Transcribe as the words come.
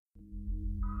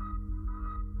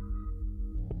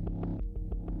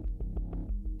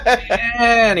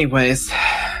Anyways,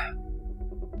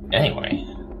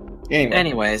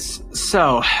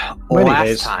 so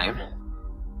last time,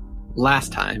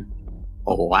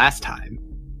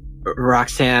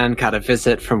 Roxanne got a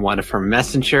visit from one of her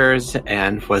messengers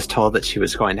and was told that she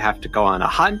was going to have to go on a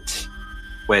hunt,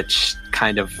 which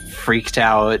kind of freaked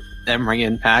out Emery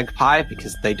and Magpie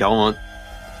because they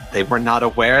were not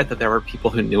aware that there were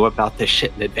people who knew about this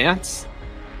shit in advance.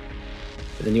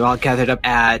 And then you all gathered up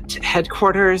at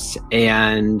headquarters,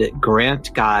 and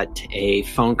Grant got a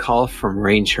phone call from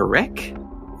Ranger Rick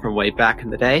from way back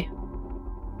in the day.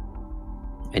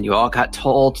 And you all got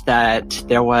told that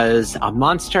there was a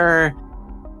monster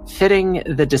fitting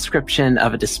the description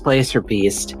of a displacer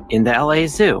beast in the LA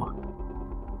Zoo.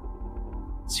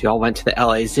 So you all went to the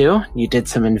LA Zoo, you did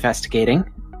some investigating,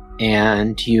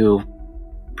 and you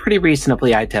pretty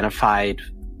reasonably identified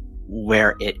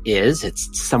where it is.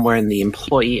 It's somewhere in the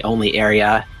employee-only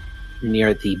area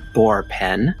near the boar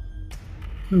pen.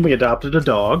 We adopted a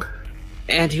dog.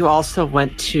 And you also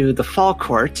went to the fall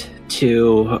court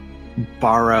to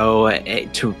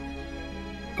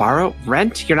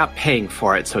rent? You're not paying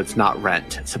for it, so it's not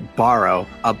rent. It's borrow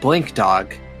a blink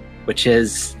dog, which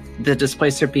is the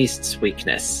displacer beast's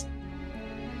weakness.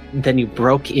 Then you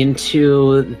broke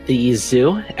into the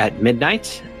zoo at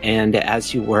midnight, and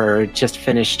as you were just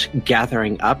finished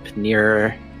gathering up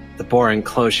near the boar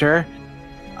enclosure,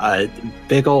 a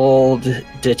big old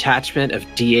detachment of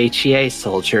DHEA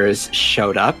soldiers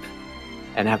showed up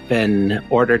and have been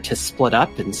ordered to split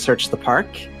up and search the park.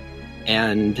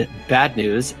 And bad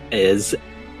news is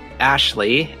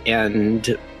Ashley and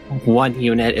one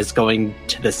unit is going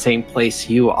to the same place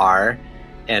you are,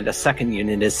 and a second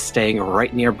unit is staying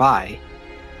right nearby.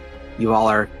 You all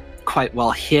are quite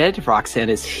well hid. Roxanne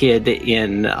is hid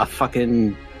in a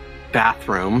fucking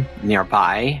bathroom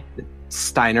nearby.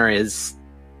 Steiner is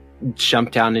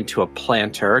jumped down into a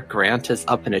planter. Grant is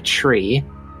up in a tree.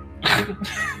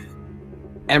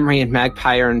 Emery and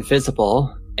Magpie are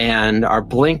invisible, and our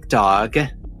blink dog,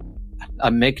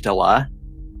 Amygdala.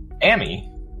 Emmy?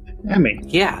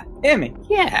 Yeah. Emmy.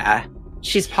 Yeah.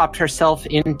 She's popped herself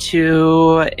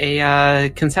into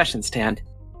a concession stand.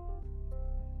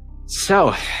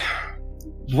 So,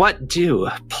 what do,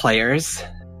 players?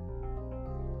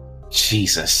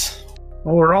 Jesus.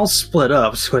 Well, we're all split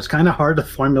up, so it's kind of hard to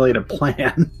formulate a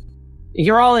plan.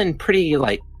 You're all in pretty,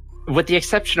 with the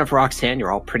exception of Roxanne,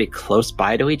 you're all pretty close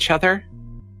by to each other.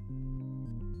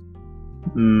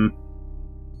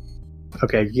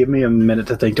 Okay, give me a minute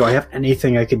to think. Do I have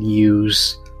anything I could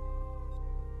use?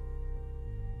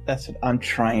 That's what I'm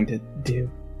trying to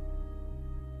do.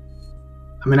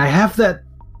 I mean, I have the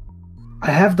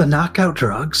knockout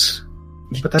drugs,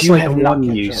 but that's like one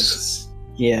use. Drugs.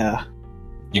 Yeah.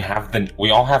 We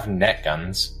all have net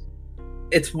guns.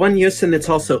 It's one use, and it's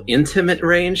also intimate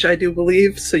range, I do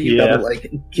believe, so you gotta,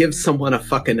 give someone a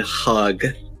fucking hug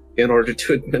in order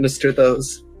to administer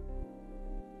those.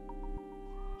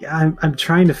 Yeah, I'm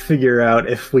trying to figure out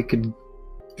if we could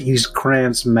use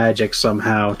Grant's magic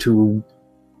somehow to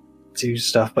do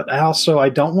stuff, but also I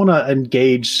don't want to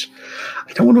engage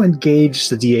the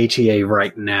DHEA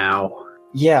right now.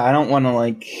 Yeah, I don't want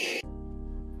to,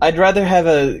 I'd rather have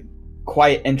a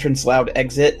quiet entrance, loud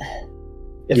exit.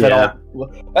 If at all.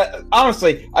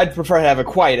 Honestly, I'd prefer to have a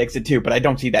quiet exit too, but I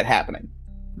don't see that happening.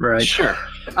 Right. Sure.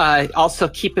 Also,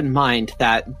 keep in mind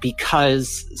that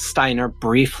because Steiner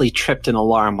briefly tripped an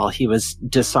alarm while he was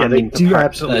disarming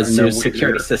the zoo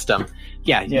security system,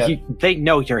 they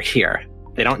know you're here.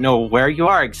 They don't know where you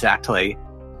are exactly.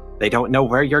 They don't know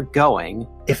where you're going.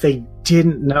 If they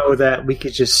didn't know that, we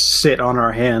could just sit on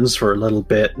our hands for a little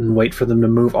bit and wait for them to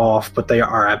move off, but they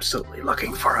are absolutely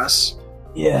looking for us.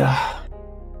 Yeah.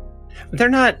 They're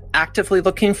not actively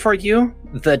looking for you.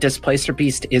 The Displacer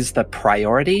Beast is the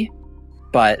priority,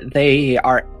 but they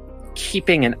are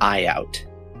keeping an eye out.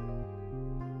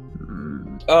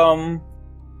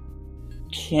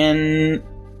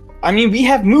 We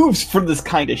have moves for this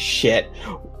kind of shit.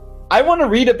 I want to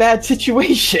read a bad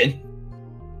situation.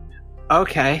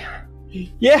 Okay.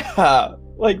 Yeah,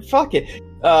 fuck it.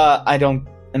 I don't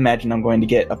imagine I'm going to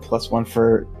get a +1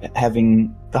 for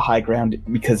having the high ground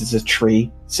because it's a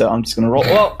tree, so I'm just going to roll.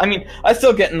 Well, I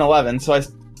still get an 11, so I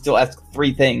still ask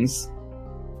 3 things.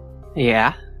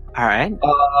 Yeah, alright.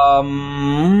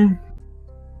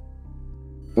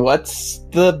 What's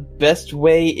the best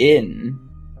way in?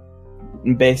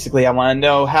 Basically, I want to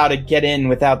know how to get in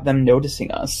without them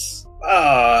noticing us.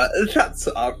 That's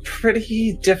a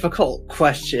pretty difficult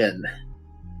question.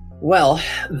 Well,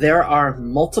 there are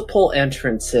multiple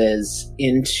entrances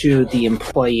into the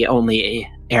employee-only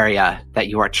area that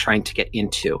you are trying to get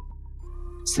into.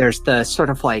 So there's the sort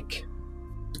of like,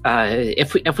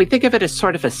 if we think of it as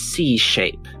sort of a C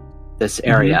shape, this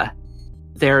area,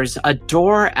 there's a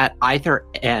door at either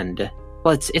end.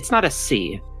 Well, it's not a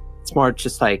C. It's more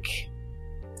just like,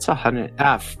 it's 100.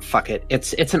 Fuck it.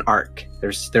 It's an arc.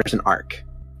 There's an arc.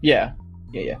 Yeah.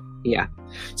 Yeah.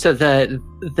 So the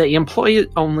employees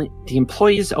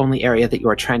only area that you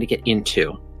are trying to get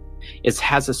into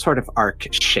has a sort of arc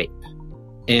shape,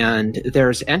 and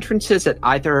there's entrances at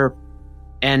either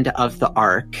end of the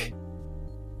arc,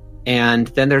 and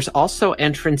then there's also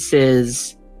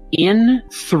entrances in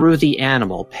through the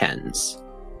animal pens.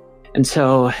 And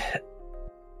so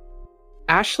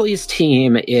Ashley's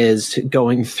team is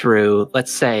going through,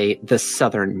 let's say, the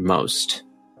southernmost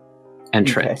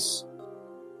entrance. Okay.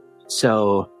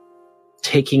 So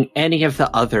taking any of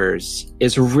the others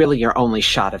is really your only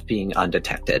shot of being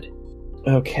undetected.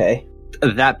 Okay.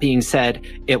 That being said,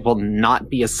 it will not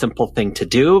be a simple thing to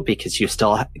do because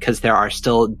there are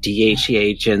still DHE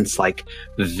agents like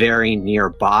very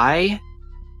nearby.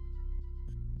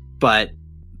 But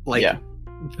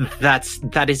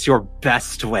that is your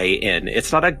best way in.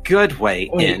 It's not a good way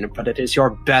in, but it is your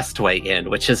best way in,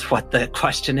 which is what the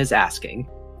question is asking.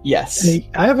 Yes. Hey,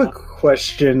 I have a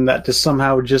question that just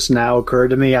somehow just now occurred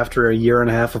to me after a year and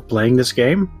a half of playing this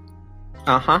game.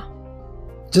 Uh-huh.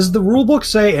 Does the rulebook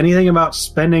say anything about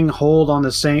spending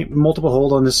multiple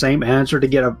hold on the same answer to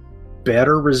get a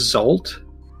better result?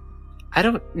 I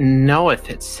don't know if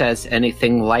it says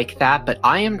anything like that, but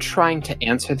I am trying to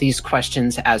answer these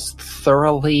questions as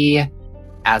thoroughly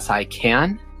as I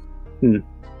can.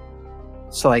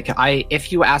 So,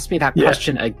 if you ask me that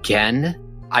question again,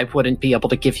 I wouldn't be able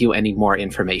to give you any more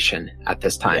information at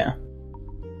this time. Yeah.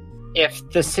 If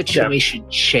the situation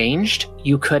changed,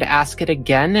 you could ask it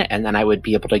again, and then I would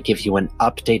be able to give you an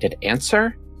updated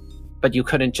answer, but you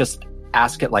couldn't just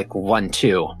ask it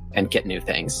 1-2 and get new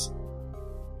things.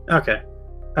 Okay.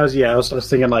 I was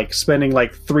thinking spending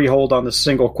 3 hold on the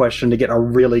single question to get a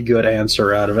really good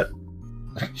answer out of it.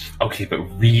 Okay, but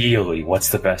really, what's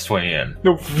the best way in?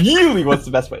 No, really, what's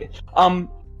the best way?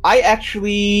 I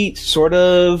actually sort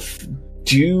of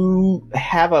do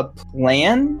have a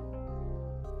plan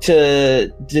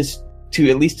to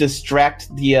at least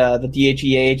distract the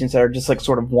DHE agents that are just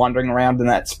sort of wandering around in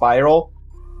that spiral.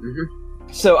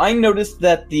 Mm-hmm. So I noticed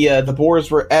that the boars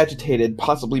were agitated,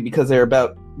 possibly because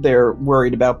they're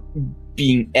worried about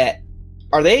being et.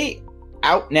 Are they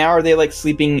out now? Are they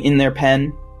sleeping in their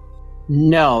pen?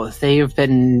 No, they have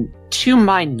been, to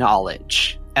my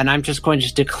knowledge, and I'm just going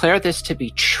to declare this to be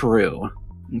true.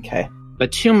 Okay.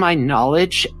 But to my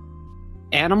knowledge,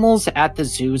 animals at the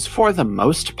zoos, for the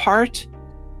most part,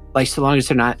 so long as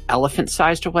they're not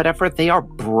elephant-sized or whatever, they are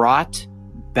brought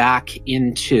back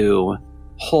into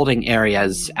holding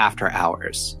areas after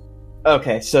hours.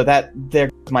 Okay, so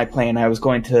there's my plan. I was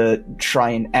going to try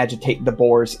and agitate the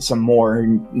boars some more,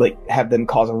 and have them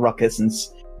cause a ruckus and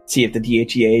see if the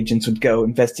DHE agents would go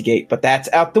investigate, but that's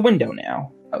out the window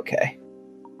now. Okay.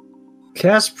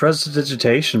 Cast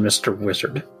Prestidigitation, Mr.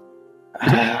 Wizard.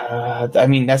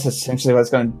 That's essentially what I was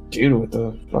going to do with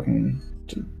the fucking...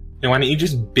 Why don't you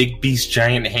just big beast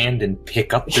giant hand and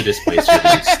pick up the displacer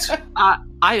beast?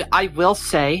 I will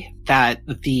say that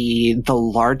the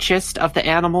largest of the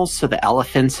animals, so the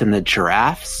elephants and the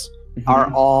giraffes,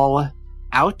 are all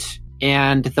out,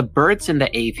 and the birds in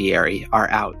the aviary are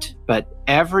out. But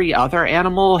every other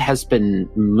animal has been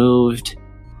moved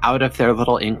out of their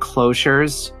little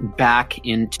enclosures back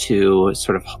into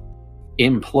sort of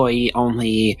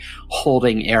employee-only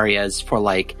holding areas for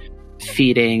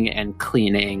feeding and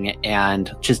cleaning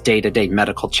and just day-to-day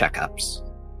medical checkups.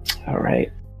 All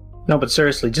right. No, but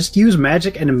seriously, just use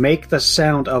magic and make the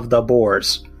sound of the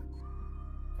boars.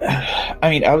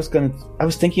 I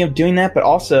was thinking of doing that, but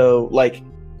also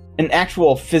an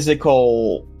actual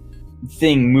physical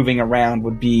thing moving around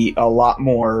would be a lot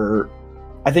more.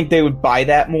 I think they would buy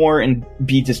that more and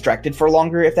be distracted for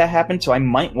longer if that happened. So I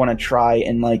might want to try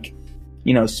and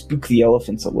spook the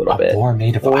elephants a little bit. A boar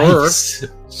made of or ice.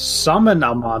 Summon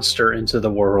a monster into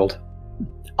the world.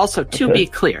 Also, to be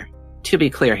clear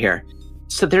here.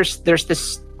 So there's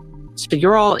this. So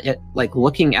you're all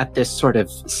looking at this sort of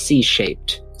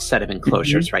C-shaped set of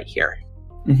enclosures right here.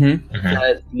 Mm-hmm.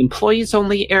 The employees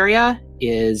only area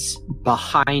is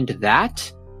behind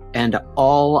that, and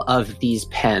all of these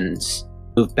pens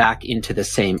move back into the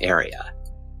same area.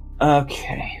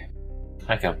 Okay.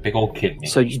 Like a big old kidney.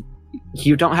 So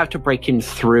you don't have to break in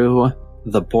through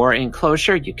the boar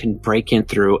enclosure. You can break in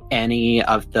through any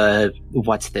of the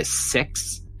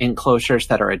 6 enclosures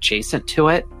that are adjacent to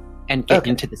it and get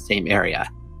into the same area.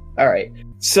 All right.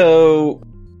 So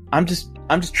I'm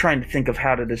just trying to think of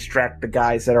how to distract the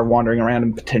guys that are wandering around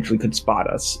and potentially could spot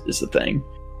us. Is the thing.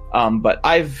 But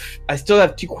I still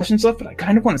have 2 questions left, but I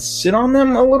kind of want to sit on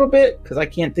them a little bit because I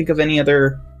can't think of any of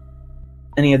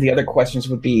the other questions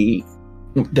would be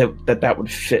that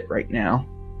would fit right now.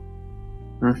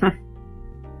 Mm-hmm.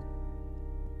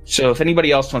 So if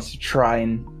anybody else wants to try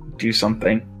and do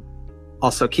something.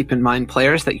 Also, keep in mind,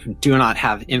 players, that you do not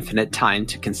have infinite time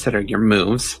to consider your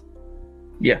moves.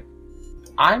 Yeah.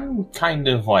 I'm kind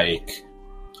of like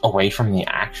away from the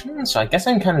action, so I guess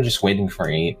I'm kind of just waiting for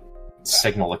a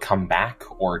signal to come back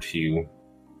or to,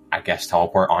 I guess,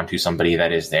 teleport onto somebody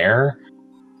that is there,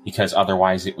 because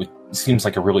otherwise it seems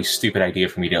like a really stupid idea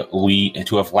for me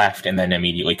to have left and then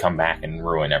immediately come back and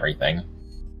ruin everything.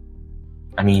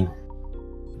 I mean,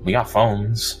 we got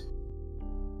phones.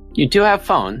 You do have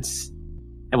phones.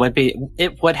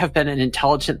 It would have been an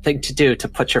intelligent thing to do to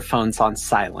put your phones on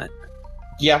silent.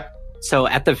 Yeah. So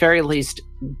at the very least,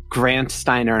 Grant,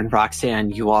 Steiner, and Roxanne,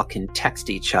 you all can text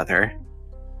each other.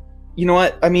 You know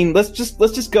what? I mean, let's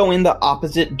just go in the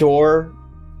opposite door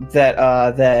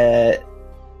that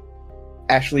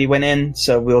Ashley went in.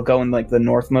 So we'll go in like the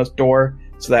northmost door,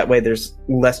 so that way there's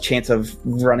less chance of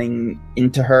running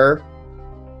into her.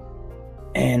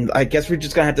 And I guess we're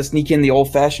just gonna have to sneak in the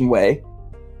old-fashioned way.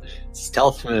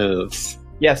 Stealth moves.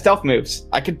 Yeah, stealth moves.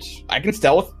 I can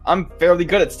stealth. I'm fairly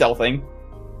good at stealthing.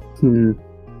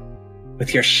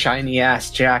 With your shiny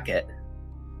ass jacket.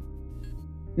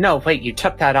 No, wait, you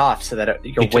took that off so that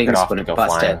your wings wouldn't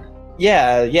bust it.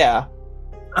 Yeah.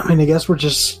 I mean, I guess we're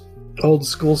just old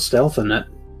school stealthing it.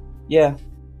 Yeah.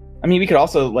 I mean, we could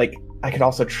also, I could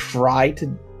also try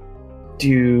to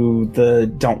do the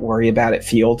don't worry about it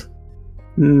field.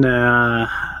 Nah,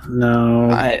 no.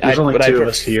 There's only 2 of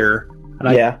us here. And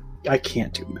I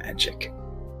can't do magic.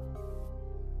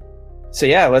 So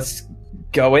yeah, let's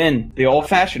go in the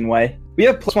old-fashioned way. We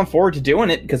have +1 forward to doing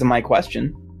it because of my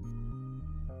question.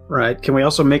 Right. Can we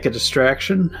also make a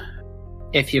distraction?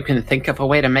 If you can think of a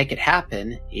way to make it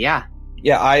happen, yeah.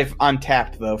 Yeah, I'm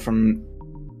tapped, though, from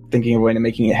thinking of a way to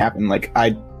making it happen. No, I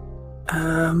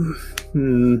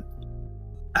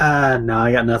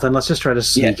got nothing. Let's just try to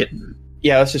sneak it.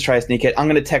 Yeah, let's just try to sneak it. I'm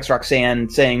going to text Roxanne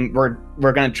saying we're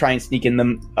going to try and sneak in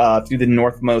them through the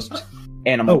northmost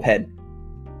animal head.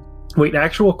 Wait,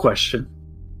 actual question.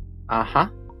 Uh-huh.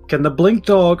 Can the blink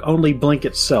dog only blink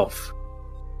itself?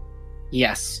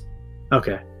 Yes.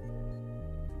 Okay.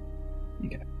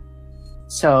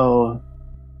 So,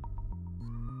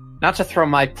 not to throw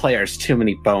my players too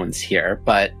many bones here,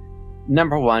 but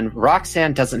number 1,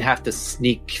 Roxanne doesn't have to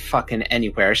sneak fucking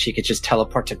anywhere. She could just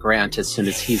teleport to Grant as soon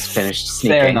as he's finished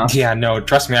sneaking. Fair enough. Yeah, no,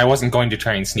 trust me, I wasn't going to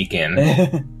try and sneak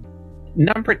in.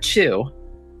 Number 2,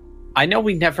 I know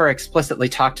we never explicitly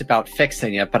talked about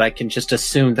fixing it, but I can just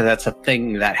assume that that's a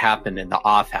thing that happened in the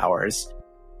off hours.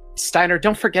 Steiner,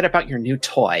 don't forget about your new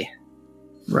toy.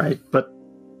 Right, but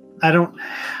I don't...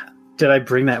 Did I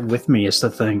bring that with me is the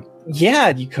thing. Yeah,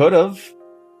 you could have.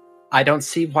 I don't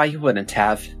see why you wouldn't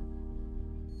have.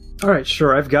 Alright,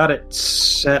 sure, I've got it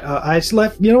set. I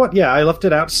left... You know what? Yeah, I left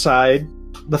it outside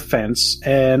the fence,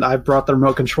 and I brought the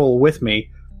remote control with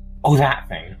me. Oh, that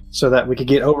thing. So that we could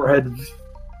get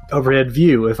overhead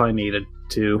view if I needed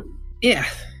to. Yeah.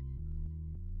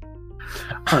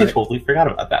 I totally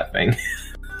forgot about that thing.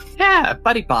 Yeah,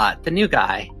 BuddyBot, the new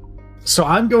guy. So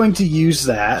I'm going to use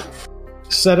that,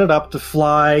 set it up to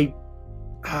fly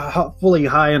hopefully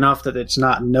high enough that it's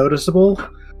not noticeable,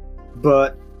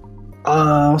 but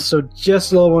so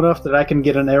just low enough that I can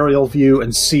get an aerial view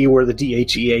and see where the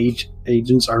DHE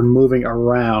agents are moving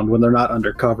around when they're not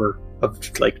under cover of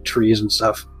trees and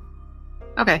stuff.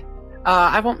 Okay.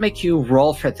 I won't make you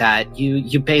roll for that.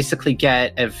 You basically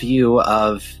get a view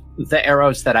of the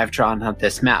arrows that I've drawn on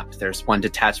this map. There's one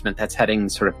detachment that's heading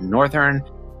sort of northern.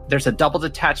 There's a double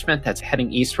detachment that's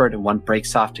heading eastward, and one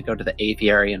breaks off to go to the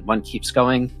aviary, and one keeps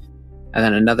going. And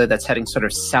then another that's heading sort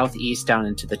of southeast down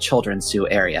into the children's zoo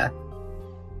area.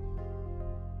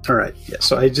 Alright, yeah,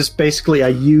 so I just basically, I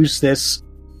use this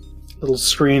little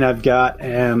screen I've got,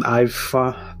 and I've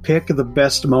picked the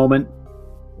best moment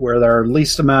where there are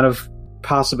least amount of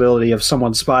possibility of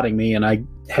someone spotting me, and I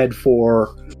head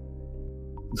for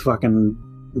the fucking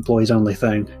employees only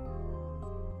thing.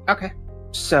 Okay.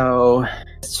 So,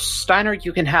 Steiner,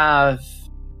 you can have...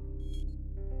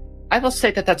 I will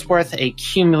say that that's worth a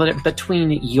cumulative...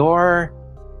 Between your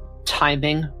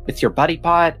timing with your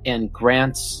BuddyBot and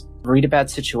Grant's read-a-bad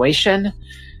situation,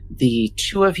 the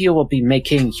 2 of you will be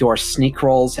making your sneak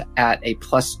rolls at a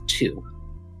 +2.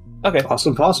 Okay.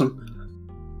 Awesome.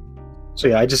 So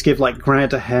yeah, I just give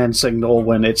Grant a hand signal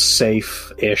when it's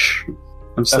safe-ish.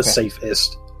 It's the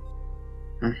safest.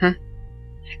 Mm-hmm.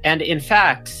 And in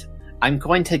fact, I'm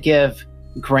going to give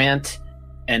Grant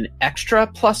an extra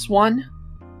 +1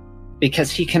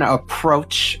 because he can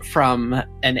approach from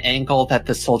an angle that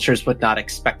the soldiers would not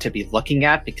expect to be looking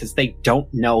at because they don't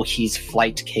know he's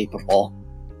flight capable.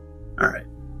 All right.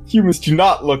 Humans do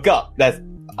not look up.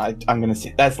 I'm gonna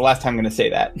say that's the last time I'm gonna say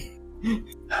that.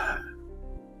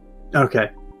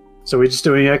 Okay. So we're just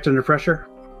doing act under pressure?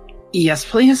 Yes,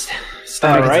 please.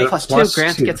 Steiner All gets right. a +2,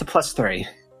 Grant +2. gets a +3.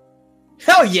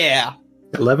 Hell yeah!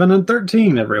 11 and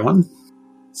 13, everyone.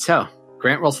 So,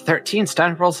 Grant rolls a 13,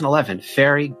 Steiner rolls an 11.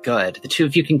 Very good. The two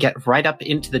of you can get right up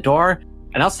into the door,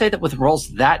 and I'll say that with rolls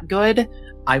that good,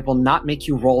 I will not make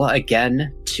you roll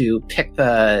again to pick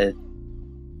the...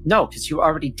 No, because you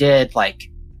already did,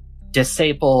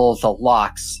 disable the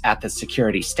locks at the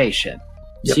security station.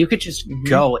 Yep. So you could just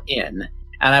go in,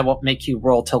 and I won't make you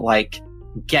roll to,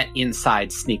 get inside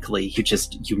sneakily.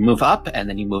 You move up, and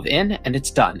then you move in, and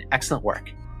it's done. Excellent work.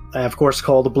 I, of course,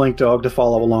 call the Blink Dog to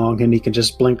follow along, and he can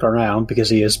just blink around because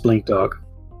he is Blink Dog.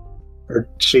 Or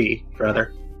she,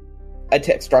 rather. I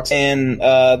text Roxanne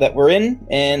that we're in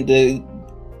and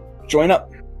join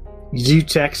up. Did you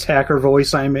text hacker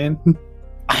voice I'm in?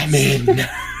 I'm in.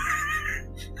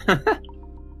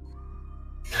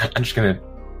 I'm just gonna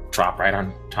drop right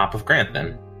on top of Grant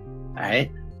then.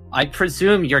 Alright. I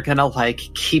presume you're gonna,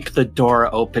 keep the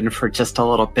door open for just a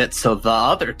little bit so the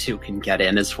other two can get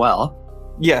in as well.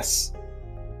 Yes.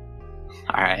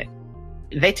 Alright.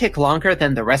 They take longer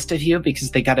than the rest of you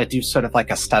because they gotta do sort of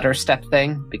a stutter step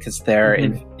thing because their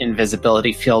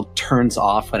invisibility field turns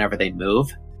off whenever they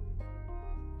move.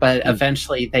 But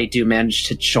eventually they do manage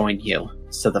to join you.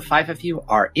 So the 5 of you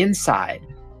are inside.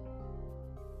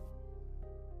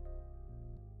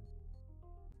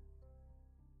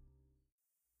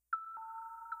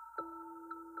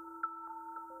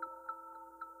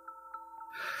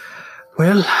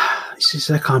 Well, this is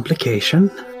a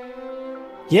complication.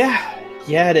 Yeah,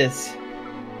 it is.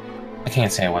 I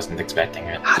can't say I wasn't expecting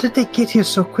it. How did they get here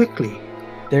so quickly?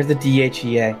 They're the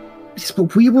DHEA. Yes,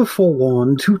 but we were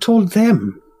forewarned. Who told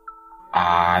them?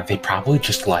 They probably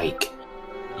just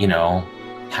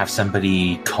have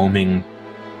somebody combing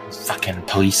fucking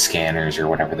police scanners or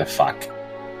whatever the fuck.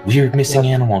 Weird missing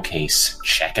animal case.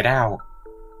 Check it out.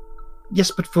 Yes,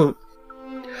 but for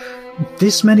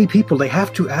this many people, they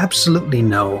have to absolutely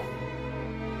know.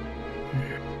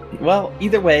 Well,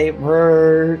 either way,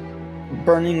 we're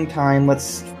burning time.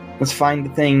 Let's find the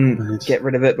thing, Right. get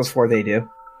rid of it before they do.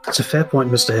 That's a fair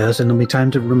point, Mr. Ayres, and there'll be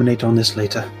time to ruminate on this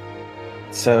later.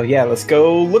 So yeah, let's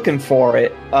go looking for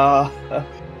it. I'm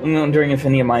wondering if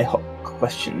any of my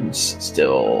questions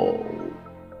still...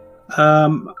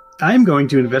 I'm going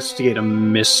to investigate a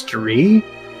mystery,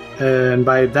 and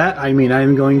by that I mean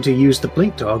I'm going to use the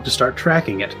Blink Dog to start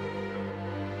tracking it.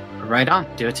 Right on.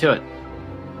 Do it to it.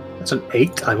 That's an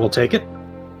 8, I will take it.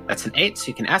 That's an 8, so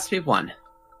you can ask me 1.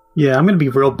 Yeah, I'm going to be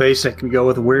real basic and go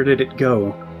with where did it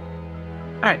go?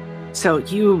 Alright, so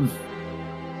you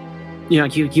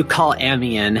call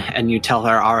Amy in and you tell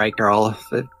her, alright girl,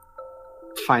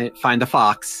 find the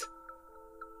fox.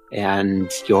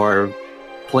 And your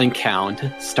blink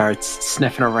hound starts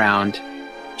sniffing around,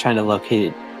 trying to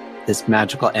locate this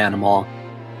magical animal.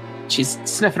 She's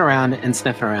sniffing around and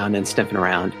sniffing around and sniffing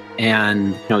around.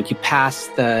 And, you pass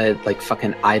the,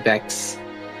 fucking ibex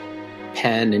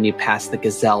pen and you pass the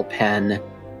gazelle pen.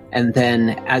 And then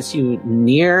as you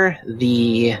near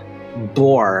the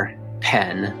boar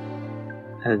pen,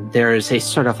 there's a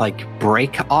sort of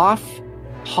break-off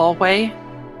hallway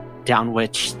down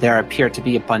which there appear to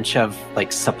be a bunch of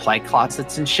supply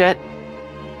closets and shit.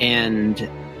 And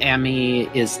Amy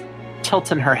is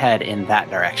tilting her head in that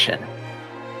direction.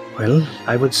 Well,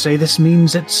 I would say this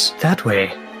means it's that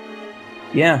way.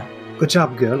 Yeah. Good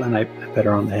job, girl, and I pat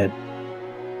her on the head.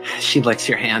 She licks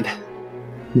your hand.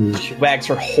 She wags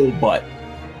her whole butt.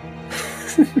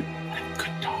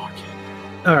 Good dog.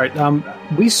 Alright,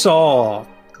 we saw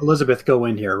Elizabeth go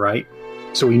in here, right?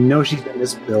 So we know she's in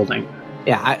this building.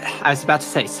 Yeah, I was about to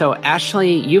say, so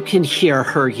Ashley, you can hear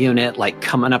her unit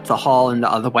coming up the hall and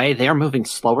the other way. They are moving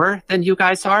slower than you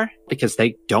guys are because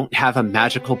they don't have a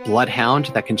magical bloodhound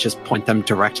that can just point them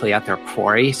directly at their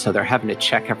quarry. So they're having to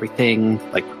check everything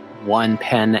one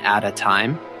pen at a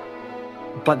time.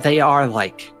 But they are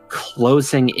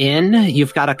closing in.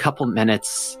 You've got a couple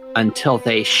minutes until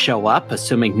they show up,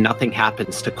 assuming nothing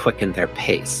happens to quicken their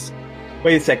pace.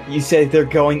 Wait a sec, you said they're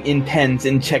going in pens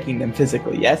and checking them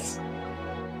physically, yes?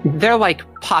 They're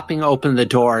popping open the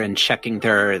door and checking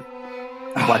their,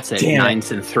 damn it.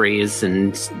 9s and 3s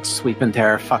and sweeping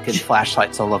their fucking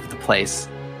flashlights all over the place.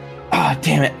 Ah,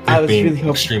 damn it. They're I was being really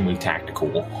hoping... extremely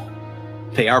tactical.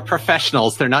 They are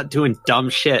professionals. They're not doing dumb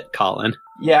shit, Colin.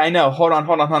 Yeah, I know. Hold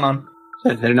on.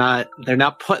 They're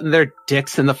not putting their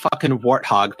dicks in the fucking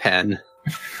warthog pen.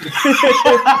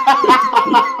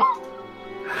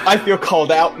 I feel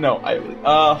called out. No,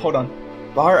 hold on.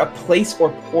 Bar a place or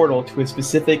portal to a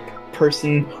specific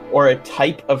person or a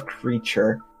type of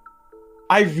creature.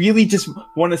 I really just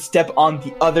want to step on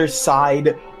the other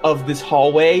side of this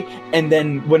hallway, and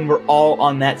then when we're all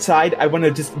on that side, I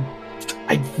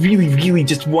really, really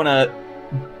just want to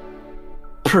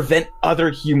prevent other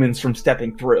humans from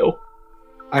stepping through.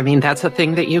 I mean, that's a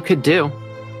thing that you could do.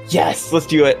 Yes, let's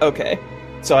do it. Okay.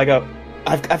 So I go,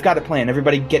 I've got a plan.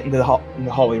 Everybody get into the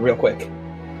hallway real quick.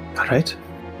 All right.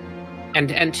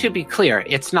 And to be clear,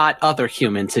 it's not other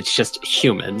humans, it's just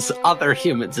humans. Other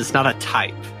humans is not a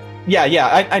type.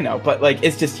 Yeah, I know, but, like,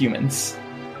 it's just humans.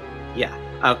 Yeah,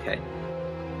 okay.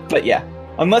 But yeah,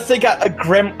 unless they got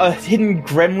a hidden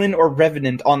gremlin or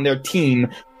revenant on their team,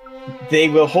 they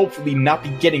will hopefully not be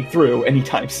getting through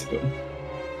anytime soon.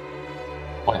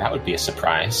 Boy, that would be a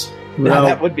surprise. Well,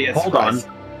 that would be a surprise.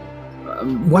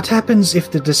 What happens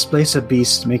if the Displacer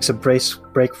Beast makes a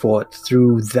break for it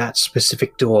through that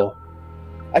specific door?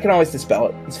 I can always dispel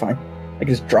it. It's fine. I can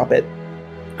just drop it.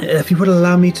 If you would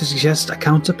allow me to suggest a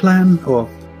counter plan, or...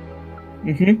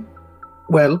 Mm-hmm.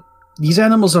 Well, these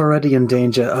animals are already in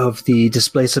danger of the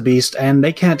Displacer Beast, and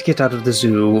they can't get out of the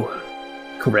zoo,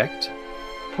 correct?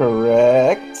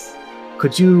 Correct.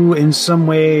 Could you, in some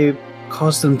way,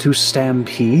 cause them to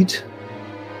stampede?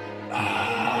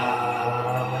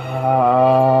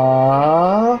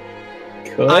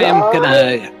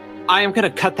 I am gonna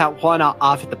cut that one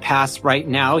off at the pass right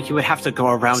now. You would have to go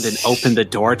around and open the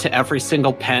door to every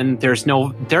single pen. There's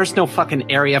no fucking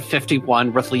Area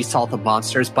 51 release all the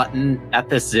monsters button at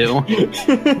this zoo.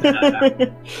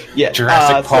 Yeah,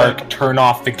 Jurassic Park, turn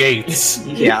off the gates.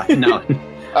 Yeah, no.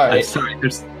 All right. I'm sorry.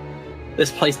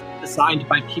 This place is designed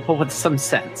by people with some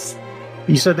sense.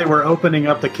 You said they were opening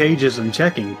up the cages and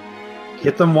checking.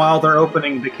 Get them while they're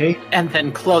opening the cage. And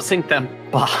then closing them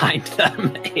behind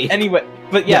them. Anyway,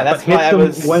 but yeah, that's but hit why I them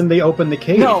was. when they open the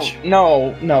cage.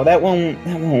 No, that won't.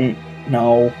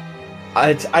 No,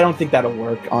 I don't think that'll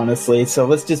work, honestly. So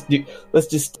let's just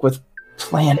with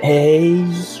Plan A,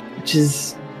 which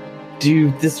is do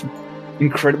this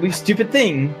incredibly stupid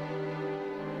thing.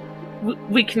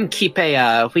 We can keep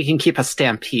a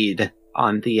stampede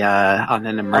on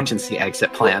an emergency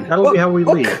exit plan. That'll be how we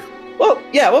leave. Well,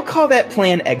 yeah, we'll call that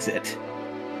Plan Exit.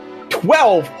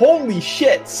 12! Holy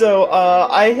shit! So,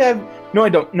 I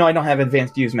don't have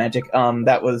advanced use magic.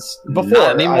 That was before.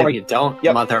 Not anymore, you don't,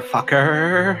 Yep.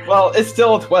 motherfucker. Well, it's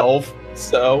still a 12,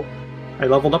 so... I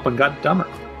leveled up and got dumber.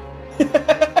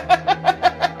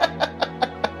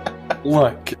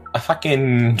 Look, a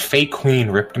fucking fake queen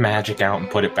ripped magic out and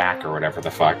put it back or whatever the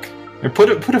fuck. Or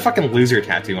put a fucking loser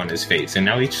tattoo on his face, and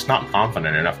now he's just not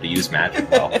confident enough to use magic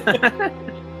well.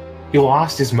 He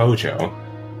lost his mojo.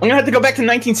 I'm gonna have to go back to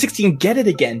 1960 and get it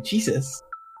again. Jesus.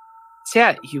 So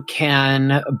yeah, you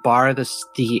can bar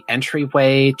the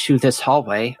entryway to this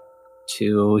hallway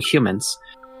to humans.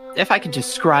 If I could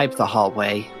describe the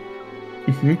hallway,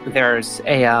 there's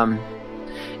a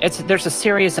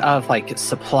series of like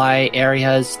supply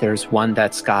areas. There's one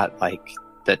that's got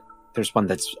there's one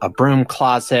that's a broom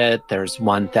closet. There's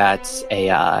one that's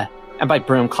and by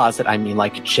broom closet I mean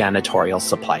like janitorial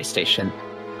supply station.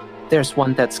 There's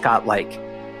one that's got like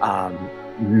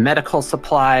medical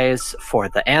supplies for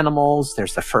the animals.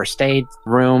 There's the first aid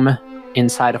room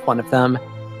inside of one of them.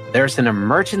 There's an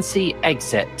emergency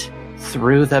exit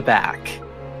through the back.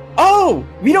 Oh,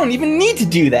 we don't even need to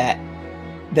do that.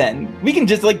 Then we can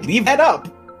just like leave that up.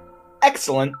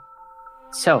 Excellent.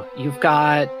 So you've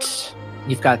got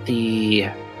the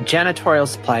janitorial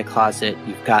supply closet.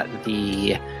 You've got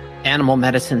the animal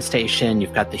medicine station,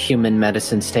 you've got the human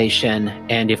medicine station,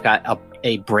 and you've got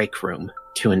a break room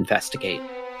to investigate.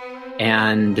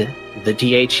 And the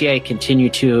DHEA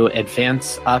continue to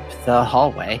advance up the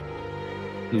hallway.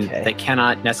 Okay. They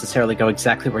cannot necessarily go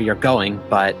exactly where you're going,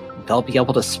 but they'll be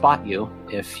able to spot you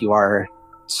if you are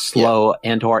slow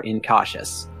and or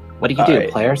incautious. What do you do,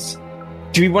 players?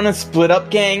 Do we want to split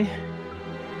up, gang?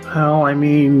 Oh, I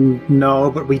mean,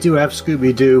 no, but we do have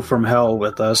Scooby-Doo from Hell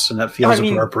with us, and that feels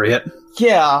appropriate.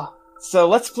 Yeah, so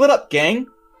let's split up, gang.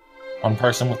 One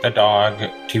person with the dog,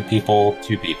 2 people,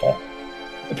 2 people.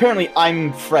 Apparently,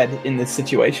 I'm Fred in this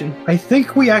situation. I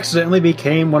think we accidentally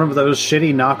became one of those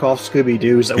shitty knockoff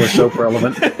Scooby-Doos that were so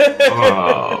relevant.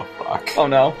 Oh, fuck. Oh,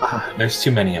 no. There's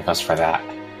too many of us for that.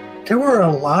 There were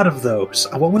a lot of those.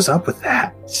 What was up with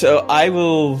that? So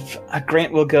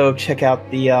Grant will go check out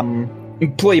the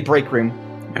employee break room.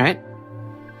 All right.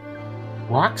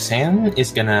 Roxanne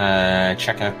is gonna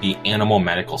check out the animal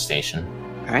medical station.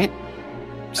 All right.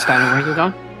 Steiner, where you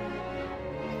going?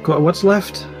 What's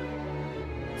left?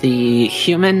 The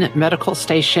human medical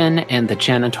station and the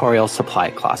janitorial supply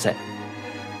closet.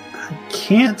 I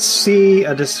can't see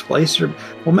a displacer.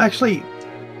 Well, actually,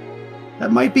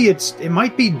 that might be it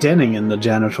might be denning in the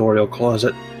janitorial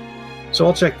closet. So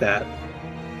I'll check that.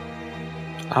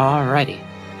 Alrighty.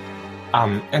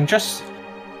 And just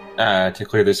to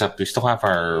clear this up, we still have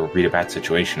our read a bad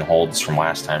situation holds from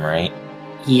last time, right?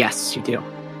 Yes, you do.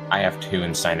 I have 2,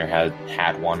 and Steiner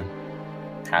had 1.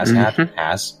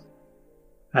 Has.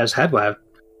 As Hadwab.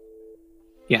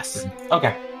 Yes.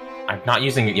 Okay. I'm not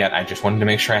using it yet. I just wanted to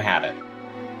make sure I had it.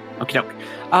 Okie doke.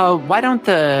 Why don't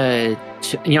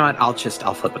you know what? I'll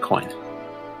flip a coin.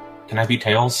 Can I be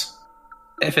Tails?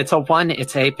 If it's a 1,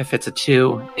 it's Ape. If it's a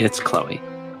 2, it's Chloe.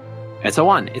 If it's a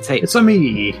 1, it's Ape. It's a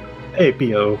me,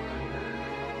 APO.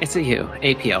 It's a you,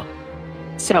 APO.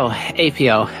 So,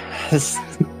 APO,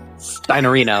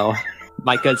 Steinerino,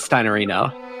 my good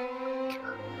Steinerino.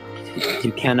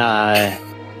 You can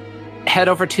head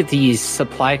over to the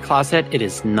supply closet. It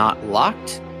is not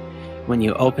locked. When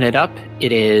you open it up,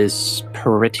 it is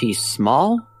pretty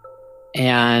small,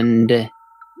 and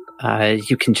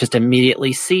you can just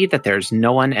immediately see that there's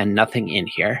no one and nothing in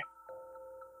here.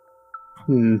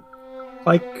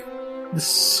 Like,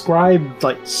 describe,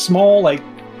 like, small, like,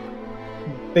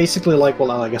 basically like, well,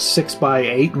 like a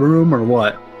 6x8 room, or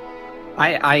what?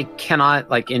 I cannot,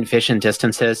 like, envision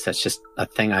distances. That's just a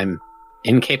thing I'm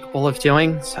incapable of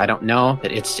doing, so I don't know.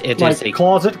 But it like is a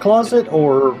closet,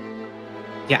 or...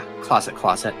 Yeah,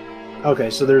 closet.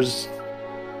 Okay, so there's...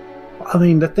 I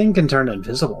mean, the thing can turn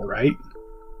invisible, right?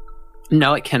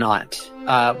 No, it cannot.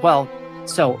 Well,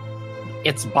 so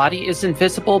its body is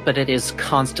invisible, but it is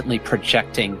constantly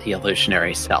projecting the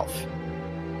illusionary self.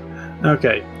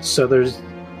 Okay, so there's...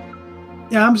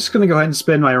 Yeah, I'm just going to go ahead and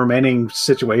spend my remaining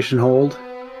situation hold.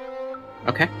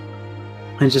 Okay.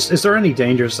 And just... Is there any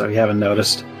dangers that we haven't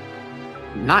noticed?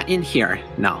 Not in here,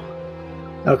 no.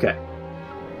 Okay.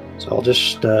 So I'll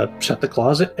just shut the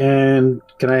closet, and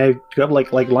can I go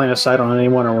like line of sight on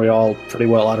anyone, or are we all pretty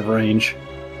well out of range?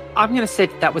 I'm going to say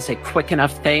that was a quick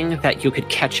enough thing that you could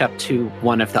catch up to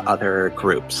one of the other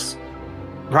groups.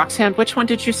 Roxanne, which one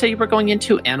did you say you were going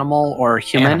into? Animal or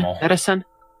human Animal. medicine?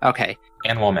 Okay.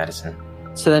 Animal medicine.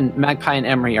 So then Magpie and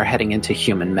Emery are heading into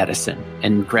human medicine,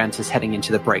 and Grant is heading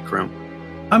into the break room.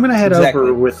 I'm going to head Exactly.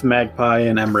 over with Magpie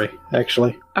and Emery,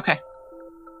 actually. Okay.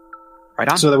 Right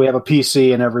on. So that we have a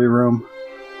PC in every room.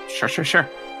 Sure.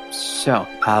 So,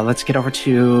 let's get over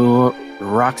to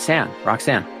Roxanne.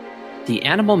 Roxanne, the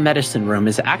animal medicine room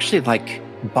is actually, like,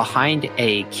 behind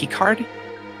a keycard.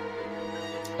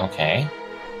 Okay.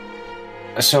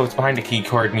 So it's behind a key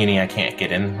card, meaning I can't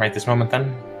get in right this moment,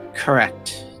 then?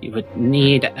 Correct. You would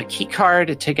need a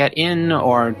keycard to get in,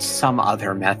 or some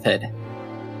other method.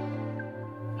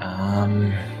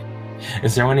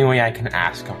 Is there any way I can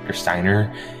ask Dr.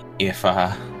 Steiner if,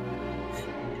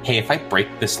 hey, if I break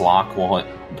this lock,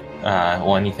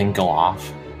 will anything go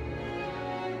off?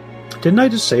 Didn't I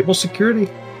disable security?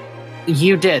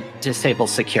 You did disable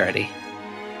security.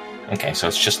 Okay, so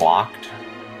it's just locked?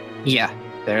 Yeah,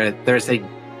 there's a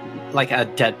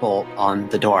deadbolt on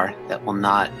the door that will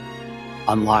not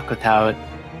unlock without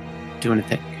doing a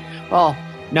thing. Well,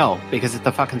 no, because if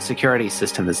the fucking security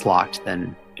system is locked,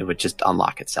 then it would just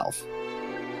unlock itself.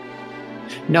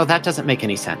 No, that doesn't make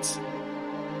any sense.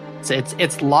 So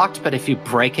it's locked, but if you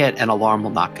break it, an alarm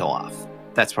will not go off.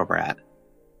 That's where we're at.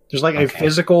 There's like a Okay.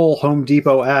 physical Home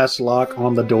Depot ass lock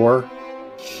on the door.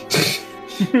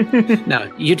 No,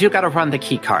 you do got to run the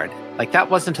key card. Like, that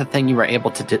wasn't a thing you were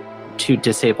able to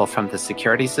disable from the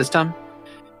security system.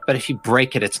 But if you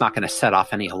break it, it's not going to set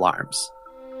off any alarms.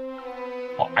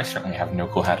 Well, I certainly have no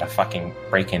clue how to fucking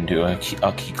break into a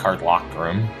key card locked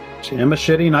room. Jam a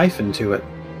shitty knife into it.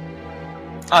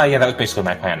 Yeah, that was basically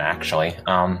my plan, actually.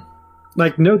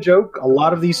 Like, no joke, a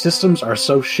lot of these systems are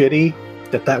so shitty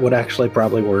that would actually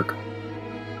probably work.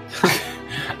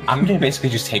 I'm gonna basically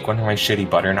just take one of my shitty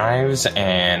butter knives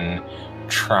and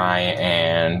try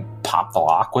and pop the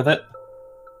lock with it.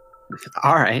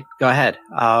 All right, go ahead.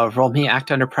 Roll me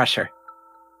act under pressure.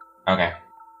 Okay.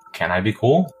 Can I be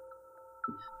cool?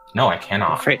 No, I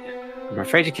cannot. I'm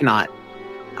afraid you cannot.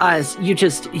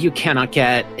 You cannot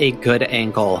get a good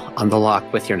angle on the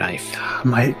lock with your knife.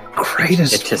 My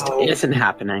greatest It just foe, isn't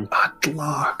happening.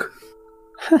 lock.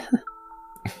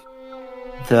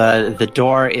 The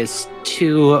door is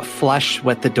too flush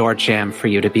with the door jamb for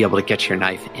you to be able to get your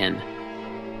knife in.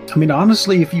 I mean,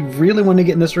 honestly, if you really want to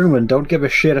get in this room and don't give a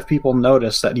shit if people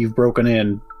notice that you've broken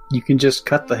in, you can just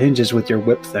cut the hinges with your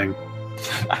whip thing.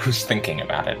 I was thinking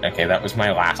about it. Okay, that was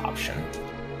my last option.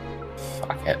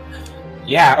 Fuck it.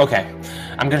 Yeah, okay.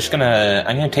 I'm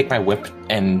gonna take my whip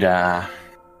and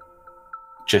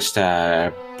just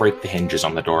break the hinges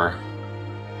on the door.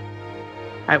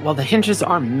 Alright, well, the hinges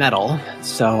are metal,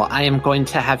 so I am going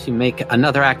to have you make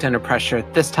another act under pressure,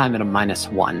 this time at a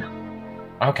 -1.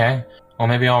 Okay. Well,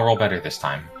 maybe I'll roll better this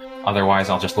time. Otherwise,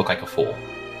 I'll just look like a fool.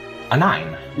 A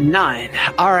 9. 9.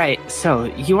 Alright, so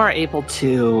you are able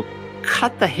to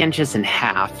cut the hinges in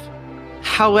half.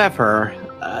 However,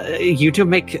 you do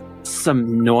make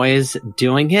some noise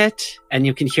doing it, and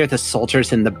you can hear the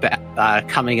soldiers in the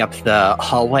coming up the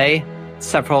hallway.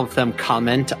 Several of them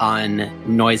comment on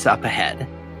noise up ahead.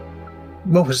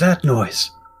 What was that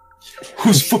noise?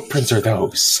 Whose footprints are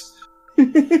those?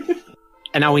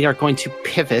 And now we are going to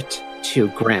pivot to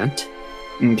Grant.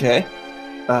 Okay.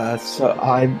 So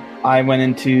I went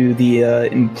into the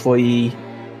employee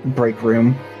break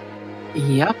room.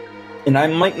 Yep. And I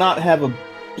might not have a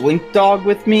blink dog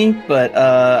with me, but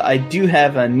I do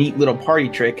have a neat little party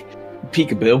trick,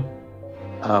 peekaboo.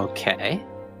 Okay.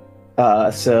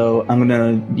 So I'm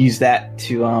gonna use that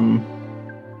to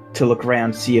look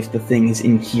around, see if the thing is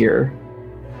in here.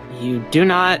 You do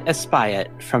not espy it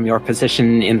from your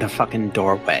position in the fucking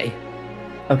doorway.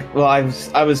 Okay. Well, I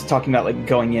was talking about like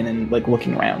going in and like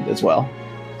looking around as well.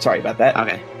 Sorry about that.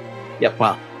 Okay. Yep.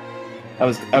 Well, I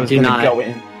was gonna go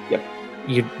in. Yep.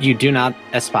 You do not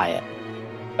espy it.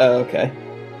 Okay.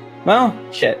 Well,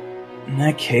 shit. In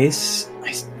that case,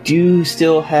 I do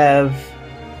still have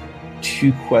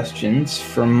 2 questions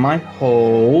from my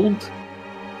hold,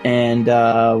 and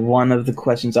one of the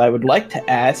questions I would like to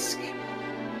ask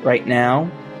right now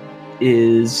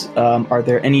is, are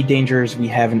there any dangers we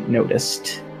haven't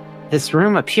noticed? This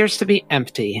room appears to be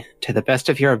empty, to the best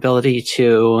of your ability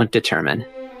to determine.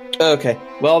 Okay,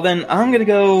 well then, I'm gonna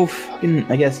go,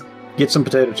 I guess... Get some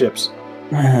potato chips.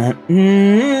 Not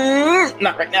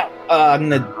right now. I'm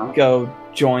gonna go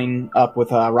join up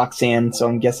with Roxanne, so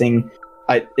I'm guessing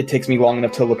it takes me long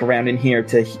enough to look around in here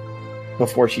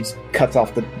before she cuts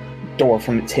off the door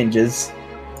from its hinges.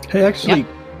 Hey, actually,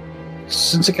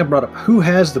 since it got brought up, who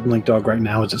has the blink dog right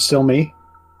now? Is it still me?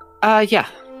 Yeah.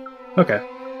 Okay.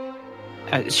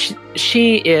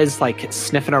 She is, like,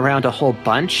 sniffing around a whole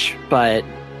bunch, but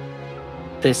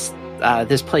this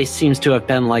place seems to have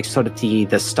been, like, sort of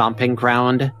the stomping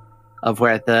ground of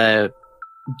where the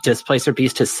Displacer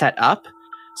Beast is set up,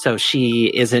 so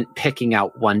she isn't picking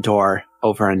out one door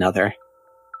over another.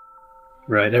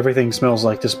 Right, everything smells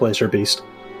like Displacer Beast.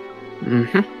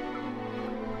 Mm-hmm.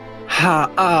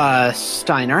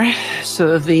 Steiner,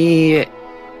 so the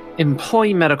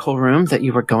employee medical room that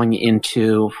you were going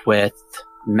into with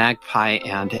Magpie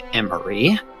and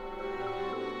Emery,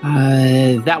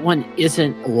 that one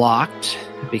isn't locked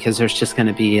because there's just going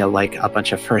to be a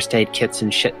bunch of first aid kits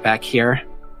and shit back here.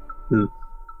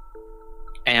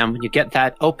 And when you get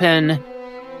that open,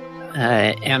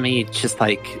 Amy just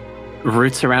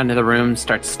roots around in the room,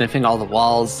 starts sniffing all the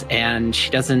walls, and she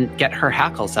doesn't get her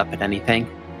hackles up at anything.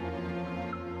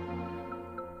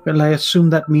 Well, I assume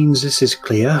that means this is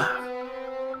clear.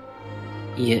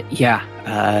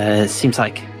 Yeah, seems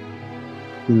like.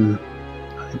 I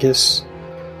guess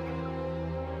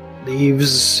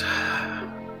leaves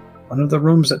one of the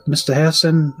rooms that the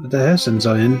Harsons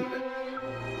are in.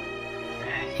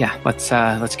 Yeah,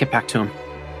 let's get back to him.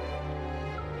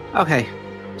 Okay,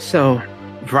 so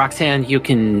Roxanne, you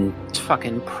can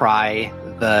fucking pry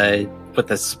with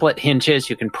the split hinges,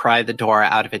 you can pry the door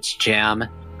out of its jam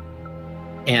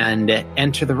and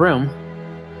enter the room.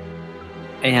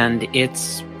 And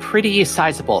it's pretty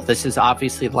sizable. This is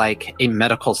obviously like a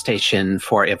medical station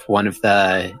for if if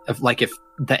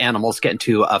the animals get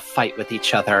into a fight with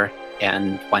each other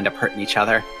and wind up hurting each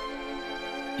other.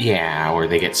 Yeah, or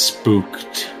they get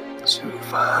spooked.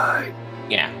 Suicide.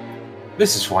 Yeah.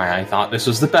 This is why I thought this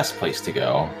was the best place to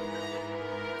go.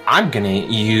 I'm gonna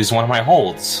use one of my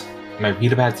holds. My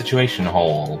read a bad situation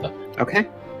hold. Okay.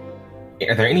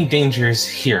 Are there any dangers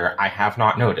here I have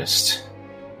not noticed?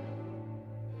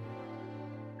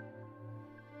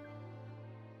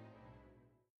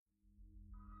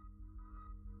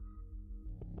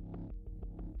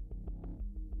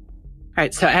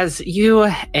 Alright, so as you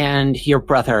and your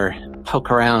brother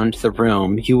poke around the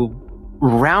room, you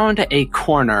round a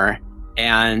corner,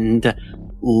 and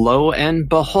lo and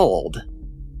behold,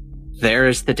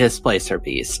 there's the Displacer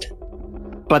Beast.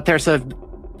 But there's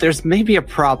maybe a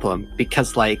problem,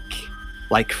 because like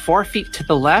 4 feet to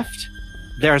the left,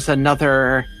 there's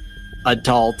another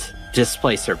adult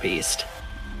Displacer Beast.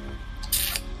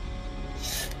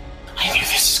 I knew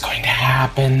this was going to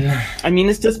happen. I mean,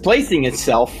 it's displacing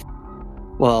itself.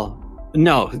 Well,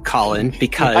 No, Colin,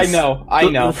 because I know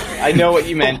what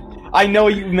you meant. I know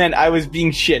what you meant. I was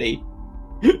being shitty.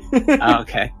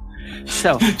 Okay.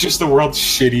 So Just the world's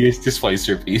shittiest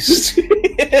displacer beast.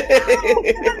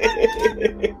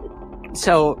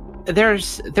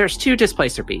 there's two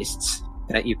displacer beasts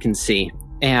that you can see,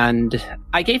 and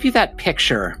I gave you that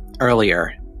picture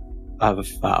earlier of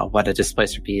what a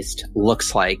displacer beast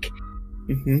looks like.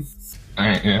 Mm-hmm.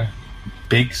 Yeah.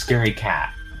 Big scary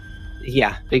cat.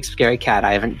 Yeah, big scary cat.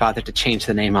 I haven't bothered to change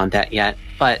the name on that yet.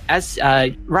 But as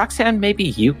Roxanne, maybe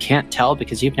you can't tell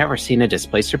because you've never seen a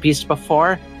displacer beast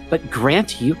before. But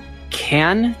Grant, you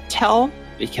can tell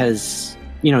because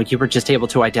you were just able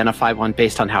to identify one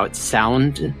based on how it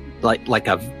sounded, like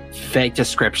a vague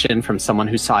description from someone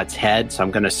who saw its head. So I'm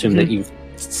going to assume that you've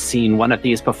seen one of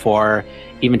these before,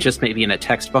 even just maybe in a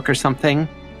textbook or something.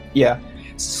 Yeah.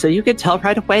 So you could tell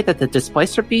right away that the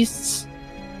displacer beasts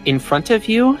in front of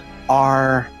you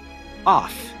are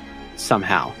off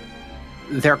somehow.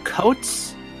 Their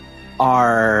coats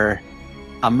are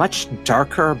a much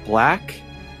darker black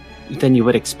than you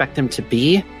would expect them to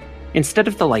be. Instead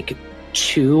of the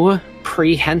two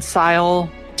prehensile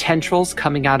tendrils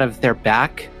coming out of their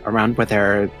back around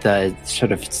where the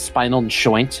sort of spinal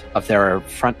joint of their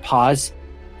front paws,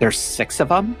 there's 6 of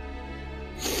them.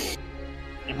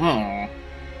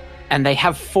 And they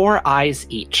have 4 eyes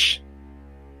each.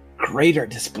 Greater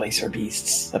displacer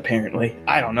beasts, apparently.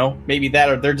 I don't know. Maybe that,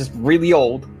 or they're just really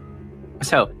old.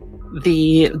 So,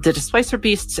 the displacer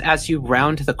beasts, as you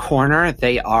round the corner,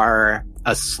 they are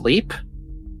asleep,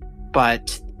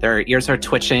 but their ears are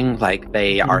twitching like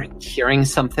they are hearing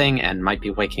something and might be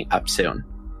waking up soon.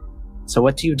 So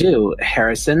what do you do,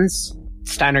 Harrisons?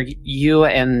 Steiner, you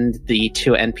and the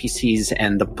 2 NPCs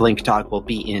and the Blink Dog will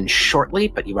be in shortly,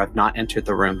 but you have not entered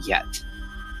the room yet.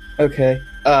 Okay.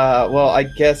 Well, I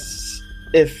guess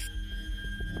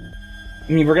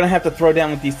we're gonna have to throw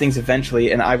down with these things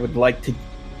eventually, and I would like to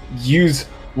use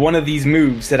one of these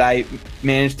moves that I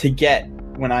managed to get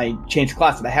when I changed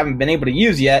class that I haven't been able to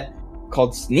use yet,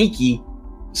 called Sneaky.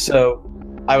 So,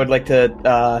 I would like to,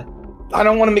 I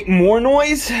don't want to make more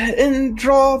noise and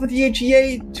draw the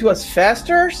DHEA to us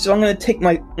faster, so I'm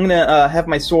gonna have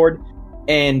my sword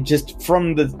and just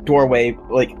from the doorway,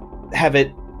 have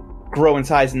it grow in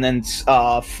size and then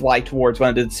fly towards one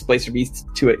of the displacer beasts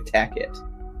to attack it.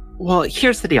 Well,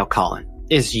 here's the deal, Colin,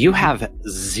 is you have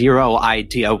 0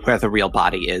 idea where the real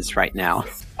body is right now.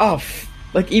 Oh,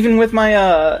 even with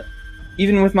my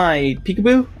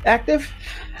peekaboo active?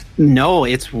 No,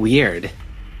 it's weird.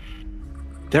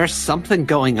 There's something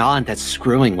going on that's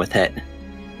screwing with it.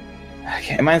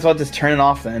 Okay, I might as well just turn it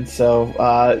off then. So,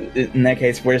 in that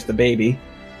case, where's the baby?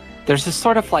 There's this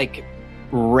sort of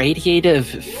radiative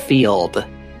field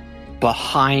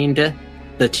behind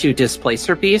the 2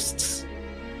 displacer beasts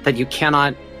that you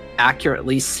cannot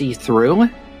accurately see through.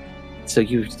 So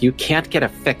you can't get a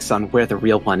fix on where the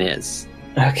real one is.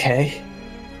 Okay.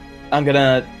 In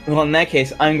that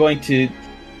case, I'm going to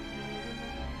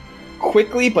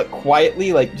quickly but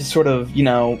quietly, just sort of,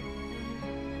 move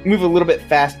a little bit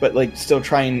fast, but, still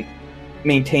try and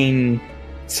maintain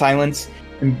silence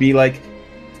and be like,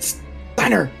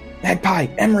 Steiner, Magpie,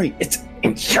 Emery, it's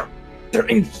in here.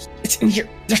 It's in here.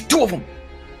 There's 2 of them.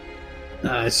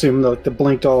 I assume the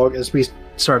Blink Dog, as we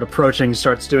start approaching,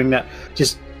 starts doing that,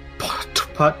 just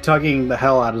tugging the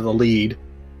hell out of the lead.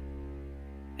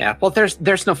 Yeah, well,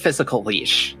 there's no physical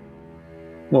leash.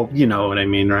 Well, you know what I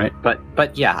mean, right?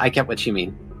 But yeah, I get what you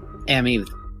mean. I mean,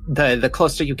 the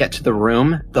closer you get to the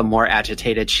room, the more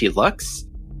agitated she looks,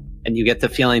 and you get the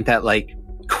feeling that,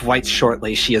 quite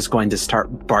shortly she is going to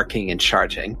start barking and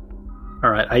charging. All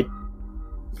right, I'm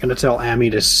gonna tell Amy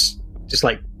to just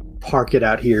park it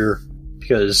out here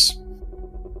because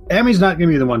Amy's not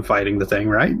gonna be the one fighting the thing,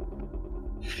 right?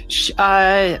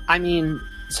 I mean,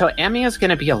 so Amy is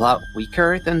gonna be a lot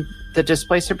weaker than the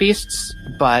displacer beasts,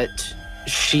 but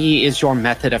she is your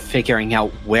method of figuring out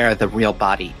where the real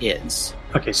body is.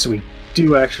 Okay, so we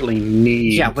do actually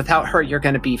need... Yeah, without her, you're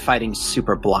going to be fighting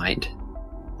super blind.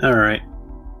 All right.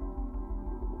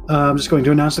 I'm just going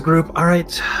to announce the group. All right,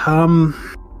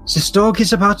 this dog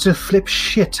is about to flip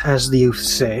shit, as the youth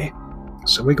say.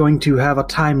 So we're going to have a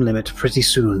time limit pretty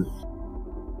soon.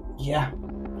 Yeah,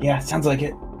 sounds like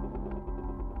it.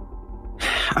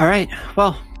 All right,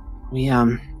 well,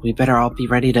 we better all be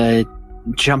ready to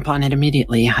jump on it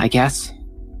immediately, I guess.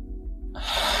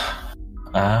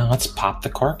 Let's pop the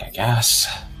cork, I guess.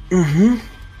 Mm-hmm.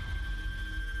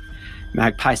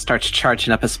 Magpie starts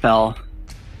charging up a spell.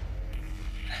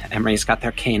 Emery's got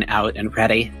their cane out and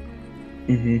ready.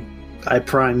 Mm-hmm. I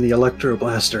prime the Electro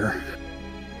Blaster.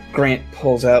 Grant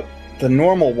pulls out the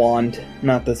normal wand,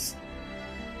 not this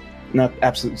not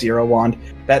absolute zero wand.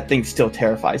 That thing still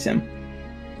terrifies him.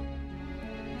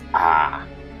 Ah.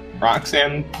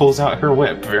 Roxanne pulls out her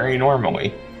whip very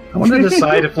normally. I want to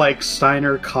decide if, like,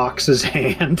 Steiner cocks his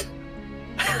hand.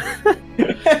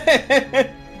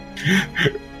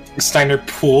 Steiner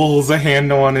pulls a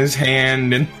handle on his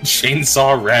hand and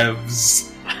chainsaw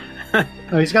revs.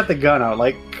 Oh, he's got the gun out,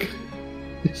 like,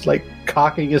 he's, like,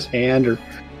 cocking his hand, or...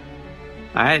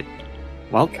 Alright.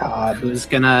 Well, God. who's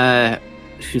gonna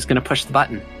push the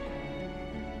button?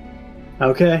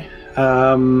 Okay.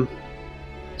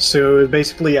 So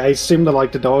basically, I assume that,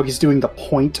 like, the dog is doing the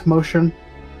point motion.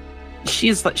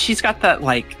 She's got that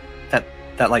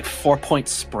 4-point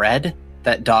spread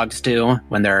that dogs do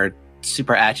when they're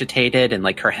super agitated, and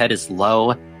like her head is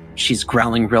low. She's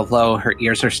growling real low. Her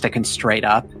ears are sticking straight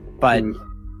up, but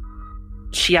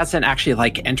she hasn't actually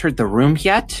like entered the room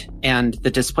yet. And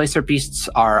the displacer beasts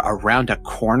are around a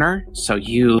corner, so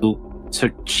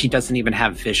she doesn't even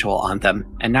have visual on them,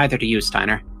 and neither do you,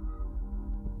 Steiner.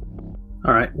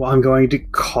 All right. Well, I'm going to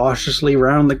cautiously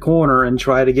round the corner and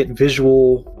try to get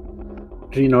visual.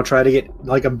 Try to get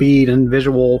like a bead and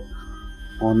visual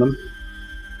on them.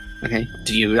 Okay.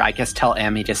 Do you, I guess, tell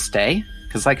Amy to stay?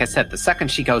 Because like I said, the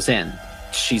second she goes in,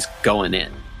 she's going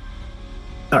in.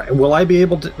 All right. Will I be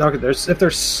able to? Okay. If they're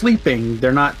sleeping,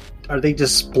 they're not. Are they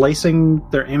displacing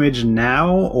their image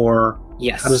now, or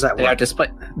yes? How does that work?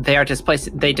 They are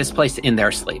displaced. They displace in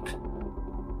their sleep.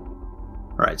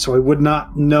 All right. So I would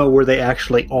not know where they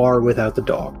actually are without the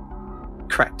dog.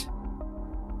 Correct.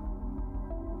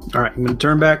 All right. I'm going to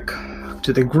turn back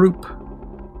to the group.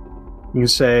 You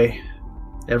say,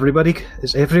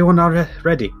 is everyone already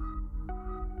ready?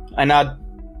 I nod.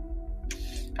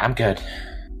 I'm good.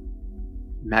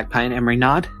 Magpie and Emery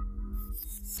nod.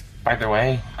 By the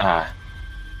way, I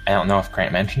don't know if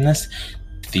Grant mentioned this.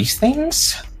 These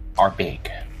things are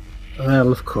big.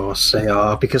 Well, of course they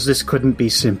are, because this couldn't be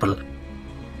simple.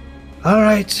 All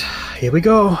right, here we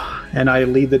go. And I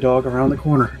lead the dog around the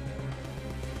corner.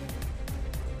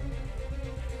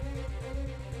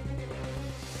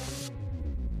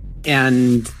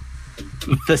 And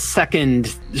the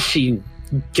second she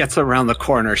gets around the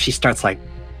corner, she starts like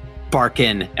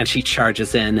barking and she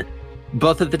charges in.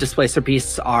 Both of the displacer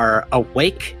beasts are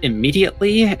awake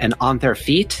immediately and on their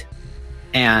feet.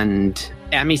 And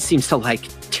Amy seems to like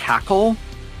tackle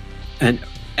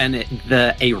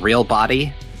a real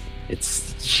body.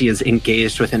 She is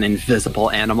engaged with an invisible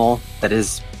animal that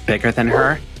is bigger than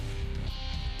her.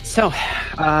 So,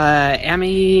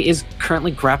 Amy is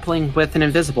currently grappling with an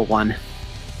invisible one.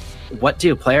 What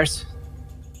do, players?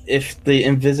 If the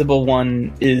invisible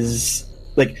one is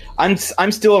like, I'm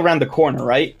still around the corner,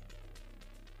 right?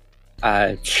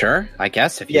 Sure, I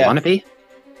guess, if you want to be.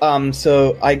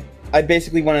 So I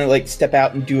basically want to like step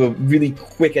out and do a really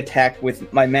quick attack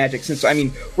with my magic. Since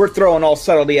we're throwing all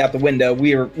subtlety out the window.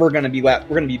 We're gonna be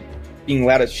being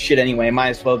loud as shit anyway.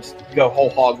 Might as well just go whole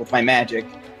hog with my magic.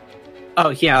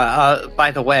 Oh yeah.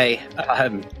 By the way,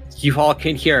 you all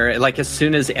can hear, like, as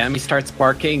soon as Amy starts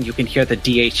barking, you can hear the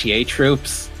DHEA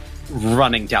troops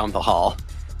running down the hall.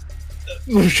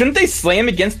 Shouldn't they slam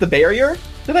against the barrier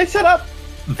that I set up?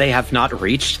 They have not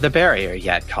reached the barrier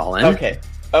yet, Colin. Okay,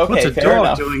 What's a fair dog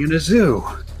enough. doing in a zoo?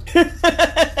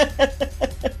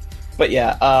 But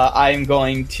yeah, I'm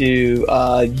going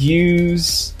to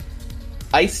use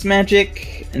ice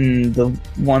magic, and the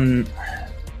one...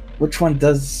 Which one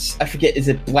does... I forget, is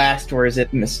it blast or is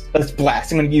it miss? It's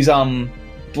blast. I'm going to use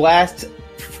blast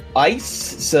ice,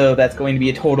 so that's going to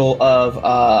be a total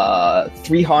of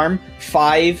 3 harm,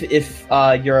 5 if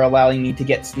you're allowing me to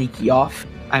get sneaky off.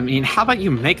 I mean, how about you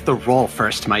make the roll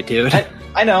first, my dude?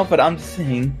 I know, but I'm just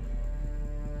saying.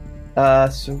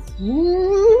 So...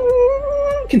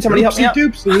 Can somebody help me out?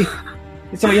 Doopsie.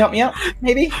 Can somebody help me out,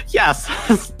 maybe?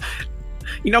 Yes.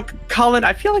 You know, Colin,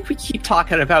 I feel like we keep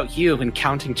talking about you and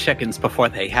counting chickens before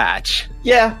they hatch.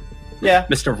 Yeah.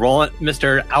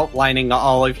 Mr. outlining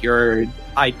all of your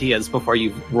ideas before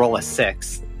you roll a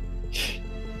 6.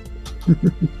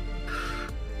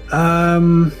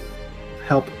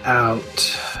 Help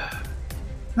out.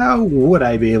 How would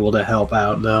I be able to help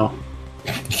out, though?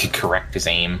 You could correct his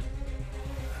aim.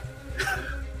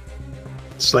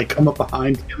 It's like come up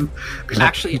behind him.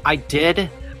 Actually, I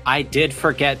did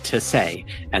forget to say,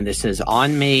 and this is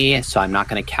on me, so I'm not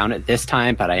going to count it this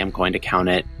time, but I am going to count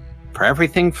it for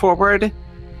everything forward.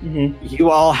 Mm-hmm.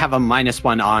 You all have a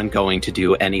 -1 ongoing to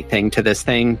do anything to this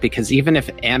thing, because even if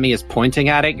Amy is pointing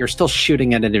at it, you're still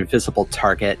shooting at an invisible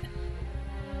target.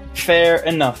 Fair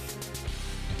enough.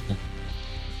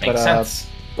 Makes sense.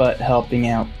 But helping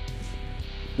out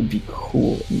would be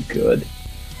cool and good.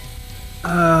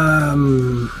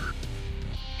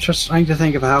 Just trying to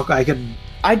think of how I could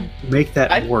make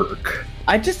that work.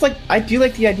 I do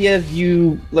like the idea of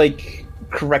you, like,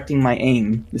 correcting my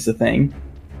aim is the thing.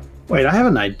 Wait, I have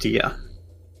an idea.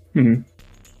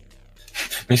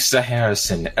 Mr.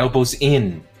 Harrison, elbows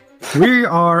in. We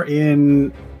are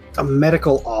in a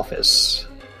medical office.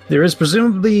 There is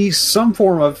presumably some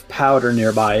form of powder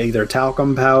nearby, either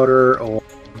talcum powder or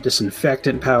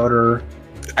disinfectant powder.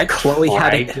 Chloe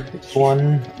had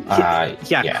one.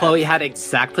 Chloe had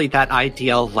exactly that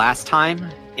idea last time,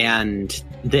 and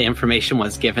the information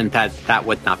was given that that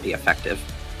would not be effective.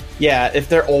 Yeah, if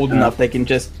they're old enough, they can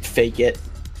just fake it.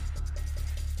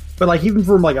 But like even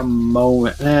for like a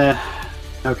moment,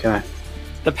 okay.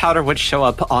 The powder would show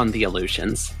up on the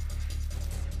illusions.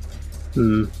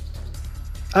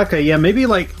 Okay, yeah, maybe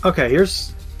like okay.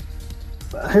 Here's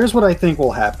what I think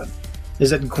will happen. Is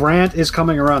that Grant is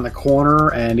coming around the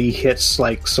corner and he hits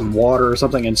like some water or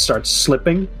something and starts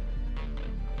slipping.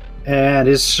 And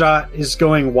his shot is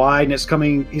going wide and it's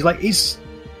coming. He's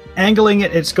angling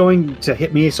it. It's going to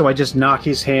hit me, so I just knock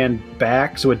his hand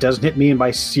back so it doesn't hit me. And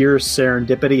by sheer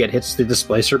serendipity, it hits the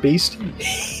Displacer Beast.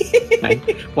 Right.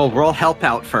 Well, roll help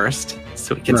out first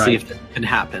so we can see if it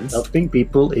happens. Helping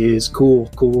people is cool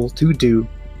to do.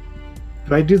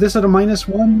 Do I do this at a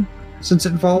 -1? Since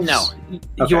it involves... No,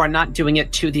 you are not doing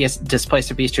it to the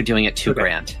Displacer Beast, you're doing it to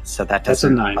Grant. So that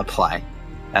doesn't apply.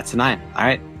 That's a 9. All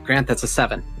right, Grant, that's a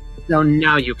 7. So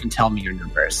now you can tell me your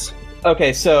numbers.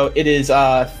 Okay, so it is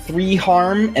 3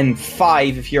 harm and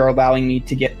 5 if you're allowing me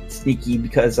to get sneaky,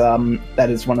 because that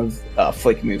is one of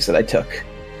flick moves that I took.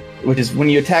 Which is when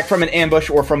you attack from an ambush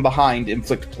or from behind,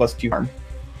 inflict +2 harm.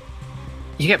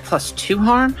 You get +2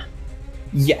 harm?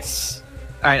 Yes.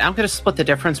 Alright, I'm going to split the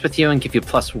difference with you and give you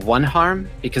 +1 harm,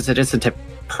 because it isn't a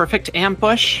perfect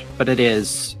ambush, but it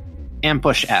is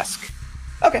ambush-esque.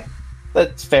 Okay,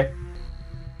 that's fair.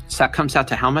 So that comes out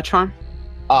to how much harm?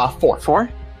 4. 4?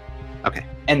 Okay.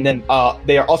 And then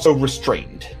they are also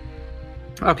restrained.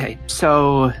 Okay,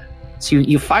 so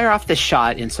you fire off this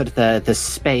shot in sort of the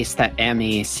space that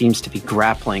Amy seems to be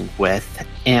grappling with,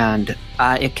 and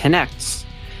it connects.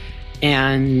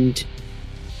 And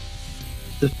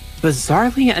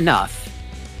bizarrely enough,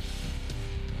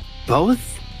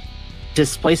 both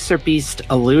Displacer Beast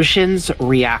illusions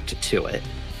react to it.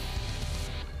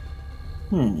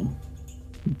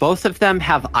 Both of them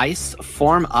have ice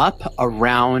form up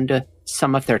around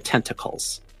some of their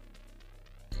tentacles.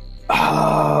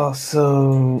 Oh,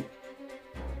 so...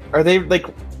 Are they, like,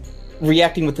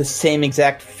 reacting with the same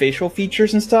exact facial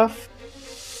features and stuff?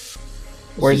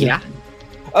 Or is it...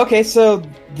 Okay, so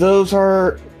those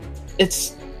are...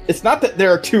 It's not that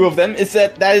there are 2 of them, it's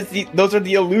that those are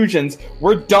the illusions.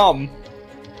 We're dumb.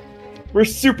 We're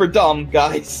super dumb,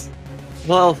 guys.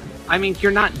 Well, I mean,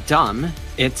 you're not dumb.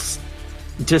 It's...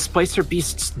 Displacer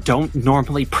Beasts don't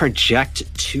normally project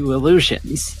 2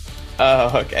 illusions.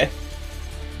 Oh, okay.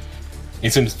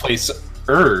 It's in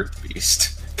Displacer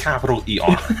Beast. Capital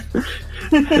E-R.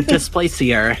 The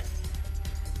Displacer.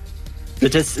 The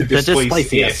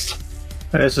Displaciest.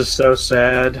 This is so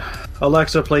sad.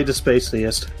 Alexa, play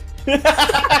Displaciest.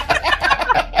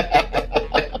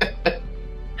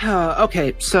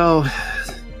 Okay, so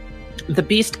the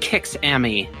beast kicks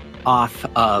Amy off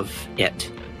of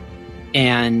it,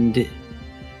 and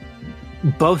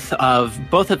both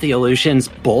of the illusions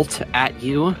bolt at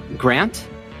you, Grant,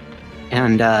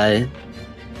 and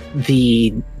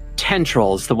the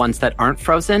tendrils, the ones that aren't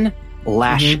frozen,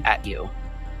 lash at you.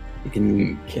 You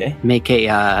can make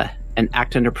an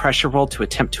act under pressure roll to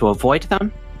attempt to avoid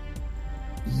them.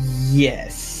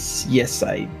 Yes,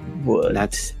 I would.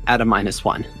 That's at a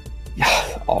 -1.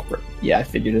 Awkward. Yeah, I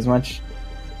figured as much.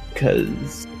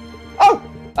 Because...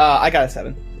 I got a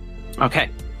 7. Okay.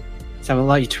 So I'll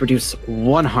allow you to reduce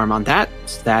 1 harm on that.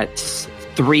 So that's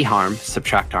 3 harm,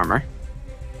 subtract armor.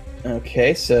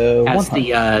 Okay, so... As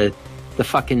the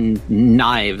fucking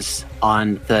knives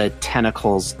on the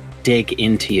tentacles dig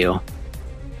into you.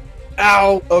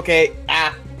 Ow! Okay,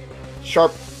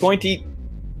 sharp, pointy.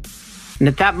 And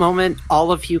at that moment,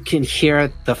 all of you can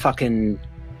hear the fucking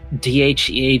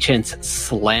DHE agents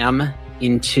slam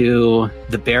into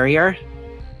the barrier.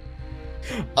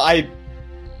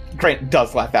 Grant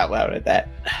does laugh out loud at that.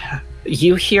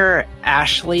 You hear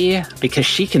Ashley, because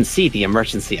she can see the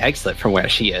emergency exit from where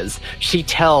she is. She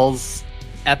tells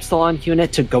Epsilon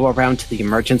unit to go around to the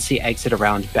emergency exit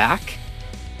around back.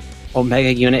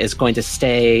 Omega unit is going to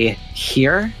stay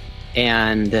here,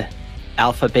 and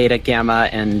Alpha, Beta, Gamma,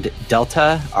 and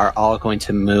Delta are all going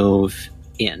to move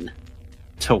in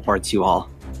towards you all.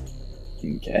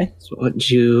 Okay. So what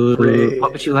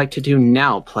would you like to do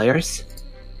now, players?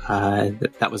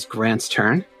 That was Grant's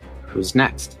turn. Who's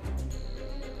next?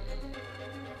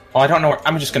 Well, I don't know.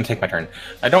 I'm just going to take my turn.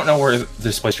 I don't know where the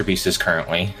Displacer Beast is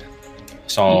currently.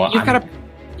 So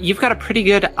You've got a pretty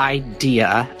good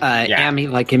idea. Amy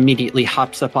immediately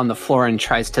hops up on the floor and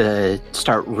tries to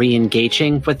start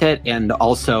re-engaging with it, and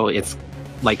also it's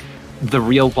like the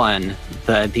real one,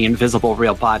 the invisible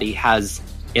real body, has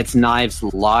its knives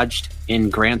lodged in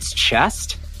Grant's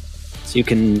chest, so you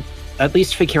can at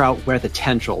least figure out where the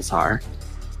tendrils are.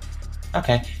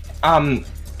 Okay.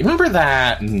 Remember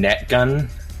that net gun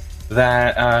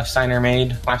that Steiner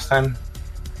made last time?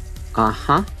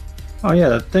 Uh-huh. Oh yeah,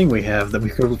 that thing we have that we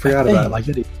forgot about, like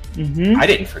idiot. Mm-hmm. I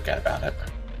didn't forget about it.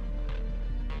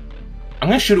 I'm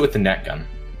going to shoot it with the net gun.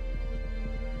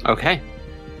 Okay.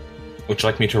 Would you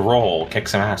like me to roll kick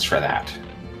some ass for that?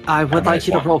 I would like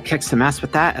you to -1. roll kick some ass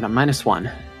with that at a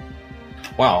 -1.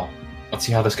 Well, let's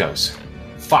see how this goes.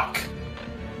 Fuck.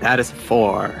 That is a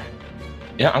 4.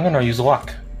 Yeah, I'm going to use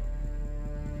luck.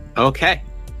 Okay.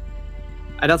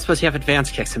 I don't suppose you have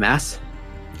advanced kick some ass?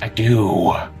 I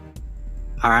do.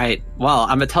 All right. Well,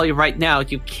 I'm going to tell you right now,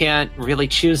 you can't really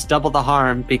choose double the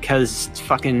harm because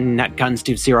fucking net guns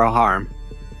do 0 harm.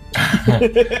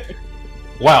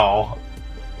 Well,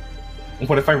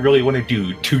 what if I really want to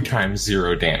do 2 times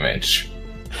 0 damage?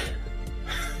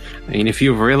 I mean, if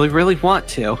you really, really want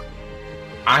to.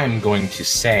 I'm going to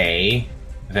say,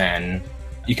 then,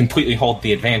 you completely hold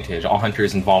the advantage. All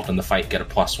hunters involved in the fight get a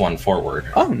 +1 forward.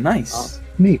 Oh, nice.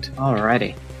 Neat.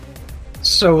 Alrighty.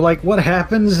 So, like, what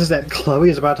happens is that Chloe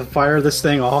is about to fire this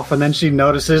thing off, and then she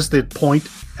notices the point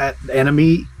at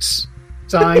enemy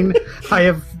sign I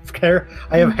have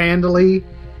handily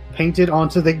painted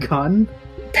onto the gun.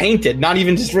 Painted, not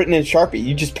even just written in Sharpie.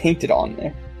 You just painted on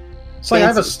there. It's like I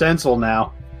have a stencil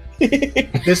now.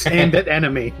 This aimed at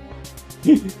enemy.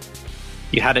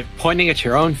 You had it pointing at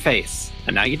your own face,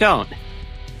 and now you don't.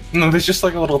 No, there's just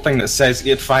like a little thing that says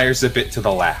it fires a bit to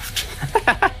the left.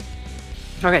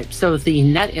 Okay, so the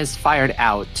net is fired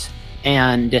out,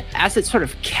 and as it sort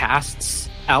of casts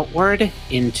outward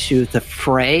into the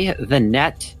fray, the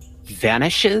net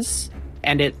vanishes,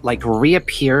 and it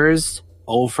reappears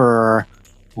over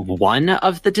one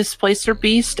of the Displacer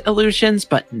Beast illusions,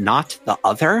 but not the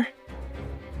other.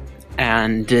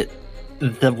 And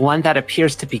the one that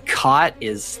appears to be caught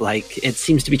is it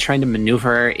seems to be trying to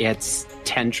maneuver its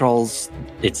tendrils,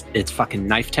 its fucking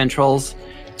knife tendrils,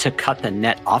 to cut the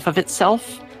net off of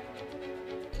itself.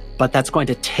 But that's going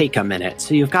to take a minute,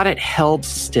 so you've got it held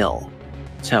still.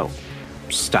 So,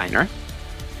 Steiner?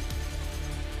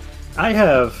 I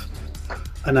have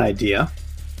an idea.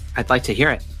 I'd like to hear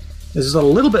it. This is a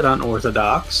little bit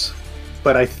unorthodox,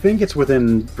 but I think it's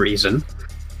within reason.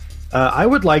 I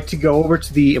would like to go over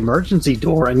to the emergency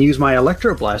door and use my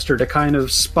electroblaster to kind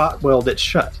of spot weld it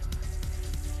shut.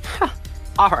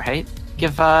 Alright.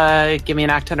 Give me an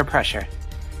act under pressure.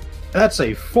 That's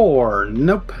a 4.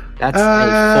 Nope. That's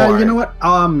a 4. You know what?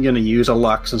 I'm going to use a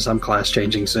luck since I'm class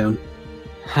changing soon.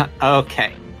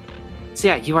 Okay. So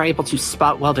yeah, you are able to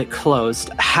spot weld it closed.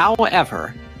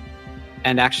 However,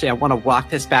 and actually I want to walk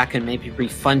this back and maybe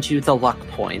refund you the luck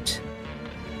point,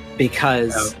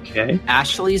 because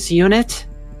Ashley's unit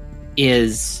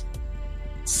is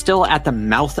still at the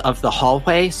mouth of the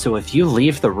hallway, so if you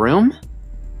leave the room,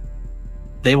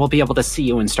 they will be able to see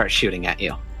you and start shooting at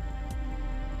you.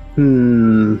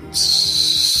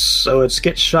 So it's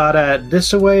get shot at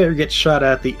this way or get shot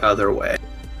at the other way?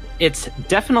 It's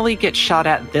definitely get shot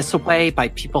at this way by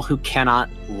people who cannot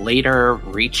later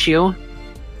reach you,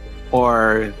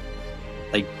 or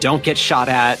don't get shot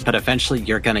at, but eventually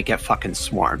you're gonna get fucking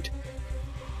swarmed.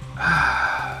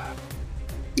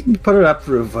 Put it up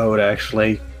for a vote,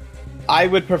 actually. I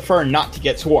would prefer not to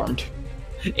get swarmed.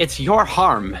 It's your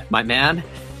harm, my man.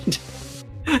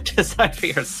 Decide for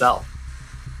yourself.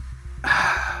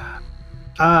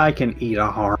 I can eat a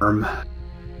harm.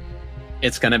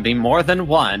 It's gonna be more than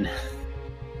one.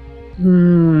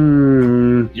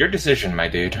 Your decision, my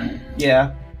dude.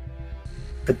 Yeah.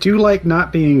 I do like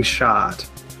not being shot.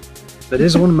 That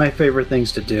is one of my favorite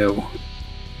things to do.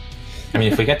 I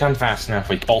mean, if we get done fast enough,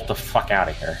 we bolt the fuck out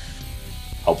of here.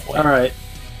 Hopefully. Alright.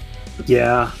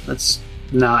 Yeah, let's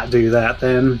not do that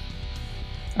then.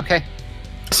 Okay.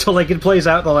 So, it plays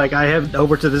out that, I head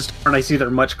over to this door and I see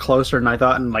they're much closer than I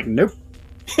thought, and, nope.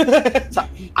 So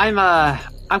I'm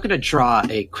gonna draw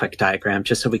a quick diagram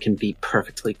just so we can be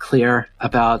perfectly clear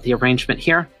about the arrangement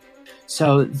here.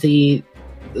 So the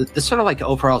sort of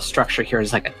overall structure here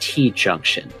is like a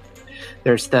T-junction.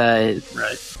 There's the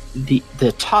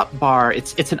top bar,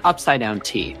 it's an upside down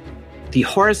T. The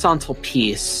horizontal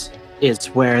piece is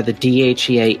where the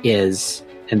DHEA is,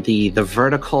 and the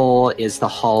vertical is the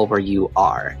hall where you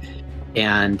are.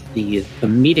 and the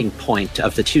meeting point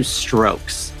of the two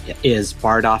strokes is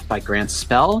barred off by Grant's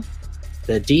spell.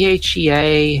 The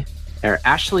DHEA, or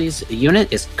Ashley's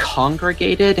unit, is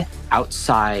congregated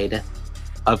outside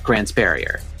of Grant's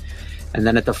barrier. And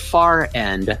then at the far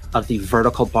end of the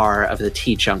vertical bar of the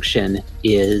T-junction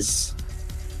is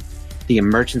the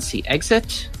emergency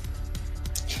exit.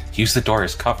 Use the door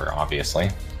as cover, obviously.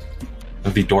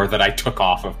 The door that I took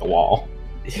off of the wall.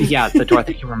 Yeah, the door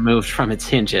that you removed from its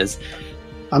hinges.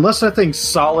 Unless that thing's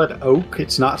solid oak,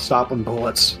 it's not stopping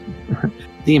bullets.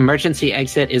 The emergency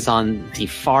exit is on the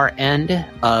far end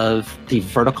of the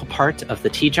vertical part of the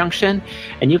T-junction,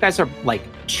 and you guys are like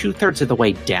 2/3 of the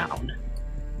way down.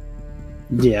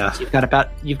 Yeah. You've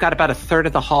got about a third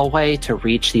of the hallway to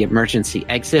reach the emergency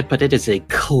exit, but it is a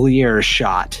clear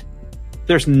shot.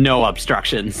 There's no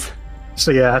obstructions.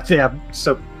 So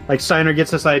so like Steiner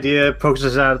gets this idea, pokes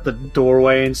us out at the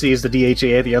doorway and sees the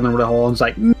DHA at the other end of the hole and is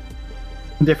like,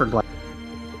 different place.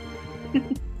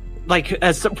 Like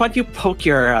as when you poke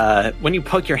your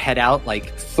head out,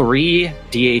 like 3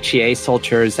 DHEA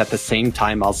soldiers at the same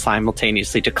time all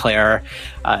simultaneously declare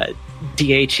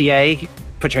DHEA.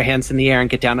 Put your hands in the air and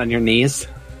get down on your knees.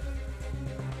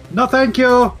 No, thank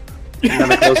you. And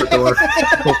then I close the door.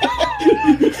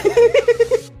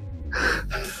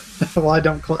 Well, I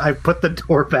don't. I put the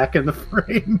door back in the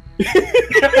frame.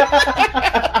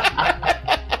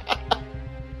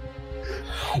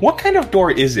 What kind of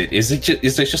door is it? Is it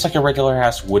just like a regular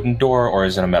ass wooden door, or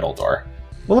is it a metal door?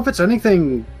 Well, if it's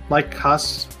anything like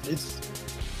us,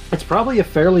 it's probably a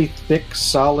fairly thick,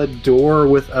 solid door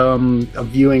with a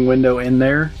viewing window in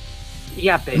there.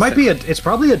 Yeah, basically. It might be it's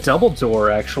probably a double door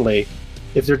actually,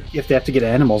 if they have to get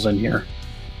animals in here.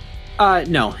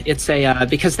 No, it's a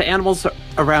because the animals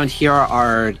around here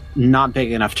are not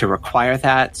big enough to require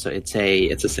that, so it's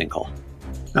a single.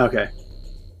 Okay.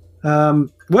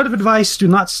 Word of advice: do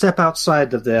not step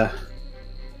outside of the.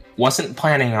 Wasn't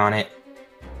planning on it.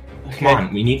 Come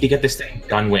on, we need to get this thing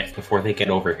done with before they get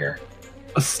over here.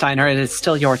 Steiner, it is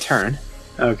still your turn.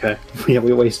 Okay. Yeah,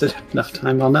 we wasted enough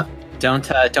time on that.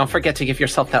 Don't forget to give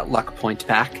yourself that luck point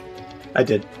back. I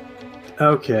did.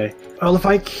 Okay. Well, if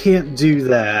I can't do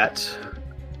that,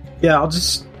 yeah,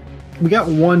 we got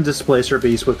one displacer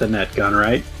beast with the net gun,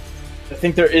 right? I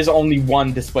think there is only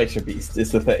one displacer beast,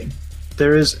 is the thing.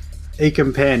 There is a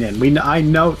companion. I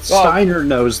know Steiner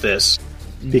knows this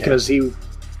because he.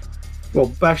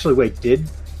 Well, actually, wait. Did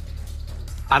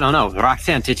I don't know,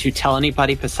 Roxanne? Did you tell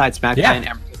anybody besides Magpie and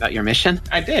Emery about your mission?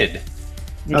 I did.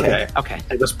 Okay.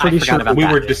 I was pretty sure about we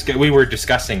that. We were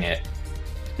discussing it.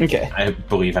 Okay. I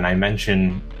believe, and I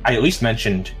at least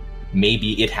mentioned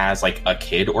maybe it has like a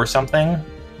kid or something.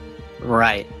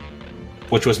 Right.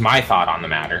 Which was my thought on the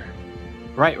matter.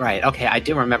 Right. Okay, I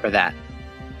do remember that.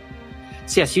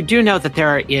 So yes, you do know that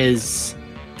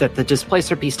that the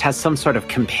Displacer Beast has some sort of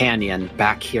companion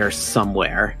back here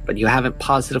somewhere, but you haven't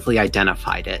positively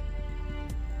identified it.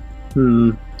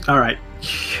 Alright.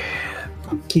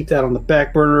 Keep that on the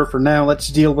back burner for now. Let's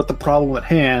deal with the problem at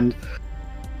hand.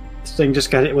 This thing just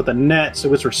got hit with a net,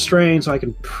 so it's restrained, so I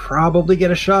can probably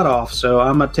get a shot off, so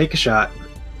I'm gonna take a shot.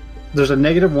 There's a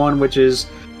 -1, which is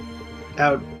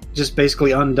out, just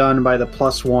basically undone by the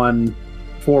 +1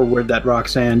 forward that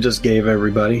Roxanne just gave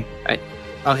everybody. Right.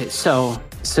 Okay, so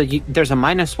there's a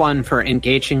 -1 for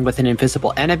engaging with an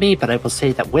invisible enemy, but I will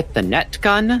say that with the net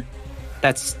gun,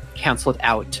 that's canceled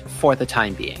out for the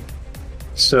time being.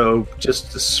 So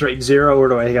just a straight 0, or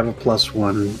do I have a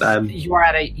 +1? You are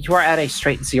at a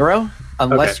straight 0,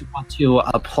 unless you want to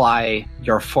apply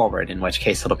your forward, in which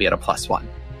case it'll be at a +1.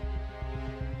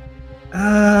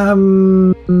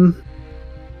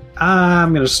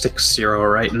 I'm gonna stick 0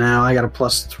 right now. I got a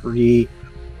 +3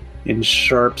 in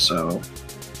sharp, so.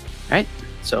 Alright,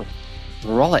 so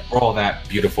roll it. Roll that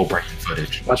beautiful brain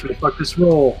footage. Watch me fuck this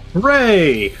roll.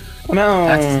 Hooray! Oh, no.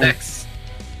 That's 6.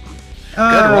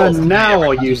 rolls today, now I'll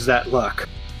everybody. use that luck.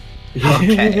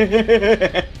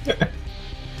 Okay.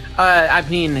 I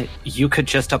mean, you could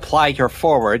just apply your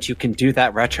forward. You can do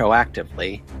that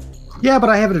retroactively. Yeah, but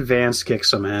I have an advanced kick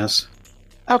some ass.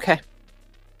 Okay.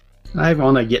 I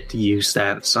want to get to use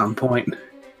that at some point.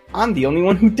 I'm the only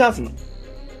one who doesn't.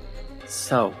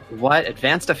 So, what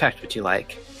advanced effect would you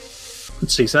like?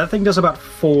 Let's see, so that thing does about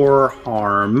 4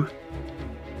 harm.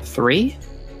 3?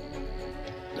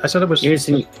 I said it was... You're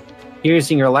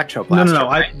using your electro blaster. No.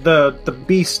 Right? The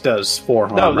beast does 4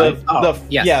 harm, right?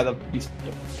 yes. Yeah, the beast.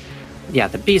 Yeah,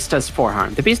 the beast does 4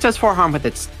 harm. The beast does 4 harm with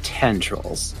its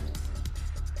tendrils.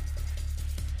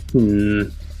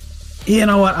 You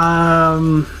know what?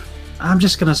 I'm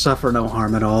just gonna suffer no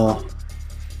harm at all.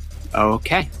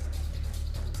 Okay.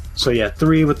 So yeah,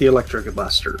 3 with the electric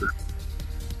blaster.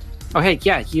 Okay,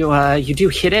 yeah, you do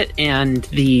hit it, and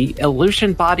the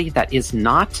illusion body that is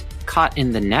not caught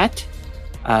in the net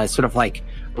sort of like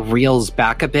reels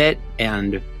back a bit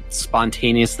and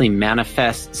spontaneously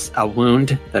manifests a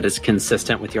wound that is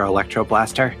consistent with your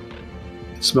electroblaster.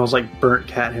 It smells like burnt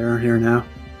cat hair here now.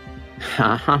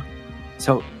 Uh-huh.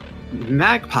 So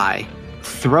Magpie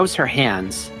throws her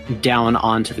hands down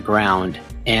onto the ground,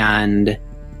 and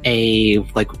a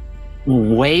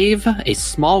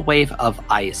small wave of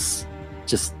ice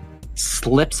just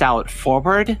slips out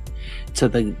forward to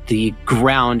the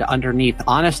ground underneath.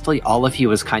 Honestly, all of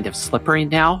you is kind of slippery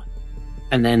now.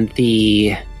 And then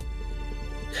the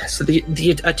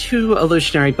two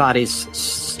illusionary bodies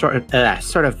sort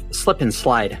of slip and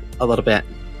slide a little bit.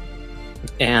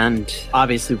 And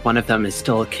obviously one of them is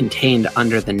still contained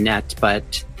under the net,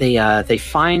 but they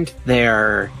find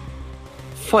their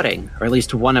footing, or at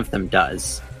least one of them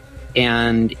does.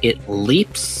 And it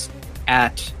leaps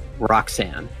at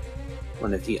Roxanne.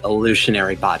 One of the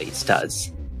illusionary bodies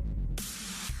does.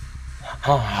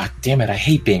 Oh, damn it, I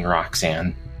hate being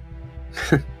Roxanne.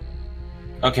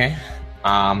 Okay.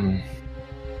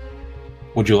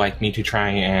 Would you like me to try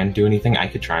and do anything? I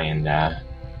could try and,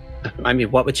 I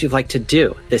mean, what would you like to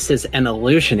do? This is an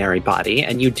illusionary body,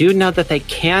 and you do know that they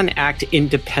can act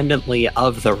independently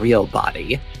of the real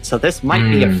body. So this might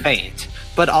be a feint,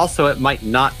 but also it might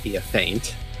not be a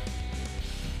feint.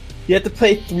 You have to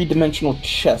play 3-dimensional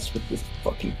chess with this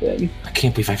fucking thing. I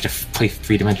can't believe I have to play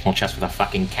 3-dimensional chess with a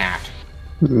fucking cat.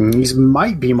 These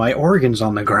might be my organs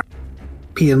on the ground.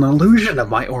 Be an illusion of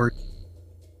my organs.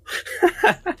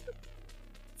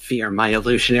 Fear my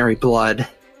illusionary blood.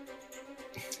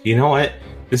 You know what?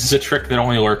 This is a trick that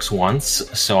only works once,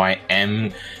 so I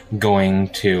am going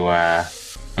to,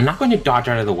 I'm not going to dodge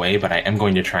out of the way, but I am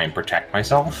going to try and protect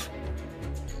myself.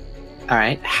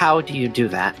 Alright, how do you do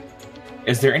that?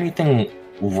 Is there anything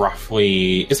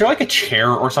roughly... Is there like a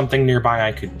chair or something nearby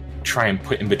I could try and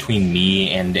put in between me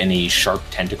and any sharp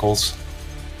tentacles?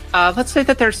 Let's say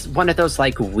that there's one of those,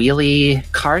 like, wheelie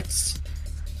carts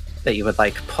that you would,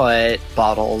 like, put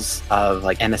bottles of,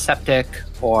 like, antiseptic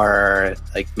or,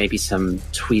 like, maybe some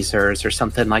tweezers or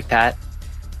something like that.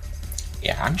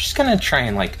 Yeah, I'm just gonna try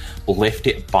and, like, lift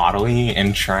it bodily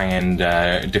and try and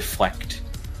deflect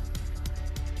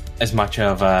as much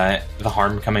of the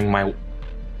harm coming my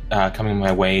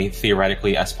way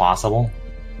theoretically as possible.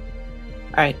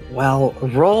 Alright, well,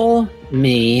 roll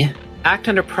me act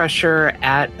under pressure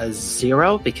at a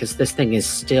 0 because this thing is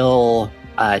still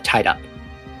tied up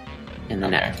in the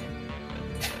net.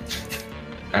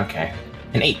 Okay.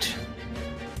 An 8.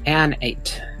 An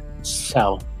 8.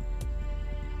 So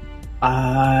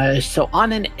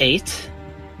on an 8,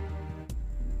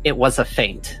 it was a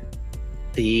feint.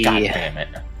 God damn it.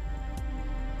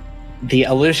 The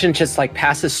illusion just like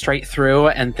passes straight through,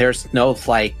 and there's no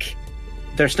follow-up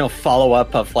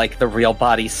of like the real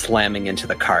body slamming into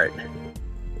the cart.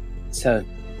 So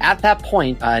at that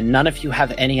point, none of you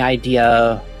have any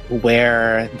idea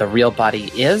where the real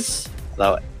body is,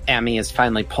 though Amy is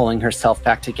finally pulling herself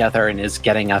back together and is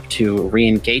getting up to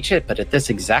re-engage it, but at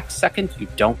this exact second, you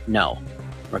don't know.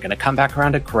 We're going to come back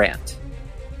around to Grant.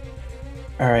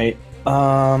 Alright,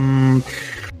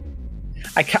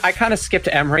 I kind of skipped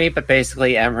Emery, but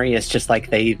basically Emery is just like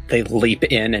they leap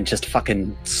in and just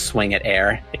fucking swing at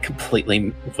air. They completely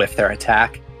whiff their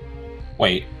attack.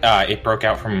 Wait, it broke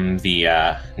out from the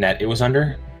net it was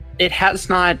under? It has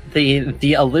not.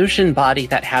 The illusion body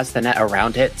that has the net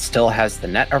around it still has the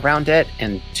net around it,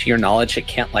 and to your knowledge, it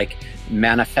can't like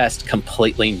manifest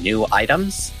completely new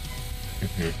items.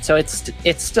 Mm-hmm. So it's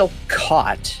still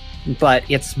caught, but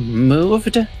it's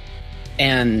moved,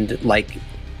 and like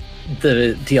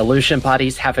the illusion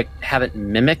bodies haven't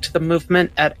mimicked the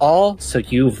movement at all, so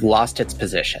you've lost its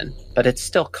position, but it's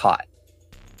still caught.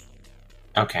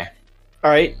 Okay.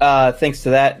 Alright, thanks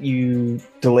to that, you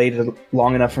delayed it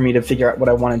long enough for me to figure out what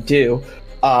I want to do.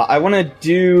 I want to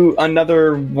do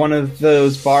another one of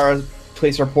those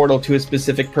place our portal to a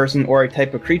specific person or a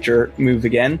type of creature move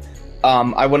again.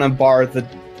 I want to bar the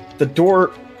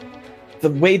door, the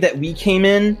way that we came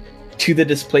in, to the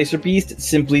Displacer Beast,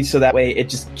 simply so that way it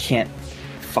just can't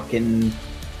fucking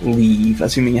leave,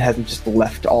 assuming it hasn't just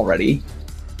left already.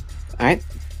 Alright.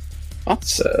 Well,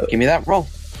 so give me that roll.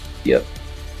 Yep.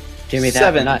 Give me that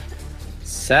 7. nut.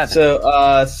 7.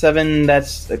 So, 7,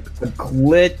 that's a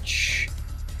glitch.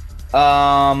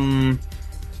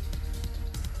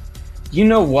 You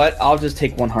know what? I'll just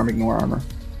take 1 harm, ignore armor.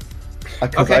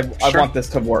 Because I want this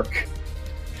to work.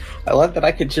 I love that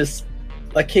I could just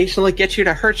occasionally get you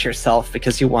to hurt yourself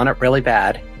because you want it really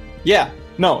bad. Yeah,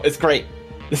 no, it's great.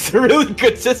 It's a really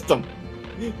good system.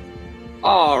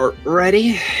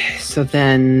 Alrighty. So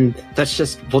then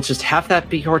we'll just have that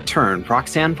be your turn.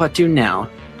 Roxanne, what do now?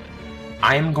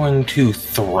 I'm going to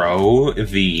throw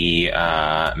the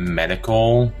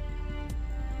medical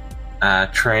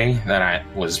tray that I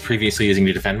was previously using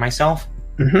to defend myself.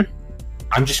 Mm-hmm.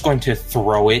 I'm just going to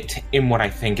throw it in what I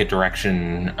think a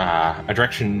direction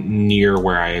near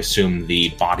where I assume the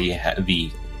body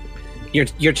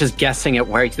You're just guessing at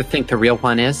where you think the real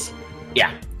one is?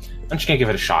 Yeah, I'm just gonna give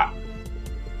it a shot.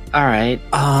 All right.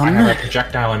 I have a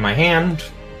projectile in my hand.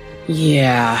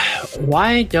 Yeah.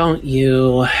 Why don't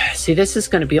you see? This is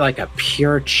going to be like a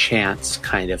pure chance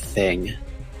kind of thing.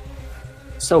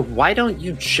 So why don't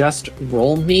you just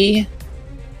roll me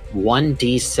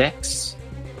 1d6?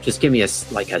 Just give me a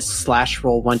slash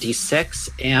roll 1d6,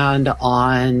 and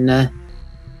on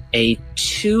a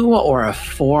 2 or a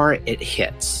 4, it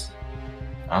hits.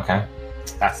 Okay,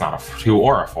 that's not a 2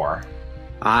 or a 4.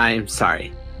 I'm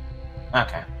sorry.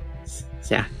 Okay.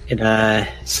 Yeah,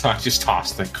 So I just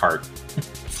tossed the cart.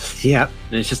 Yep,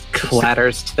 and it just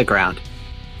clatters to the ground.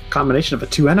 Combination of a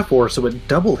 2 and a 4, so it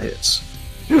double hits.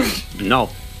 No.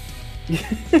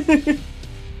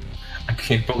 I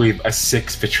can't believe a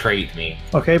 6 betrayed me.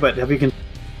 Okay, but have you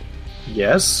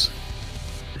Yes?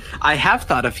 I have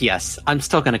thought of yes. I'm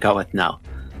still going to go with no.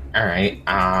 Alright,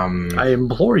 I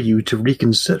implore you to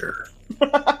reconsider.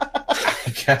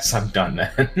 I guess I'm done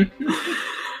then.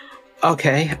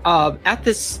 Okay. At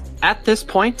this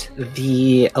point,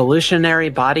 the illusionary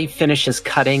body finishes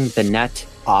cutting the net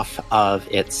off of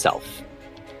itself.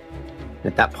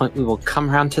 At that point, we will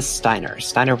come around to Steiner.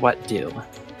 Steiner, what do?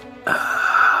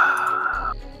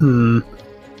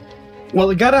 Well,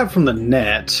 it got out from the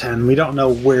net, and we don't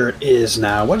know where it is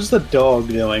now. What is the dog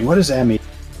doing? What is Emmy?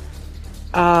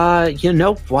 You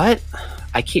know what?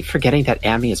 I keep forgetting that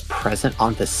Amy is present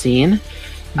on the scene.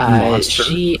 Monster.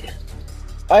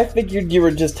 I figured you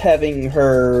were just having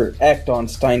her act on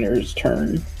Steiner's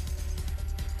turn.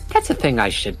 That's a thing I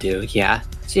should do, yeah.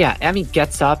 So yeah, Amy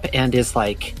gets up and is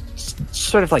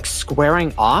sort of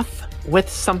squaring off with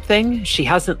something. She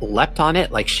hasn't leapt on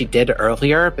it like she did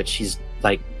earlier, but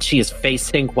she is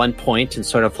facing one point and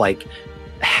sort of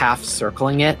half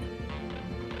circling it.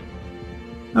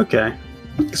 Okay.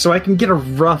 So I can get a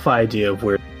rough idea of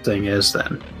where the thing is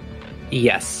then.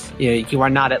 Yes. You are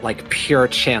not at pure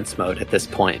chance mode at this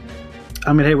point.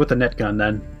 I'm gonna hit with the net gun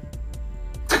then.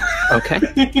 Okay.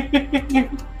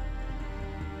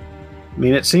 I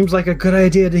mean, it seems like a good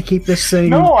idea to keep this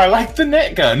thing... No, I like the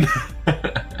net gun.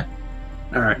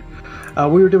 Alright.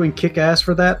 We were doing kick-ass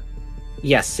for that?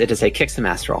 Yes, it is a kick some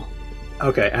ass roll.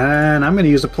 Okay, and I'm gonna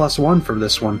use a +1 for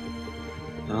this one.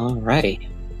 Alrighty.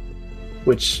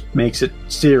 Which makes it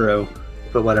 0,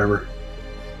 but whatever.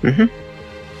 Mm-hmm.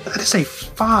 That is a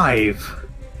 5.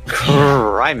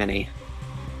 Criminy.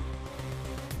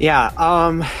 Yeah,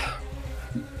 alright,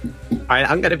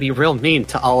 I'm gonna be real mean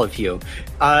to all of you.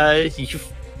 You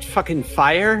fucking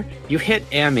fire, you hit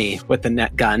Amy with the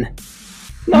net gun.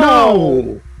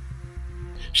 No!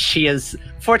 She is,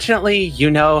 fortunately,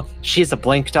 she's a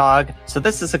blink dog, so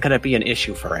this isn't gonna be an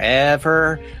issue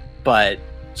forever, but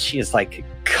she is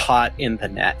caught in the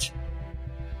net.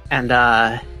 And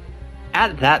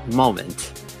at that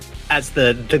moment, as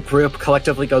the group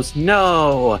collectively goes,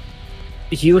 no,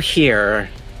 you hear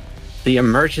the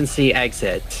emergency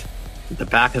exit at the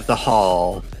back of the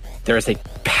hall. There is a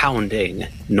pounding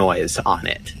noise on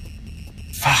it.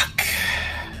 Fuck.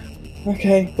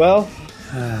 Okay, well...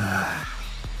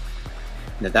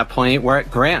 And at that point, we're at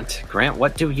Grant. Grant,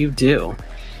 what do you do?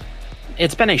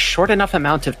 It's been a short enough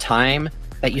amount of time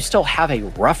that you still have a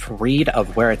rough read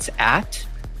of where it's at,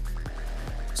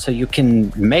 so you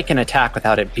can make an attack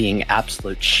without it being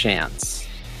absolute chance.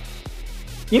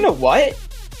 You know what?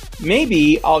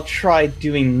 Maybe I'll try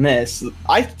doing this.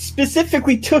 I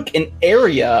specifically took an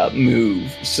area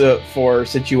move for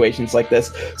situations like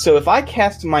this. So if I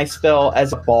cast my spell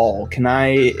as a ball, can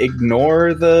I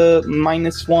ignore the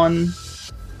 -1?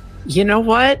 You know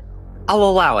what? I'll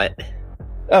allow it.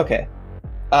 Okay.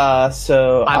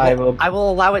 So I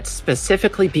will allow it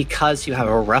specifically because you have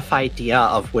a rough idea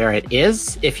of where it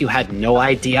is. If you had no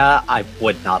idea, I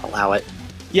would not allow it.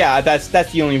 Yeah, that's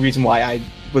the only reason why I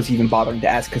was even bothering to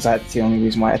ask, because that's the only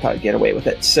reason why I thought I'd get away with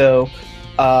it. So,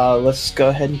 let's go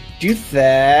ahead and do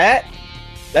that.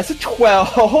 That's a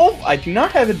 12. I do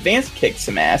not have advanced kick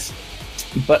some ass,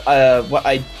 but what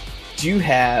I do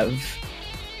have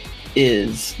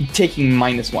is taking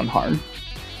 -1 harm.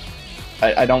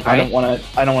 I don't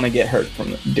want to get hurt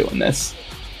from doing this.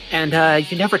 And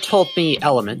you never told me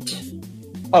element.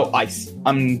 Oh, ice.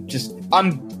 I'm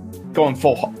going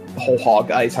whole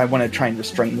hog ice. I want to try and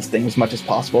restrain this thing as much as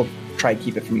possible. Try to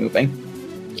keep it from moving.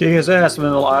 Kick his ass,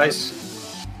 Vanilla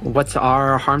Ice. What's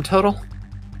our harm total?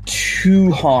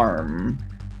 2 harm.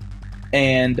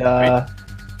 And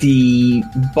the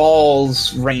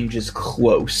ball's range is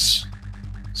close.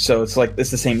 So it's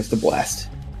the same as the blast.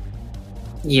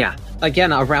 Yeah.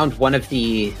 Again, around one of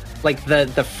the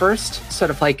the first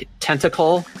sort of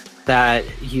tentacle that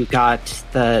you got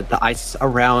the ice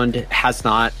around has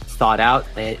not thawed out.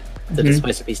 The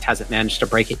Displacer Beast hasn't managed to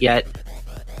break it yet.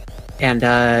 And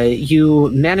you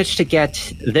managed to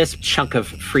get this chunk of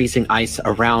freezing ice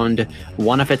around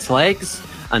one of its legs.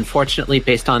 Unfortunately,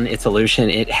 based on its illusion,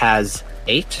 it has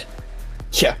 8.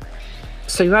 Yeah.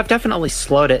 So you have definitely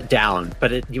slowed it down,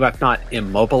 but you have not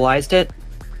immobilized it.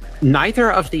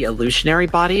 Neither of the illusionary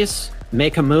bodies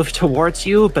make a move towards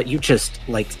you, but you just,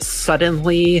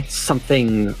 suddenly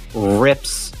something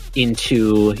rips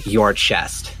into your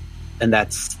chest. And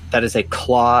that is a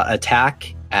claw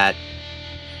attack at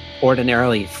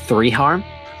ordinarily 3 harm.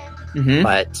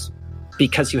 But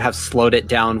because you have slowed it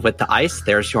down with the ice,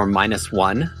 there's your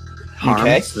 -1 harm.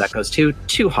 Okay. So that goes to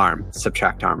 2 harm,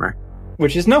 subtract armor.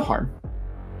 Which is no harm.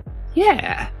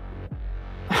 Yeah.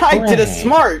 I did a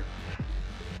smart!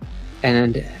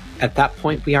 And at that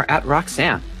point, we are at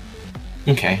Roxanne.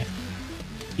 Okay.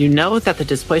 You know that the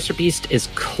Displacer Beast is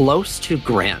close to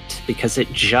Grant because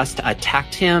it just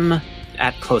attacked him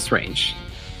at close range,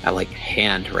 at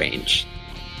hand range.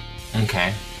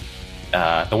 Okay.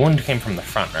 The wound came from the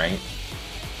front, right?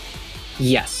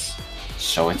 Yes.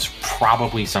 So it's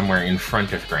probably somewhere in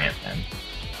front of Grant then.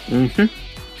 Mm-hmm.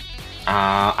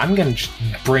 I'm gonna just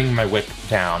bring my whip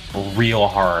down real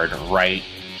hard right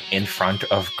in front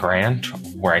of Grant,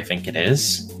 where I think it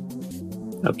is.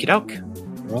 Okie doke.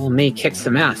 Roll me kick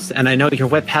some ass. And I know your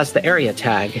whip has the area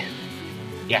tag,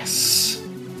 Yes.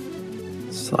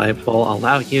 so I will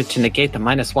allow you to negate the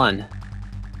 -1.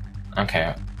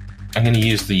 Okay. I'm gonna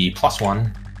use the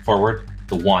 +1 forward.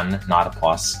 The 1, not a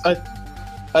plus.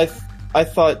 I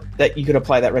thought that you could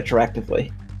apply that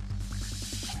retroactively.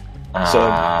 So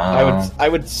I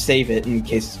would save it in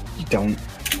case you don't.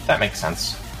 That makes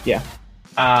sense. Yeah.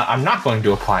 I'm not going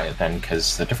to apply it then,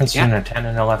 because the difference between a 10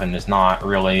 and 11 is not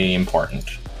really important.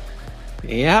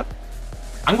 Yep.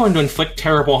 I'm going to inflict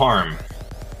terrible harm.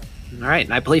 All right.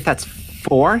 And I believe that's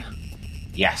 4.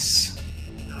 Yes.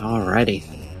 Alrighty.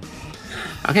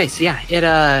 Okay. So yeah, it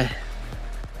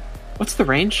what's the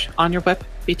range on your whip,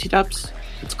 BT Dubs?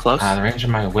 It's close. The range of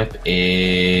my whip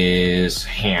is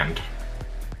hand.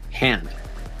 Hand.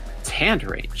 It's hand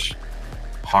range.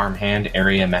 Harm, hand,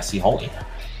 area, messy, holy.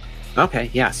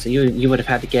 Okay, yeah, so you would have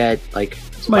had to get,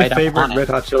 It's my right up favorite on it. Red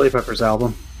Hot Chili Peppers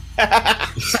album.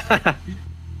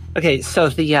 Okay, so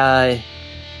the,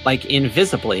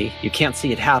 invisibly, you can't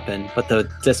see it happen, but the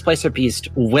Displacer Beast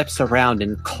whips around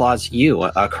and claws you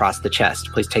across the chest.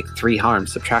 Please take 3 harm,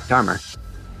 subtract armor.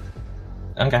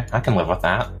 Okay, I can live with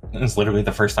that. It's literally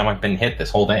the first time I've been hit this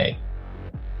whole day.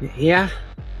 Yeah.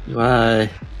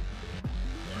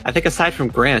 I think aside from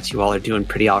Grant, you all are doing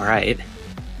pretty alright.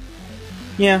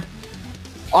 Yeah.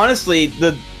 Honestly,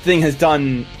 the thing has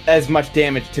done as much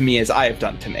damage to me as I have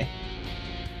done to me.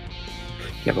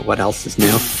 Yeah, but what else is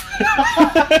new?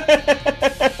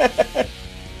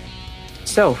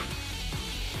 So,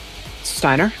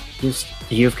 Steiner,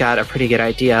 you've got a pretty good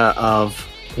idea of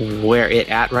where it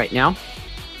at right now,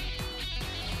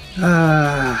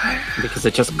 because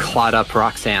it just clawed up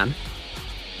Roxanne.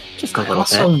 Just a I little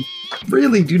also bit.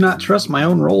 really do not trust my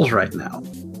own rolls right now.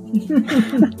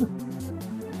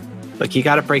 Look, you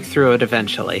gotta break through it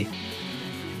eventually.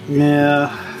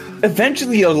 Yeah.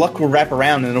 Eventually, your luck will wrap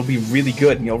around and it'll be really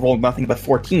good, and you'll roll nothing but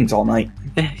 14s all night.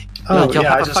 Oh, you'll yeah,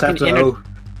 have I a just have fucking to.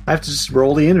 I have to just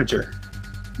roll the integer.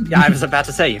 Yeah, I was about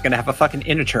to say, you're gonna have a fucking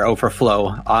integer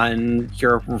overflow on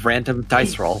your random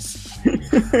dice rolls.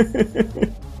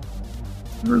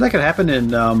 That could happen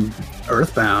in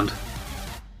Earthbound.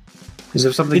 Because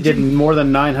if something did more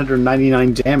than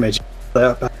 999 damage,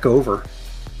 that back over.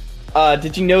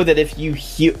 Did you know that if you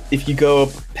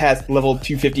go past level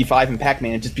 255 in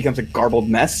Pac-Man, it just becomes a garbled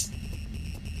mess?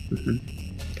 Mm-hmm.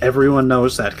 Everyone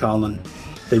knows that, Colin.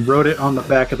 They wrote it on the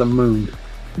back of the moon.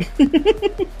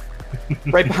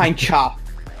 Right behind Chop.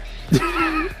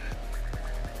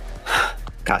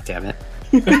 God damn it.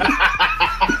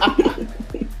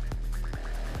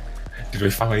 Did we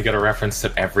finally get a reference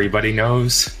that everybody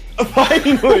knows?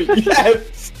 Finally,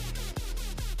 yes!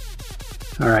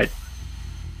 Alright.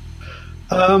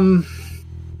 I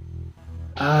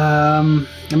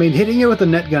mean, hitting it with the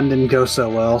net gun didn't go so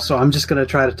well, so I'm just gonna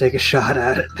try to take a shot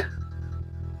at it.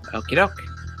 Okie doke.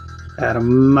 At a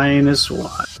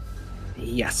 -1.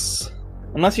 Yes.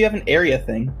 Unless you have an area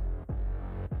thing.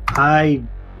 I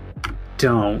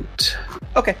don't.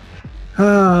 Okay.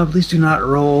 Please do not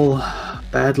roll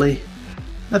badly.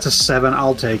 That's a 7.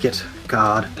 I'll take it.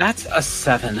 God. That's a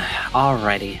 7.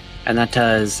 Alrighty. And that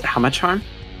does how much harm?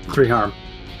 3 harm.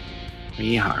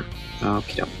 3 harm.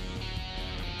 Okay.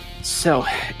 So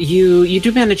you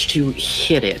do manage to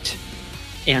hit it,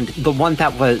 and the one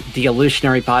that was the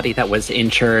illusionary body that was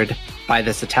injured by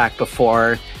this attack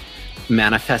before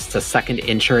manifests a second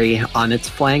injury on its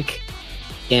flank,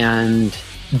 and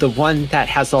the one that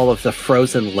has all of the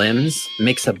frozen limbs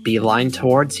makes a beeline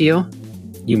towards you.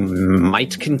 You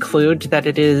might conclude that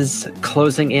it is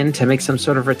closing in to make some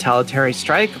sort of retaliatory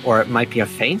strike, or it might be a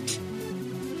feint.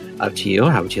 Up to you.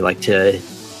 How would you like to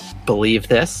believe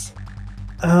this?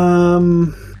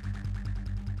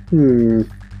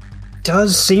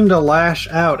 Does seem to lash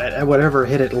out at whatever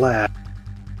hit it last.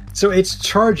 So it's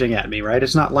charging at me, right?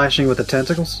 It's not lashing with the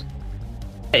tentacles?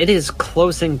 It is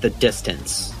closing the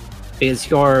distance.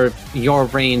 Is your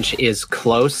range is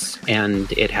close,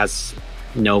 and it has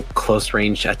no close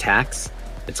range attacks.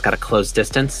 It's got a close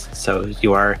distance, so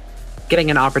you are getting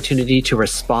an opportunity to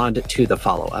respond to the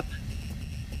follow-up.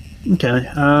 Okay.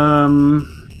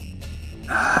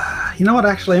 You know what?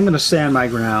 Actually, I'm going to stand my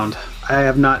ground. I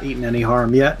have not eaten any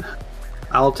harm yet.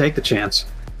 I'll take the chance.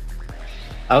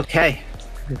 Okay.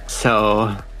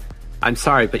 So, I'm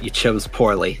sorry, but you chose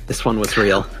poorly. This one was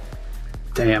real.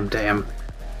 Damn.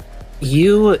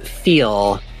 You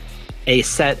feel a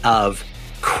set of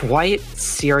quite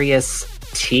serious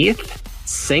teeth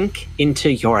sink into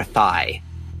your thigh.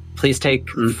 Please take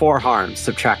 4 harm,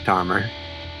 subtract armor.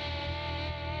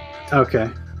 Okay.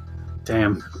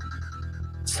 Damn.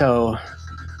 So,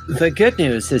 the good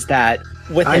news is that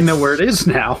I know where it is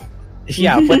now.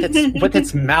 Yeah, with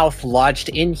its mouth lodged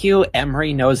in you,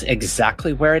 Emery knows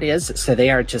exactly where it is, so they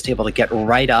are just able to get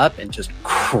right up and just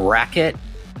crack it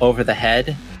over the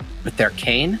head with their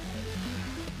cane.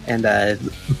 And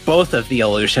both of the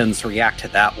illusions react to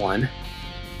that one.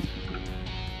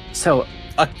 So,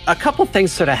 a couple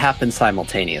things sort of happen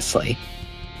simultaneously.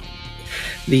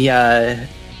 The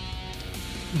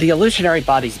illusionary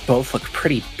bodies both look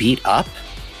pretty beat up,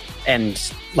 and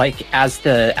like as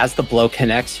the blow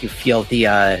connects, you feel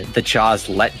the jaws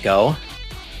let go,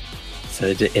 so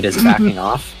it is backing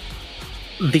off.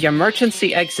 The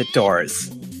emergency exit doors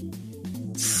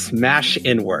smash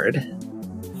inward,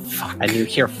 and you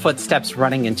hear footsteps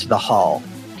running into the hall.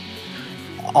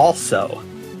 Also,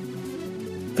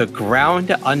 the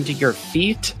ground under your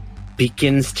feet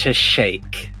begins to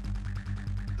shake.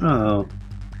 Oh.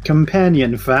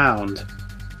 Companion found.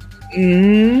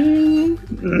 I'm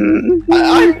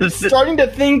starting to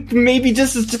think maybe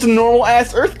this is just a normal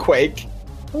ass earthquake.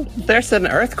 There's an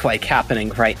earthquake happening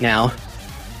right now.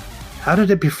 How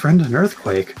did it befriend an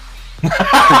earthquake?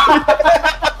 I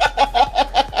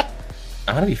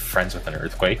want to be friends with an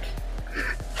earthquake.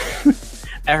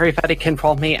 Everybody can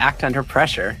roll me act under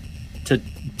pressure to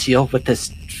deal with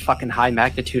this fucking high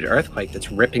magnitude earthquake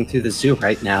that's ripping through the zoo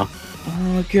right now.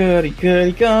 Oh, goody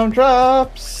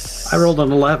gumdrops. I rolled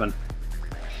an 11.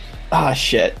 Ah,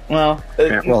 shit. Well,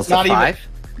 Grant rolls not a 5.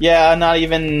 Yeah, not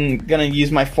even gonna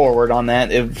use my forward on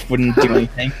that. It wouldn't do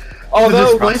anything.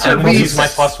 Although, Displacer I'm going to use my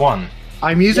 +1.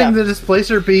 I'm using the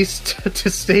Displacer Beast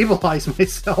to stabilize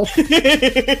myself.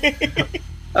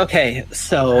 Okay,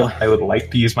 so I would like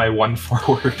to use my 1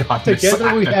 forward on this.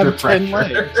 Together we act have under 10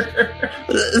 pressure.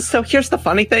 so here's the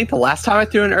funny thing. The last time I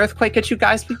threw an earthquake at you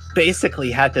guys, we basically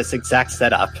had this exact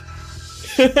setup.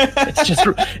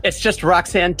 It's just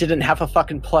Roxanne didn't have a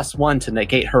fucking +1 to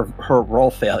negate her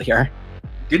roll failure.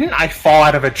 Didn't I fall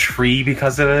out of a tree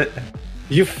because of it?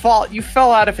 You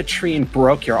fell out of a tree and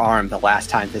broke your arm the last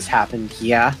time this happened,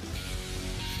 yeah?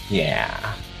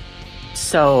 Yeah.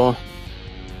 So,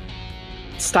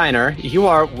 Steiner, you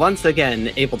are once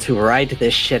again able to ride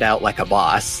this shit out like a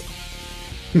boss.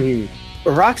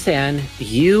 Roxanne,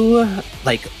 you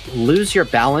lose your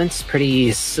balance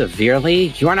pretty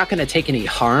severely. You are not going to take any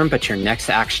harm, but your next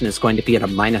action is going to be at a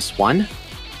 -1.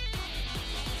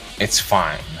 It's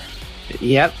fine.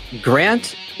 Yep.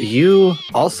 Grant, you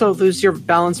also lose your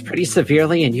balance pretty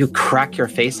severely and you crack your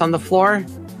face on the floor.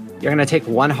 You're going to take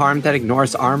 1 harm that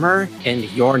ignores armor, and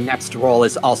your next roll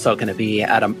is also going to be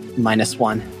at a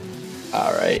 -1.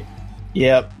 Alright.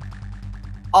 Yep.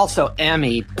 Also,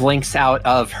 Amy blinks out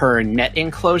of her net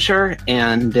enclosure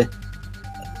and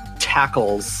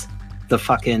tackles the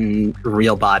fucking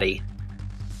real body.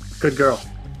 Good girl.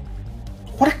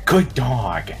 What a good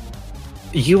dog.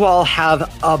 You all have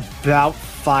about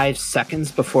 5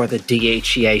 seconds before the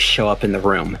DHEA show up in the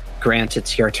room. Grant,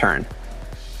 it's your turn.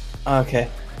 Okay.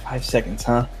 5 seconds,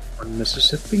 huh? 1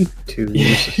 Mississippi, 2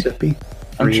 Mississippi.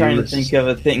 I'm 3 trying to think of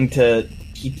a thing to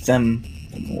keep them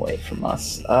them away from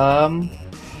us.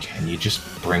 Can you just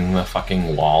bring the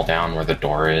fucking wall down where the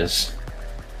door is?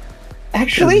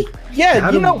 Actually, yeah. How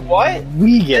You do know what?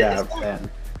 We get out then.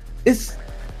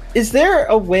 Is there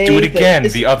a way? Do it again,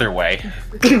 that- the other way.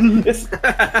 is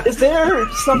there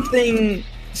something?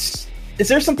 Is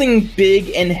there something big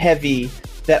and heavy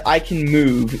that I can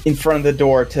move in front of the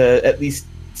door to at least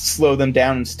slow them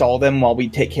down and stall them while we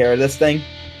take care of this thing?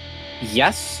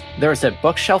 Yes, there's a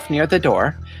bookshelf near the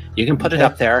door. You can put it Okay.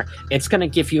 up there. It's going to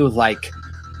give you like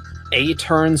a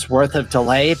turn's worth of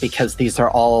delay because these are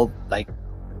all like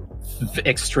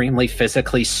extremely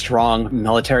physically strong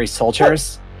military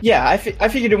soldiers. Yeah, I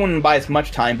figured it wouldn't buy as much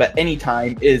time, but any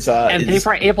time is And they is-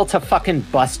 were able to fucking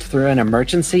bust through an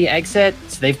emergency exit.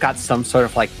 So they've got some sort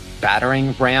of like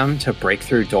battering ram to break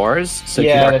through doors. So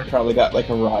yeah, you they probably got like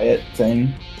a riot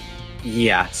thing.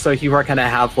 so you are going to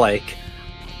have like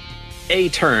a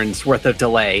turn's worth of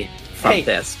delay from Hey,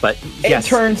 this. But 8 yes,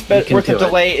 turns you can worth of do it.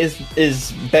 delay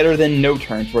is better than no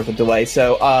turns worth of delay.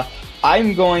 So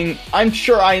I'm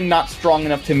sure I'm not strong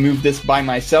enough to move this by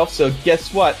myself, so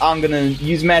guess what? I'm gonna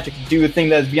use magic to do a thing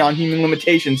that is beyond human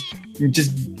limitations.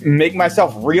 Just make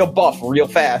myself real buff, real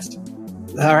fast.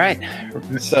 All right.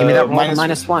 So Give me that roll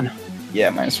 -1.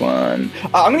 Yeah, -1.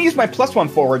 I'm gonna use my +1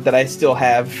 forward that I still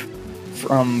have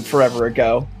from forever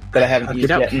ago that I haven't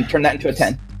used Okey-doke. yet, and turn that into a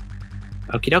 10.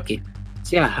 Okie dokie.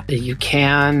 So yeah, you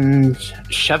can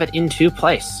shove it into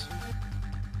place.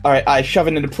 All right, I shove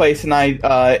it into place, and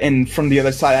and from the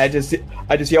other side, I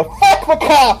just yell, "Fuck the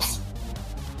cops!"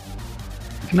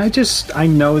 Can I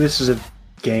know this is a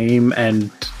game and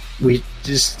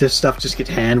this stuff just gets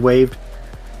hand waved,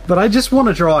 but I just want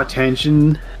to draw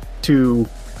attention to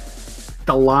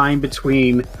the line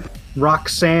between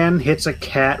Roxanne hits a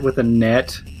cat with a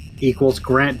net equals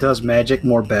Grant does magic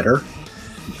more better.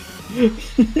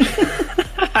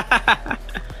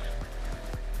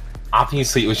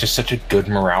 Obviously, it was just such a good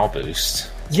morale boost.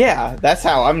 Yeah, that's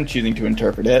how I'm choosing to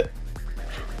interpret it.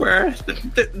 Where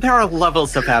there are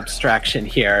levels of abstraction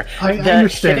here. I The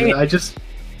understand. hitting-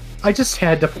 I just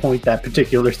had to point that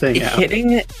particular thing out.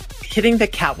 Hitting the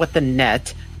cat with the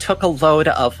net took a load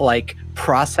of like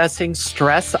processing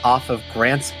stress off of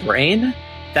Grant's brain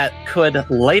that could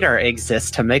later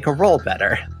exist to make a roll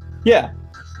better. Yeah,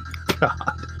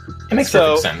 It makes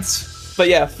So- perfect sense. but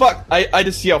yeah, fuck. I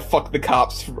just yell, "Fuck the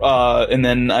cops," and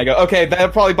then I go, "Okay, that'll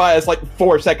probably buy us like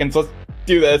 4 seconds. Let's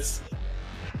do this."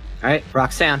 All right,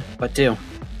 Roxanne, what do?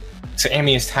 So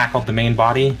Amy has tackled the main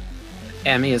body.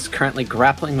 Amy is currently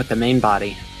grappling with the main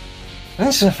body. I'm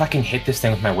just gonna fucking hit this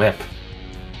thing with my whip.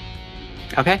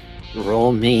 Okay,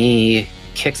 roll me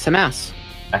kick some ass.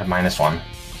 I have -1.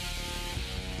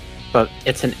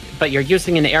 But you're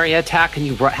using an area attack, and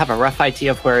you have a rough idea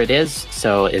of where it is,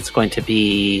 so it's going to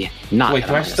be not. Wait, at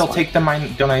do a I still -1. take the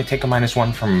Don't I take a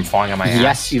 -1 from falling on my ass?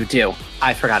 Yes, you do.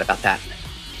 I forgot about that.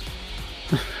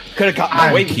 Could have got my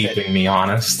I'm way with it. keeping me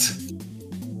honest.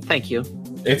 Thank you.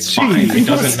 It's fine. It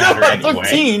doesn't Still matter at anyway.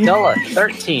 13. Still a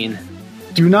 13.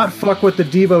 Do not fuck with the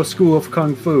Devo school of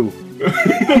Kung Fu.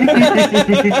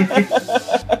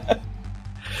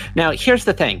 Now, here's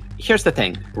the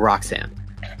thing. Roxanne.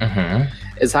 Mm-hmm.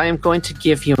 Is I am going to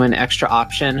give you an extra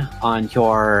option on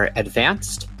your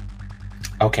advanced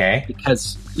Okay.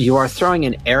 because you are throwing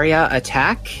an area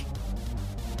attack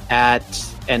and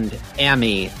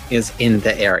Amy is in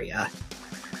the area.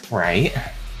 Right.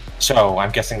 So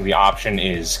I'm guessing the option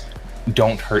is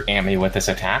don't hurt Amy with this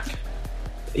attack.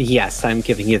 Yes, I'm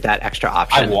giving you that extra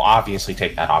option. I will obviously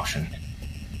take that option.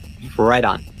 Right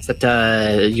on.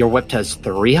 So your whip does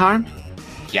 3 harm?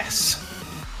 Yes.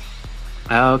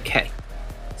 Okay.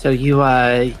 So you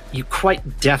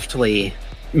quite deftly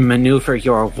maneuver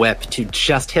your whip to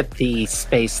just hit the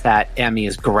space that Amy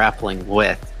is grappling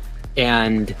with.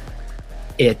 And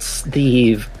it's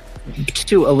the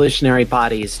 2 illusionary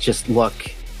bodies just look.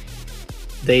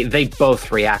 They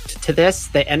both react to this.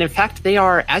 And in fact, they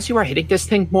are, as you are hitting this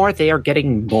thing more, they are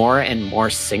getting more and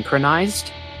more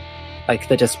synchronized. Like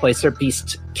the Displacer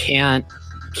Beast can't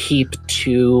keep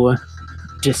 2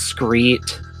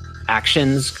 discrete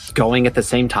actions going at the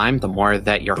same time, the more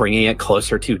that you're bringing it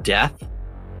closer to death.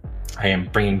 I am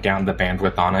bringing down the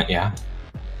bandwidth on it, yeah.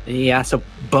 Yeah, so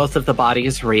both of the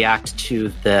bodies react to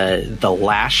the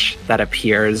lash that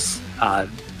appears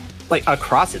like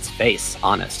across its face,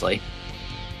 honestly.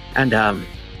 And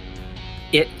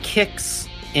it kicks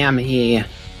Amy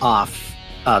off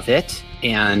of it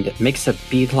and makes a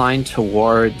beeline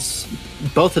towards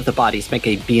both of the bodies make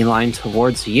a beeline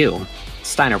towards you.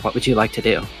 Steiner, what would you like to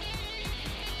do?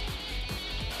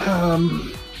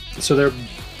 So they're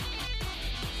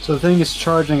So the thing is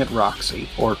charging at Roxy,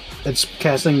 or it's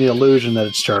casting the illusion that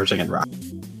it's charging at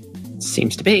Roxy.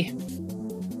 Seems to be.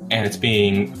 And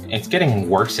it's getting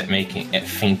worse at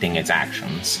fainting its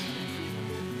actions.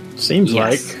 Seems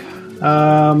Yes.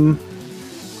 like.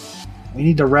 We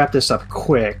need to wrap this up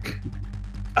quick.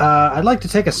 I'd like to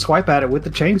take a swipe at it with the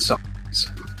chainsaw.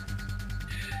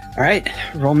 All right,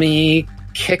 roll me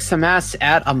kick some ass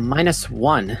at a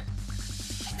 -1.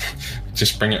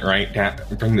 Just bring it right down.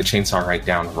 Bring the chainsaw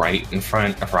right in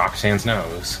front of Roxanne's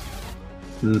nose.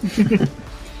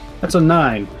 That's a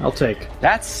 9. I'll take.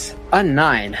 That's a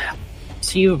 9.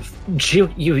 So you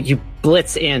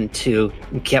blitz in to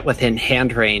get within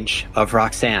hand range of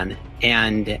Roxanne,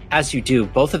 and as you do,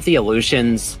 both of the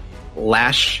illusions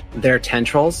lash their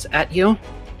tendrils at you.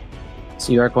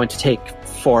 So you are going to take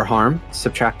 4 harm,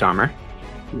 subtract armor.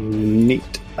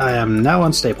 Neat. I am now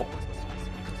unstable.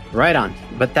 Right on.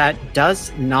 But that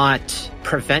does not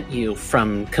prevent you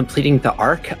from completing the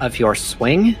arc of your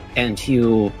swing, and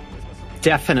you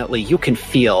can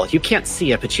feel, you can't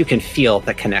see it, but you can feel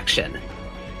the connection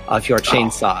of your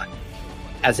chainsaw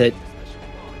as it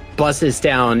buzzes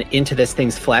down into this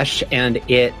thing's flesh, and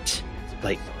it's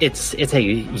a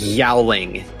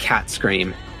yowling cat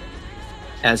scream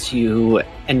as you,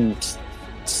 and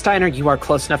Steiner, you are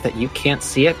close enough that you can't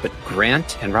see it, but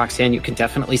Grant and Roxanne, you can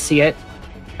definitely see it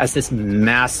as this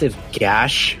massive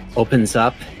gash opens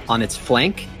up on its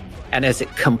flank, and as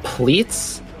it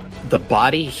completes, the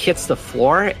body hits the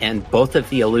floor and both of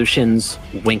the illusions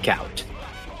wink out.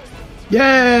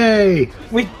 Yay!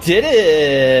 We did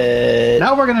it!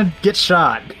 Now we're gonna get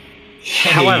shot.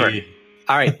 However,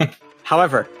 all right.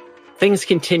 However, things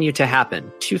continue to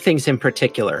happen. 2 things in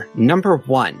particular. Number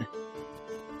 1,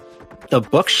 the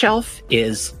bookshelf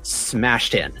is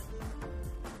smashed in.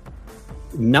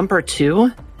 Number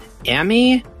 2,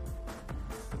 Amy,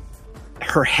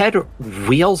 her head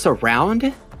wheels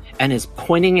around and is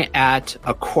pointing at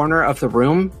a corner of the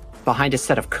room behind a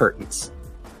set of curtains.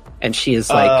 And she is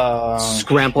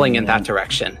scrambling in that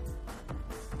direction.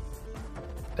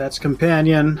 That's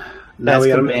companion. Now That's we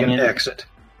gotta companion. make an exit.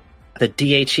 The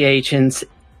DHE agents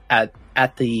at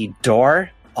the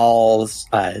door all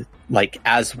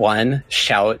as one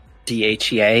shout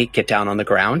DHEA, get down on the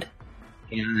ground.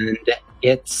 And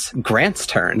it's Grant's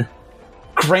turn.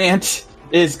 Grant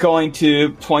is going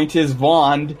to point his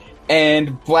wand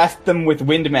and blast them with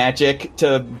wind magic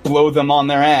to blow them on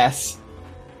their ass.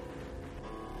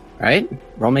 All right,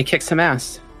 roll me kick some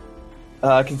ass.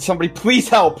 Can somebody please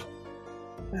help?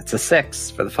 That's a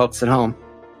 6 for the folks at home.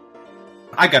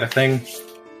 I got a thing.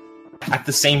 At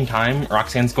the same time,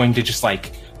 Roxanne's going to just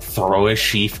throw a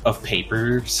sheaf of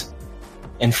papers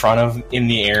in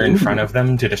the air in front of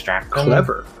them to distract them.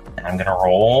 Clever. And I'm gonna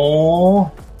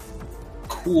roll.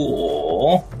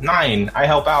 Cool. 9. I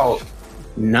help out.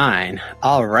 9.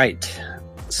 All right.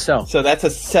 So So that's a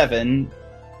 7.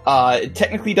 It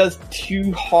technically does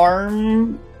 2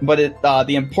 harm, but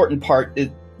the important part is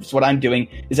what I'm doing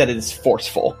is that it is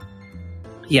forceful.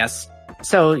 yes.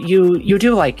 So you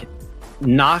do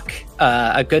knock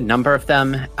a good number of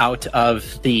them out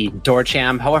of the door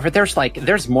jam. However,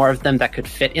 there's more of them that could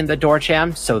fit in the door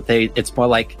jam, so it's more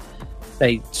like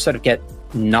they sort of get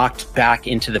knocked back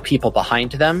into the people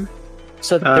behind them.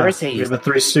 So there is we have a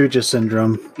Three Stooges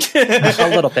syndrome.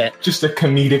 a little bit. Just a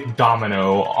comedic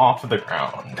domino off the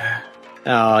ground.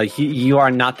 You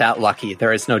are not that lucky.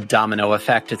 There is no domino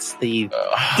effect. It's they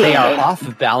are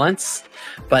off balance,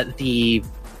 but they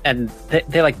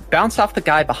bounce off the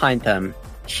guy behind them,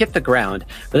 hit the ground,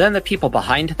 but then the people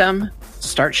behind them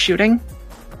start shooting.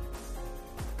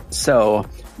 So,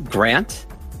 Grant,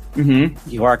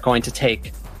 you are going to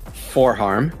take 4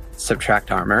 harm, subtract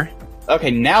armor.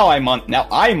 Okay, now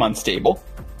I'm unstable.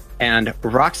 And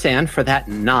Roxanne, for that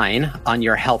 9 on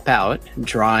your help out,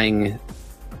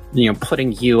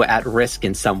 putting you at risk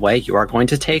in some way, you are going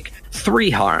to take 3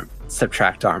 harm,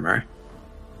 subtract armor.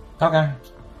 Okay.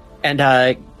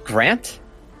 And Grant,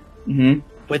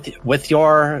 with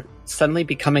your suddenly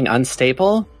becoming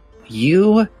unstable,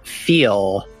 you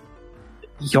feel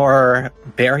your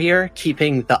barrier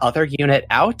keeping the other unit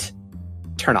out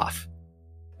turn off.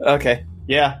 Okay,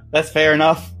 yeah, that's fair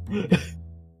enough.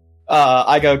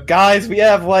 I go, guys, we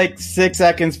have 6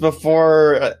 seconds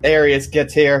before Arius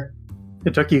gets here.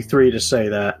 It took you 3 to say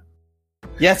that.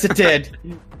 Yes, it did.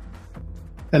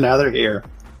 And now they're here.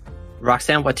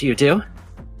 Roxanne, what do you do?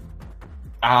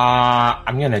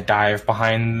 I'm gonna dive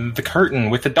behind the curtain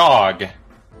with the dog.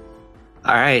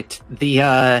 All right.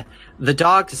 The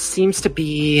dog seems to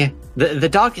be the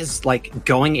dog is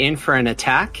going in for an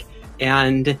attack,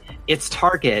 and its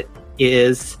target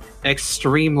is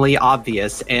extremely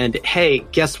obvious. And hey,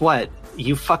 guess what?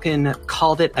 You fucking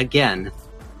called it again.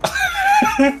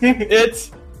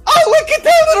 It's... Oh, look at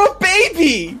that little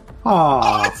baby! Aww.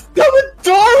 Oh, it's so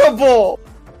adorable!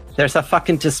 There's a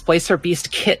fucking Displacer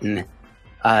Beast kitten,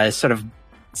 sort of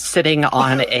sitting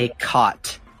on a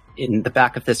cot in the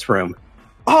back of this room.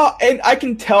 Oh, and I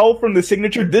can tell from the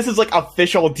signature, this is like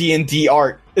official D&D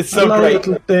art. It's so Hello, great.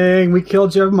 little thing. We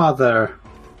killed your mother.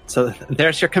 So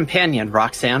there's your companion,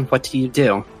 Roxanne. What do you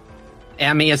do?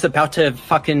 Amy is about to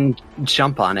fucking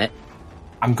jump on it.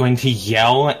 I'm going to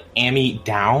yell Amy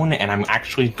down, and I'm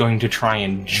actually going to try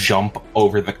and jump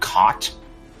over the cot.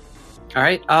 All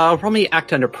right, roll me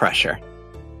Act Under Pressure.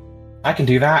 I can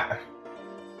do that.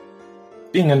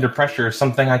 Being under pressure is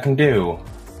something I can do.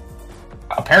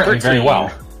 Apparently 13. very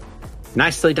well.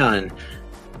 Nicely done.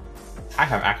 I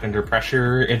have Act Under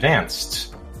Pressure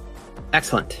advanced.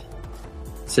 Excellent.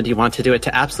 So do you want to do it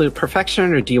to absolute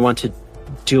perfection, or do you want to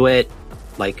do it,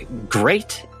 like,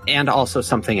 great and also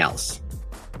something else?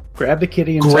 Grab the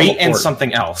kitty and Great teleport. and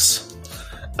something else.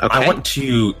 Okay. I want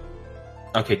to...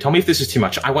 Okay, tell me if this is too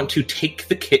much. I want to take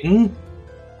the kitten,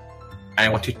 and I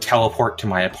want to teleport to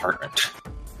my apartment.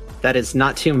 That is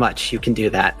not too much. You can do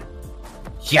that.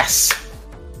 Yes!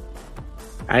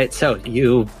 All right, so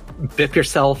you bip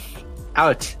yourself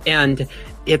out, and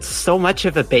it's so much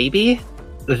of a baby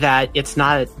that it's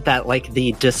not that, like,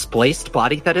 the displaced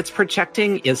body that it's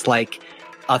projecting is like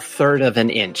a third of an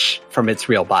inch from its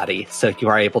real body. So you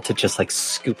are able to just like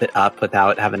scoop it up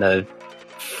without having to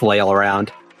flail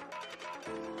around.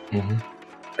 Mm-hmm.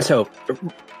 So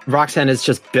Roxanne has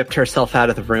just bipped herself out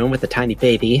of the room with a tiny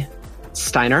baby.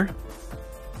 Steiner,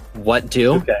 what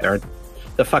do? Okay.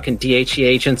 The fucking DHE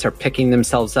agents are picking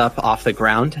themselves up off the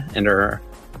ground and are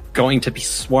going to be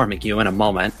swarming you in a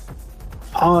moment.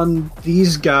 On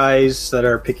these guys that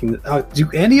are picking...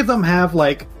 do any of them have,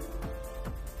 like,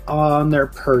 on their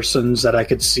persons that I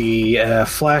could see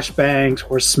flashbangs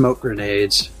or smoke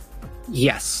grenades?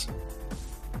 Yes.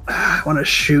 I want to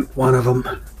shoot one of them.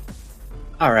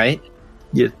 All right.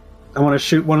 Yeah, I want to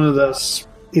shoot one of the...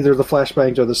 either the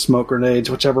flashbangs or the smoke grenades,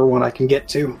 whichever one I can get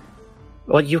to.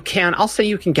 Well, you can. I'll say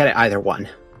you can get it either one.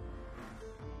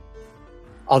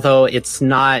 Although it's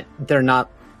not... They're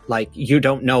not... Like, you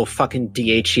don't know fucking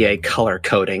DHEA color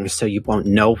coding, so you won't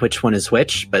know which one is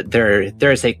which, but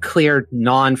there's a clear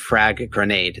non-frag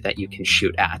grenade that you can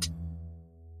shoot at.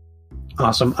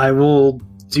 Awesome. I will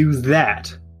do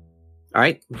that.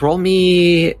 Alright, roll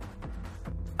me...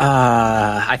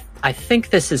 I think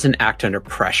this is an Act Under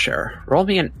Pressure. Roll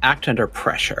me an Act Under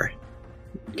Pressure.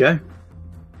 Okay.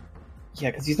 Yeah,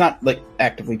 because he's not, like,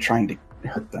 actively trying to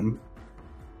hurt them.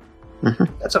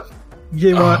 That's a...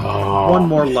 You know what? One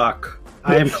more luck.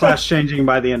 I am class changing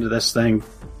by the end of this thing.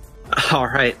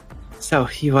 Alright, so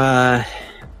you,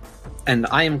 and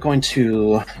I am going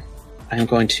to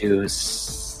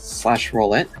slash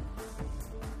roll it.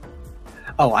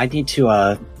 Oh, I need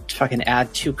to, fucking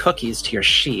add 2 cookies to your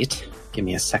sheet. Give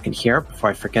me a second here before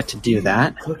I forget to do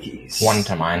that. Cookies. One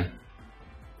to mine.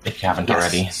 If you haven't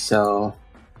already. So,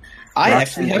 I Roxanne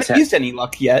actually is haven't at- used any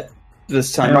luck yet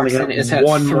this I time. only Roxanne is at have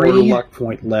one more 3. luck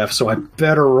point left, so I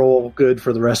better roll good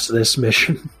for the rest of this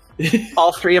mission.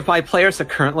 all 3 of my players are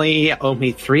currently owe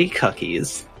me 3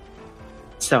 cookies.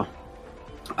 So,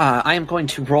 I am going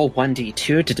to roll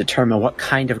 1d2 to determine what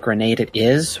kind of grenade it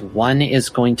is. 1 is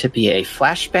going to be a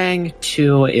flashbang,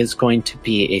 2 is going to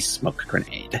be a smoke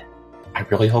grenade. I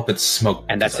really hope it's smoke.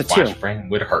 And that's because a 2. flashbang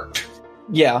would hurt.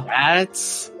 Yeah.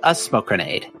 That's a smoke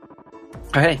grenade.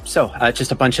 Okay, so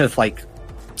just a bunch of like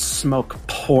smoke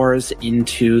pours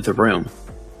into the room.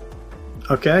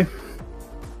 Okay.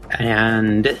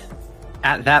 And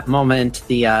at that moment,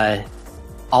 the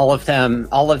all of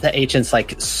the agents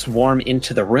like swarm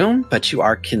into the room, but you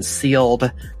are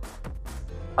concealed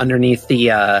underneath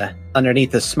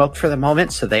the smoke for the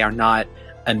moment, so they are not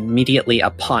immediately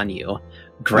upon you.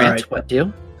 Grant, All right. what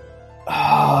do?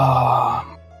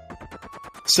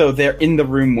 So they're in the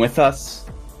room with us.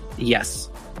 Yes.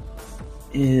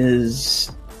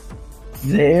 Is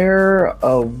there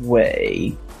a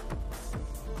way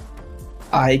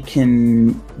I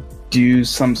can do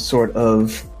some sort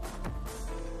of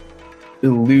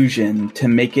illusion to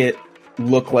make it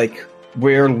look like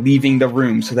we're leaving the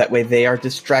room, so that way they are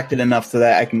distracted enough so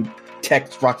that I can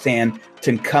text Roxanne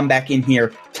to come back in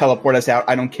here, teleport us out.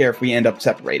 I don't care if we end up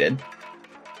separated.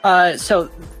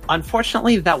 So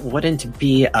unfortunately, that wouldn't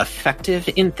be effective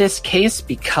in this case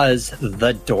because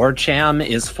the door jamb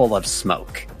is full of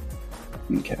smoke.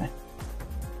 Okay.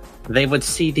 They would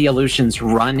see the illusions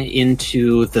run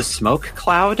into the smoke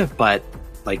cloud, but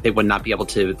like they would not be able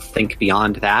to think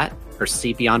beyond that, or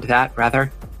see beyond that,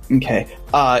 rather. Okay.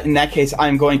 In that case,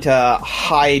 I'm going to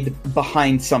hide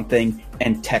behind something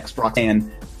and text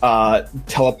Roxanne.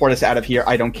 Teleport us out of here.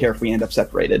 I don't care if we end up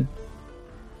separated.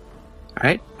 All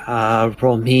right.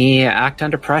 Roll me act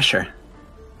under pressure.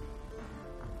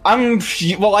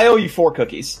 Well, I owe you 4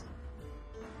 cookies.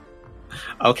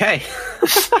 Okay.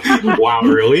 Wow,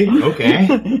 really? Okay.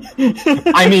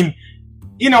 I mean,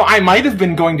 I might have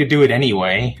been going to do it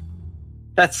anyway.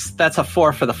 That's a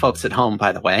 4 for the folks at home,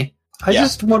 by the way. I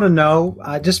just want to know,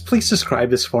 just please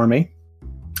describe this for me.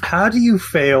 How do you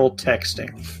fail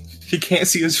texting? He can't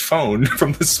see his phone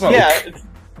from the smoke. Yeah,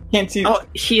 can't see. Oh,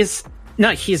 he's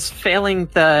failing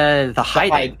the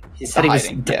hiding. He said he was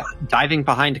diving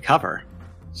behind cover.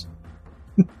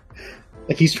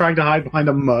 Like he's trying to hide behind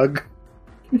a mug.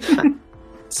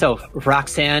 So,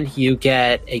 Roxanne, you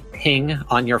get a ping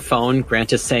on your phone.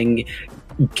 Grant is saying,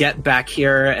 get back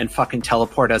here and fucking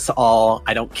teleport us all.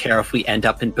 I don't care if we end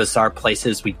up in bizarre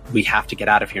places. We have to get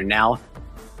out of here now.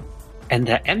 And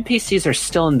the NPCs are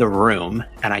still in the room,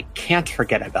 and I can't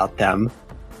forget about them.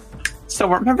 So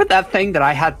remember that thing that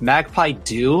I had Magpie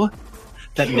do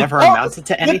that never amounted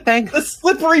to anything? The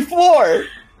slippery floor!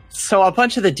 So a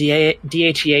bunch of the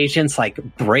DHE agents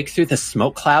break through the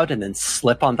smoke cloud and then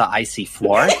slip on the icy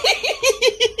floor.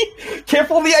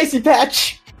 Careful of the icy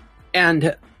patch!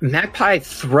 And Magpie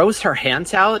throws her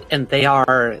hands out, and they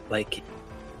are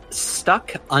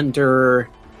stuck under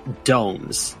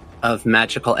domes of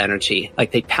magical energy.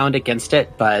 They pound against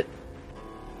it, but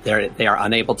they are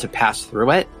unable to pass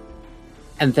through it.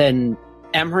 And then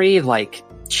Emery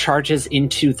charges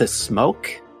into the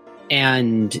smoke,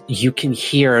 and you can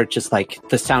hear just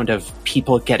the sound of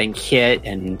people getting hit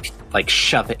and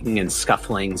shoving and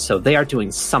scuffling. So they are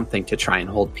doing something to try and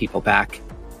hold people back.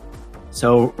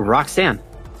 So Roxanne,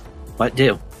 what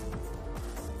do?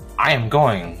 I am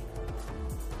going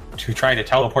to try to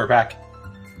teleport back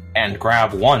and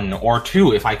grab 1 or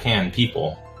 2, if I can,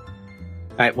 people.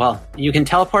 All right, well, you can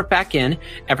teleport back in.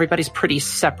 Everybody's pretty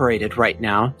separated right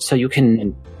now, so you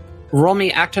can roll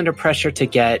me act under pressure to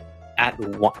get at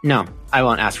 1. No, I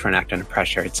won't ask for an act under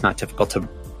pressure. It's not difficult to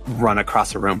run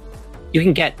across a room. You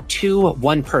can get to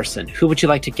 1 person. Who would you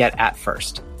like to get at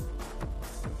first?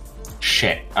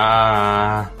 Shit.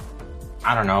 I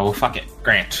don't know. Fuck it.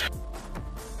 Grant.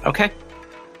 Okay.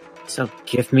 So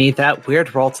give me that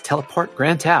weird roll to teleport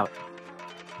Grant out.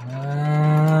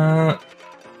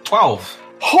 12.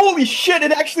 Holy shit,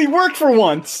 it actually worked for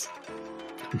once!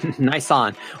 Nice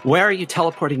on. Where are you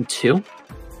teleporting to?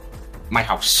 My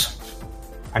house.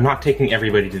 I'm not taking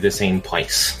everybody to the same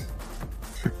place.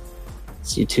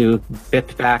 So you two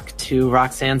bip back to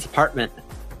Roxanne's apartment.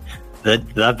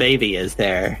 The baby is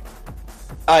there.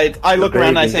 I look around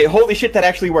and I say, holy shit, that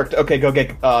actually worked. Okay, go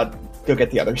get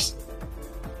the others.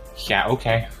 Yeah,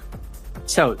 okay.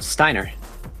 So, Steiner,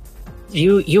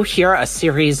 you hear a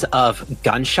series of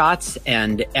gunshots,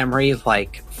 and Emery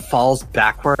falls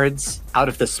backwards out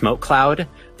of the smoke cloud.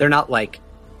 They're not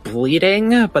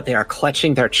bleeding, but they are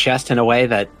clutching their chest in a way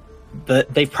that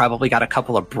they've probably got a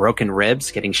couple of broken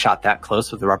ribs getting shot that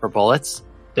close with the rubber bullets.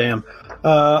 Damn.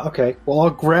 Okay. Well, I'll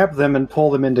grab them and pull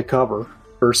them into cover,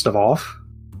 first of all.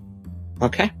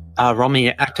 Okay. Roll me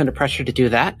act under pressure to do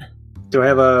that. Do I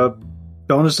have a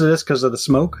bonus to this because of the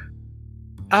smoke?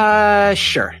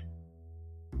 Sure.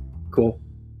 Cool.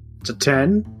 It's a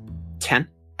 10. 10.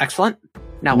 Excellent.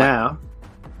 Now what?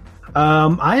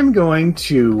 I am going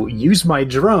to use my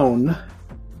drone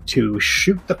to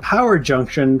shoot the power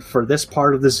junction for this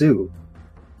part of the zoo.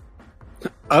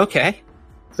 Okay.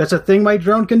 That's a thing my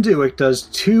drone can do. It does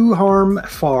 2 harm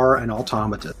for an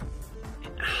automaton.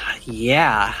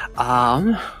 Yeah.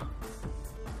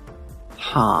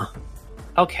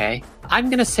 Okay. I'm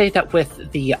going to say that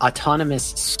with the autonomous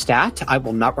stat, I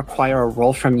will not require a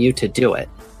roll from you to do it.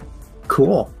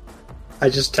 Cool. I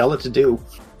just tell it to do.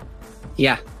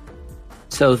 Yeah.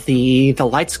 So the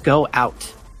lights go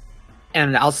out.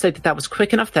 And I'll say that was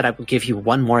quick enough that I will give you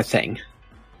one more thing.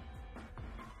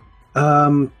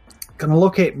 Gonna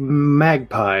locate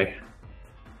Magpie.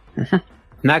 Mm-hmm.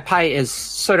 Magpie is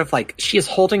sort of she is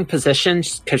holding position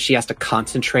because she has to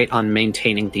concentrate on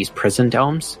maintaining these prison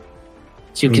domes.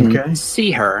 So you can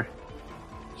see her.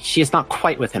 She is not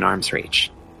quite within arm's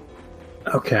reach.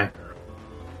 Okay.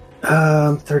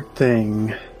 Third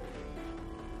thing.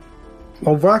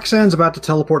 Well, Roxanne's about to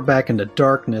teleport back into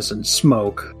darkness and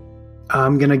smoke.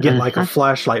 I'm gonna get a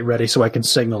flashlight ready so I can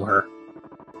signal her.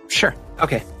 Sure.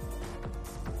 Okay.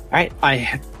 Alright,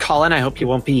 Colin, I hope you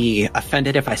won't be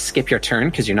offended if I skip your turn,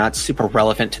 because you're not super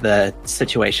relevant to the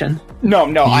situation. No,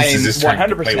 I am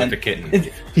 100% play with the kitten.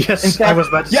 Yes, I was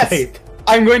about to say.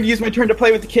 I'm going to use my turn to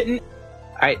play with the kitten.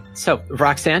 right, so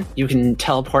Roxanne, you can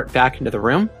teleport back into the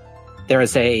room. There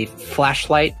is a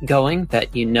flashlight going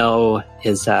that you know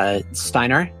is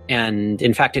Steiner, and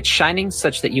in fact, it's shining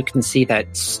such that you can see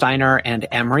that Steiner and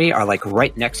Emery are like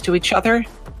right next to each other,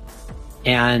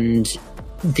 and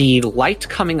the light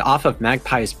coming off of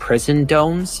Magpie's prison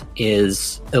domes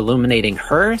is illuminating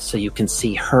her, so you can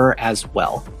see her as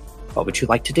well. What would you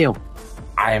like to do?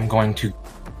 I am going to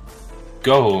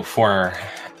go for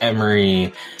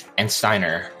Emery and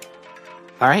Steiner.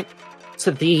 All right.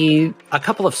 So a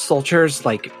couple of soldiers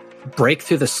like break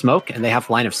through the smoke and they have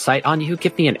line of sight on you.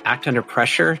 Give me an act under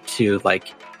pressure to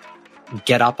like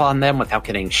get up on them without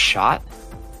getting shot.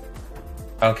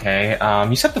 Okay,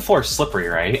 you said the floor is slippery,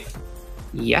 right?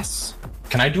 Yes.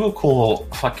 Can I do a cool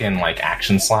fucking like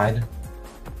action slide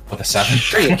with a 7?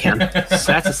 Sure you can.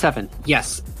 So that's a 7.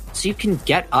 Yes. So you can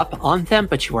get up on them,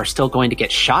 but you are still going to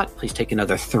get shot. Please take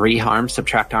another 3 harm,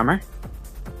 subtract armor.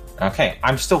 Okay,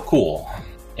 I'm still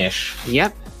cool-ish.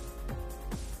 Yep.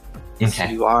 Okay. So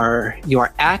you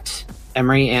are at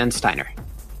Emery and Steiner.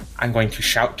 I'm going to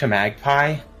shout to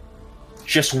Magpie,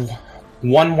 just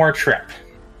one more trip.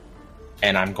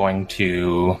 And I'm going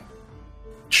to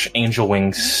Angel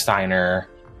Wing Steiner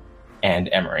and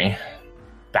Emery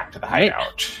back to the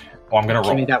hideout. Oh, I'm going to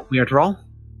Give me roll. that weird roll.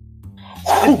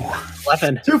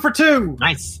 11. 2 for 2.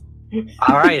 Nice.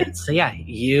 All right. So yeah,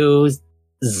 you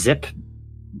zip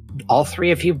all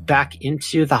 3 of you back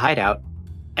into the hideout.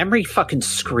 Emery fucking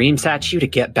screams at you to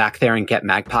get back there and get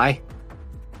Magpie.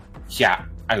 Yeah,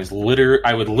 I would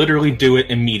literally do it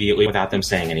immediately without them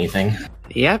saying anything.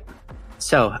 Yep.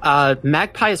 So,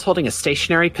 Magpie is holding a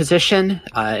stationary position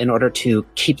in order to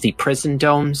keep the prison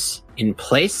domes in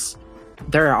place.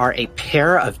 There are a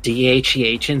pair of DHE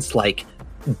agents, like,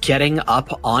 getting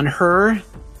up on her,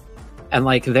 and,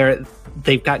 like,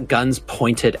 they've got guns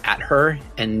pointed at her,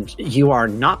 and you are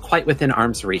not quite within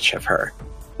arm's reach of her.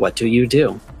 What do you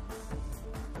do?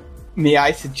 May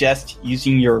I suggest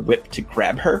using your whip to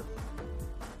grab her?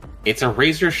 It's a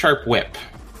razor-sharp whip.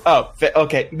 Oh,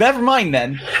 okay. Never mind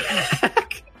then.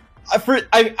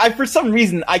 For some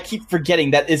reason, I keep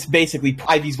forgetting that it's basically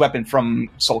Ivy's weapon from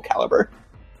Soul Calibur.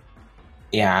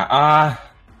 Yeah,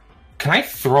 can I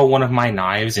throw one of my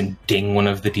knives and ding one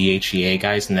of the DHEA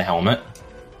guys in the helmet?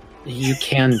 You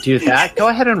can do that. Go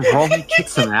ahead and roll me kick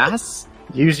some ass.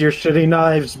 Use your shitty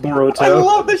knives, Boruto. I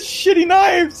love the shitty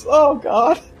knives! Oh,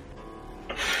 God.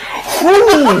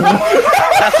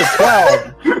 That's a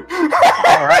 12.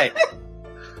 All right.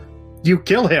 You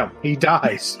kill him. He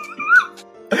dies.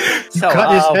 So,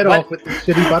 Cut his head off with the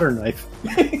shitty butter knife.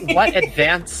 What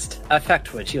advanced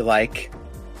effect would you like?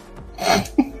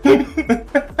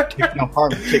 Take no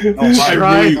harm. Take no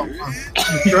harm.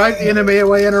 Drive the enemy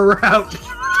away in a rout.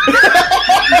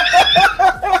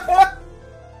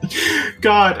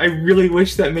 God, I really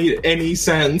wish that made any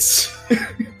sense.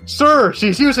 Sir,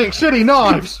 she's using shitty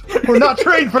knives. We're not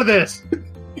trained for this.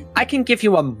 I can give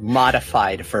you a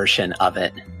modified version of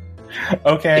it.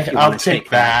 Okay, If you I'll wanna take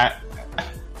take that.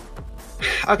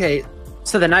 Okay,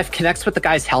 so the knife connects with the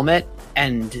guy's helmet,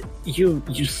 and you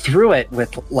threw it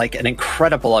with like an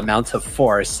incredible amount of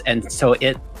force, and so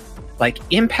it like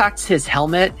impacts his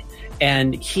helmet,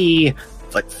 and he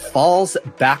like falls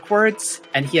backwards,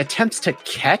 and he attempts to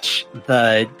catch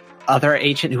the other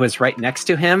agent who is right next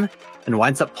to him, and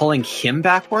winds up pulling him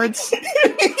backwards.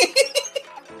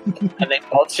 And they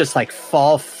both just like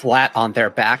fall flat on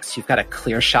their backs. You've got a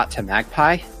clear shot to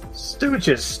Magpie.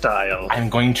 Stooges style. I'm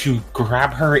going to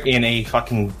grab her in a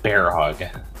fucking bear hug.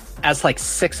 As like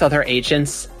 6 other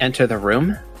agents enter the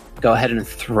room, go ahead and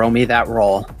throw me that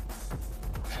roll.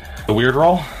 The weird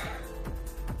roll?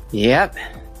 Yep.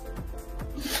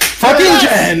 Fucking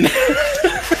Jen!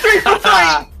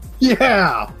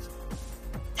 Yeah.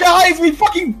 Guys, we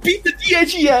fucking beat the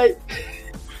DHEA!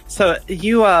 So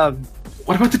you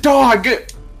What about the dog?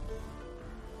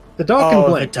 The dog can the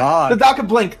blink. dog. The dog can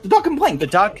blink. The dog can blink.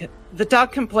 The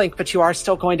dog can blink, but you are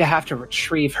still going to have to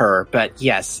retrieve her. But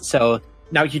yes, so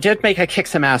now you did make a kick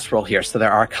some ass roll here, so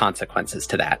there are consequences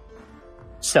to that.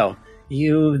 So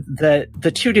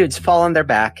the 2 dudes fall on their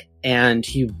back, and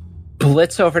you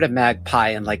blitz over to Magpie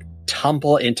and like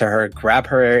tumble into her, grab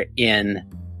her in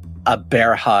a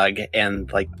bear hug,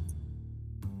 and like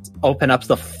open up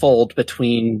the fold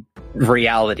between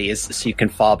realities so you can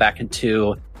fall back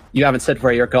into. You haven't said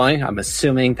where you're going. I'm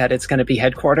assuming that it's going to be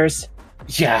headquarters.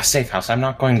 Yeah, safe house. I'm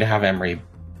not going to have Emery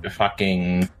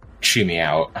fucking chew me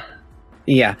out.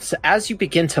 Yeah, so as you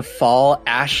begin to fall,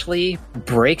 Ashley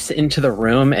breaks into the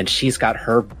room, and she's got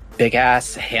her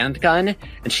big-ass handgun,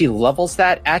 and she levels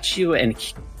that at you and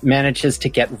manages to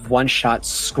get one shot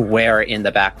square in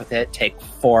the back with it. Take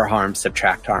 4 harm,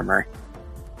 subtract armor.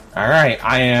 Alright,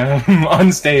 I am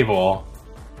unstable.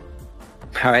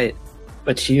 All right,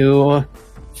 but you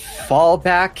fall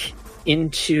back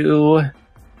into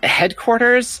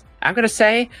headquarters. I'm gonna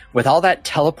say, with all that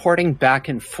teleporting back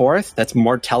and forth, that's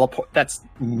more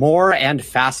and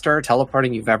faster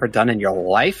teleporting you've ever done in your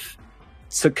life.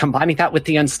 So combining that with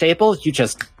the unstable, you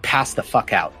just pass the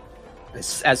fuck out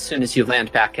as soon as you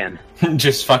land back in.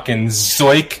 Just fucking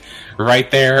zoink right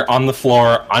there on the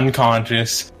floor,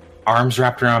 unconscious, arms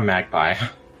wrapped around Magpie.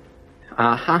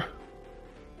 Uh-huh.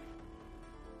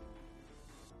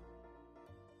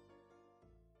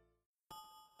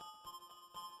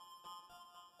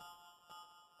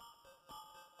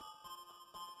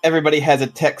 Everybody has a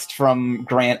text from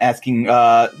Grant asking,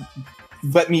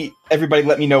 let me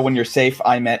know when you're safe.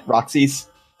 I'm at Roxy's.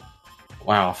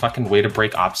 Wow, fucking way to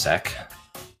break OPSEC.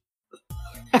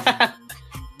 I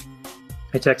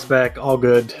text back, all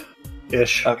good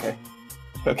ish. Okay.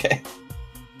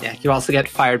 Yeah, you also get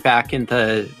fired back in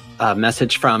the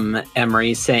message from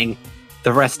Emery saying,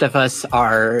 the rest of us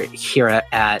are here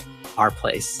at our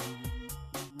place.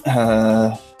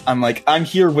 I'm like, I'm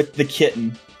here with the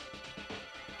kitten.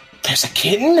 There's a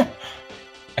kitten?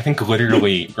 I think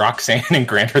literally Roxanne and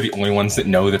Grant are the only ones that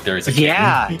know that there is a kitten.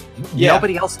 Yeah,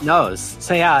 nobody else knows.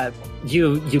 So yeah,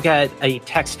 you get a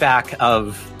text back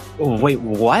of, wait,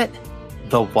 what?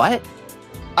 The what?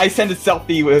 I send a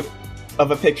selfie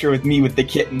of a picture with me with the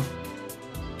kitten.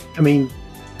 I mean,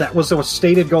 that was our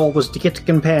stated goal, was to get a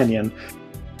companion.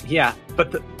 Yeah,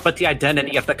 but the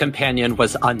identity of the companion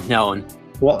was unknown.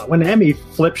 Well, when Emmy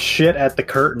flips shit at the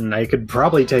curtain, I could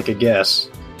probably take a guess.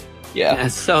 Yeah.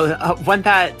 So when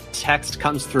that text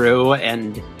comes through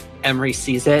and Emery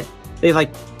sees it, they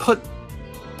like put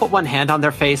one hand on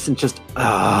their face and just,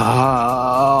 I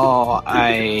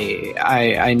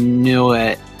knew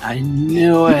it. I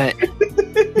knew it.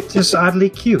 Just oddly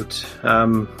cute.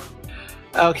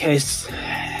 Okay.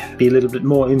 Be a little bit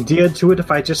more endeared to it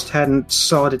if I just hadn't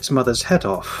sawed its mother's head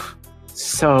off.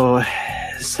 So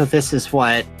this is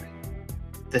what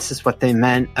they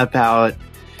meant about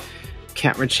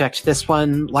can't reject this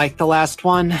one like the last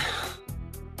one.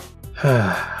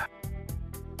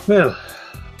 Well,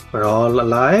 we're all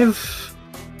alive.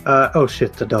 Oh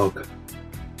shit, the dog.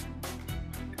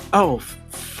 Oh,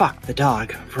 fuck the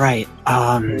dog. Right.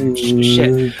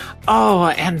 Shit. Oh,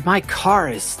 and my car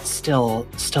is still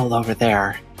over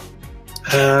there.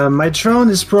 My drone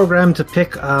is programmed to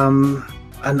pick an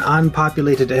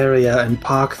unpopulated area and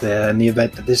park there in the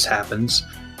event that this happens.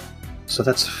 So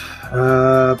that's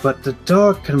but the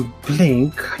dog can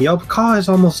blink. Your car is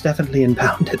almost definitely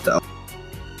impounded, though.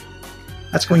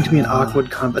 That's going to be an awkward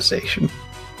conversation.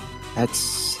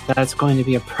 That's going to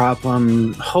be a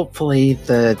problem. Hopefully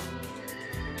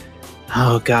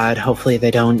hopefully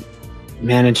they don't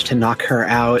manage to knock her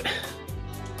out.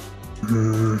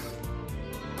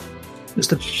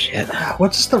 Shit.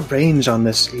 What's the range on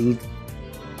this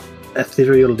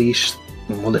ethereal leash?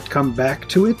 Will it come back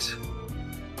to it?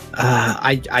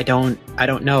 I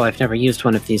don't know. I've never used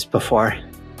one of these before.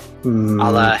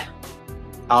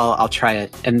 I'll try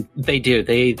it. And they do.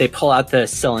 They pull out the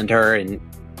cylinder and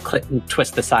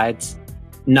twist the sides.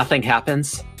 Nothing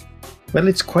happens. Well,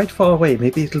 it's quite far away.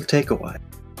 Maybe it'll take a while.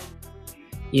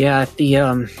 Yeah,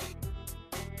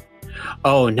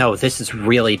 Oh no, this is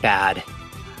really bad.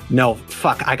 No,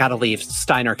 fuck, I gotta leave.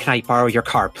 Steiner, can I borrow your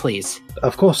car, please?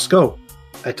 Of course, go.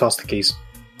 I toss the keys.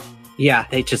 Yeah,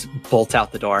 they just bolt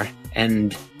out the door.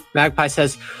 And Magpie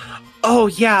says, oh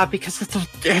yeah, because it's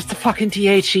the fucking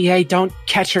DHEA. Don't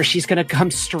catch her. She's gonna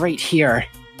come straight here.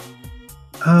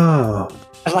 Oh.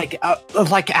 Like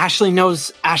Ashley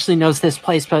knows this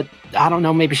place, but I don't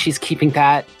know, maybe she's keeping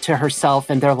that to herself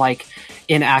and they're like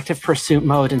in active pursuit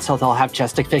mode, and so they'll have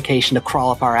justification to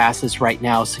crawl up our asses right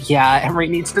now. So yeah, Emery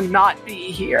needs to not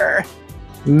be here.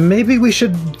 Maybe we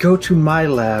should go to my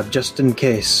lab just in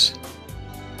case.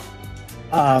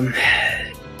 Well,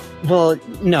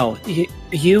 no,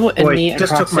 you and me and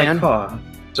just Roxanne took my car,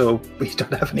 so we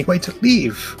don't have any way to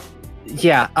leave.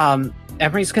 Yeah,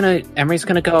 Emery's gonna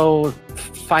go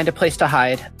find a place to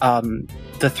hide.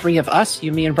 The three of us,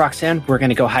 you, me, and Roxanne, we're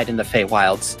gonna go hide in the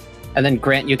Feywilds. And then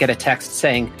Grant, you get a text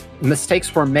saying,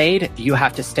 mistakes were made, you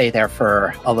have to stay there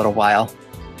for a little while.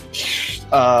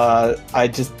 I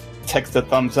just text a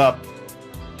thumbs up.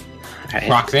 Right.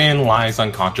 Roxanne lies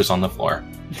unconscious on the floor.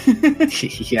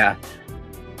 Yeah.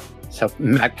 So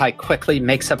Magpie quickly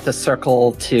makes up the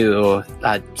circle to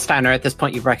Steiner. At this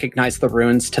point, you recognize the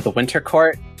runes to the Winter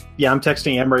Court. Yeah, I'm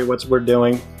texting Emery what we're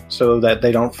doing so that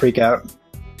they don't freak out.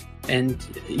 And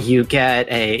you get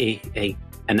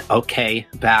an okay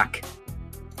back.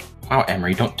 Wow,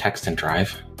 Emery, don't text and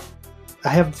drive. I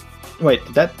have Wait,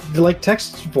 that like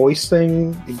text voice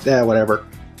thing? Yeah, whatever.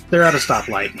 They're at a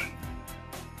stoplight.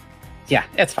 Yeah,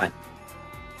 it's fine.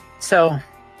 So,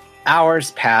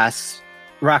 hours pass.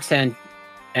 Roxanne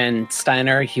and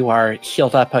Steiner, you are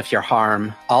healed up of your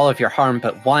harm. All of your harm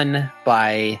but one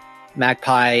by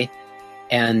Magpie.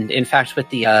 And in fact, with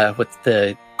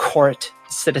the court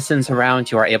citizens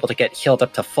around, you are able to get healed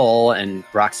up to full. And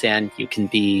Roxanne, you can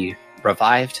be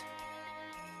revived.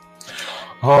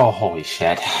 Oh, holy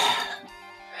shit.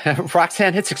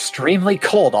 Roxanne, it's extremely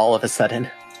cold all of a sudden.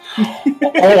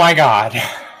 Oh my god.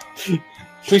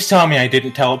 Please tell me I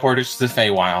didn't teleport us to the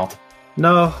Feywild.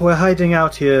 No, we're hiding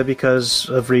out here because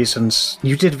of reasons.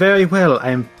 You did very well.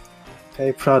 I'm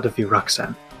very proud of you,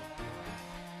 Roxanne.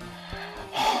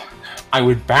 I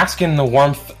would bask in the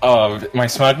warmth of my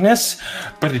smugness,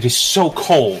 but it is so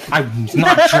cold. I'm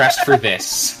not dressed for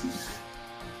this.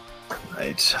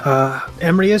 Right.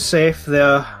 Emery is safe.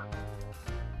 They're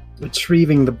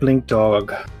retrieving the blink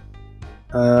dog.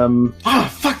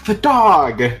 Fuck the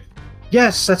dog!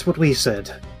 Yes, that's what we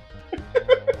said.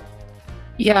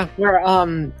 Yeah, where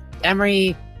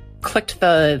Emery clicked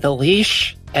the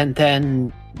leash and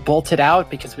then bolted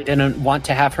out because we didn't want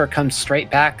to have her come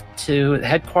straight back to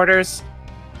headquarters.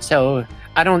 So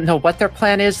I don't know what their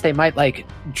plan is. They might like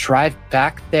drive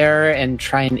back there and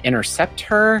try and intercept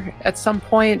her at some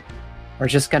point. We're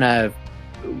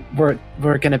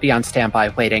gonna be on standby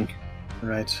waiting.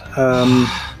 Right.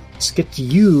 Let's get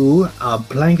you a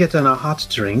blanket and a hot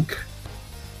drink.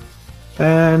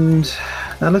 And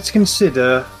now let's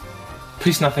consider...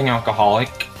 Please, nothing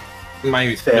alcoholic.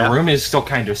 The room is still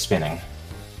kind of spinning.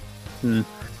 No,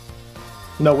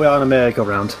 we're on a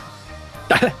merry-go-round.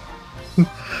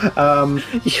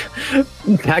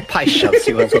 Magpie shoves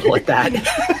you a little at that.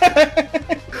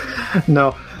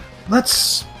 No,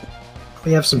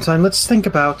 we have some time. Let's think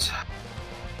about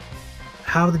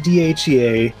how the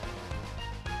DHEA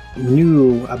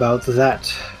knew about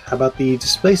the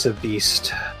Displacer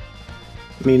Beast.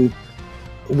 I mean,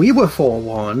 we were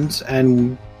forewarned,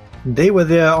 and they were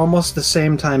there almost the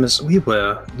same time as we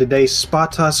were. Did they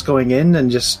spot us going in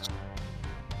and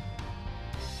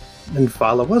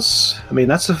follow us? I mean,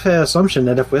 that's a fair assumption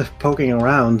that if we're poking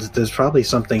around, there's probably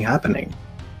something happening.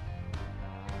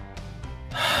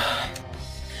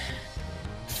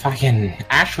 Fucking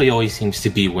Ashley always seems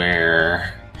to be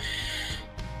where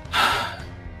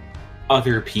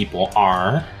other people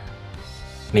are.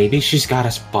 Maybe she's got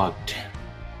us bugged.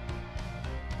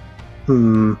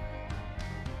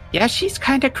 Yeah, she's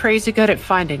kind of crazy good at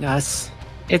finding us.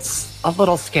 It's a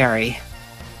little scary.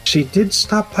 She did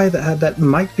stop by that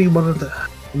might be one of the...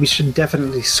 We should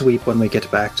definitely sweep when we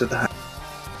get back to that.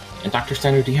 And Dr.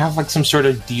 Steiner, do you have like some sort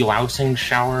of delousing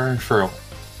shower for,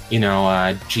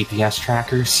 GPS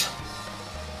trackers?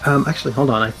 Actually, hold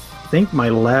on. I think my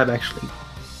lab actually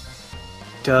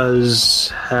does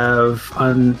have...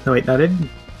 No, wait, I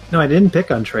didn't pick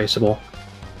Untraceable.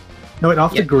 No, wait,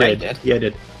 off the grid. Yeah, I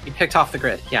did. You picked off the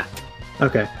grid, yeah.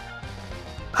 Okay.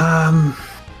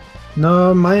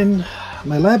 No, my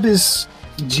lab is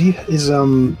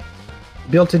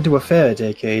built into a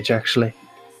Faraday cage, actually.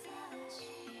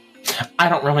 I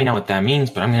don't really know what that means,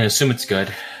 but I'm going to assume it's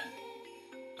good.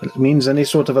 It means any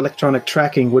sort of electronic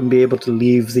tracking wouldn't be able to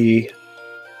leave the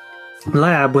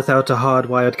lab without a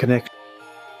hardwired connection.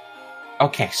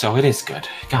 Okay, so it is good.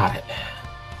 Got it.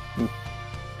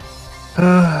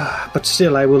 But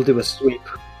still, I will do a sweep.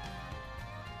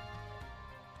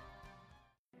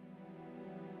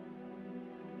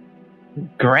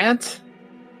 Grant?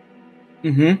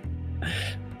 Mm-hmm.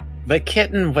 The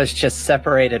kitten was just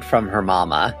separated from her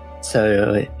mama,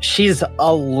 so she's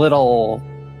a little...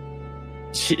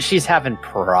 She's having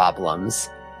problems.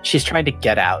 She's trying to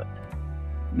get out.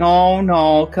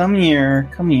 No, come here.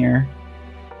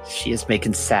 She is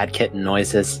making sad kitten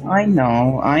noises. I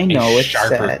know, it's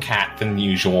sharper sad. cat than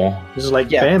usual. This is like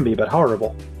Bambi, but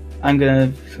horrible. I'm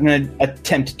gonna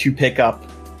attempt to pick up.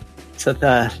 So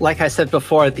like I said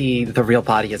before, the real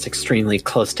body is extremely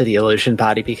close to the illusion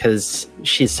body because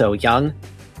she's so young.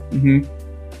 Mm-hmm.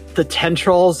 The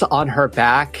tendrils on her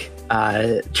back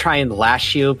try and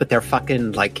lash you, but they're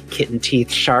fucking like kitten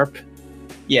teeth sharp.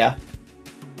 Yeah.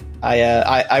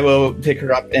 I will pick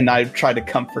her up and I try to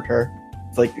comfort her.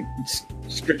 It's like,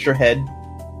 scratch her head.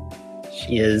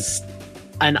 She is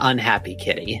an unhappy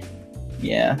kitty.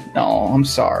 Yeah, no, I'm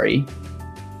sorry.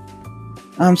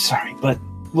 But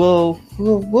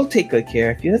we'll take good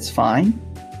care of you. That's fine.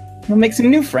 We'll make some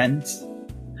new friends.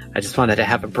 I just wanted to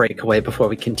have a breakaway before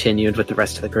we continued with the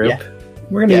rest of the group. Yeah.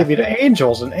 We're gonna give you to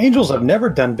angels, and angels have never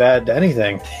done bad to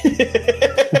anything.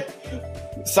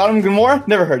 Sodom and Gomorrah?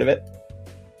 Never heard of it.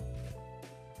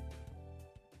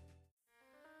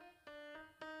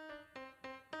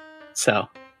 So,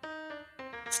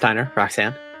 Steiner,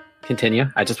 Roxanne, continue.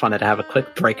 I just wanted to have a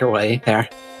quick breakaway there.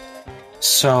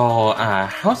 So,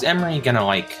 how's Emery gonna,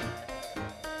 like,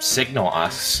 signal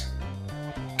us?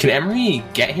 Can Emery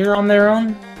get here on their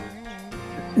own?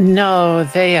 No,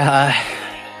 they have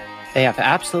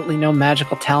absolutely no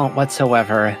magical talent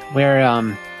whatsoever.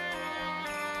 We're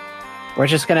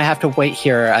just gonna have to wait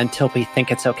here until we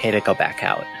think it's okay to go back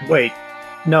out. Wait,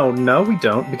 no, we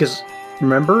don't, because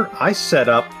remember, I set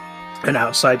up an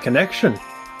outside connection.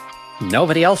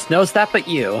 Nobody else knows that but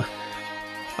you.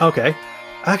 Okay.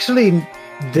 Actually,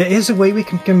 there is a way we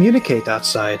can communicate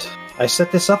outside. I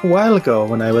set this up a while ago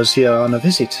when I was here on a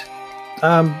visit.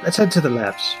 Let's head to the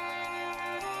labs.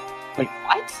 Wait,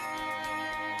 what?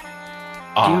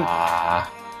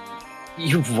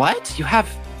 You what?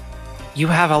 You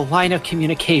have a line of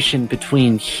communication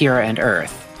between here and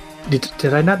Earth.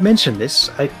 Did I not mention this?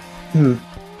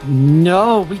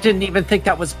 No, we didn't even think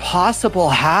that was possible.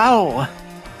 How?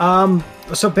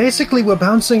 So basically we're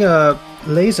bouncing a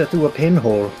laser through a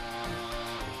pinhole.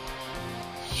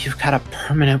 You've got a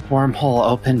permanent wormhole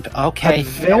open. Okay. A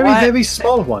very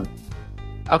small one.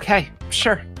 Okay,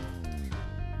 sure.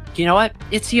 You know what?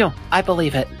 It's you. I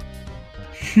believe it.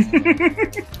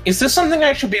 Is this something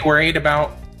I should be worried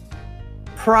about?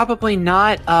 Probably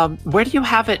not. Where do you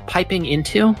have it piping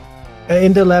into?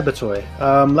 In the laboratory.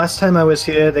 Last time I was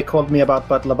here, they called me about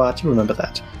Butlabat. You remember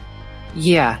that?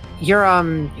 Yeah,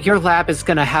 your lab is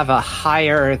going to have a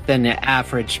higher than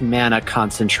average mana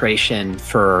concentration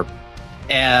forever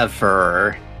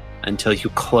until you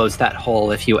close that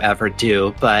hole, if you ever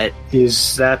do. But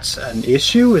is that an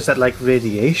issue? Is that like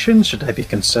radiation? Should I be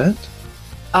concerned?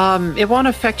 It won't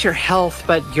affect your health,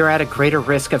 but you're at a greater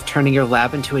risk of turning your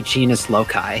lab into a genus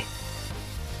loci.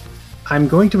 I'm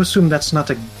going to assume that's not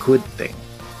a good thing.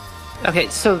 Okay,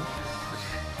 so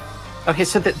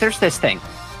there's this thing.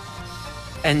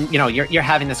 And, you're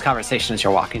having this conversation as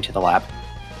you're walking to the lab.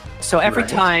 So every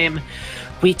time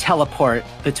we teleport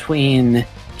between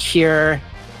here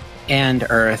and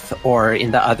Earth or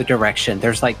in the other direction,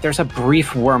 there's a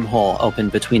brief wormhole open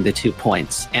between the 2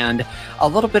 points. And a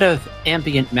little bit of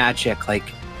ambient magic,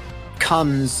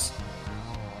 comes,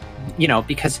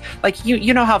 because,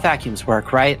 you know how vacuums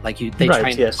work, right? They try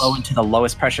and flow into the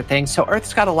lowest pressure thing. So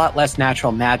Earth's got a lot less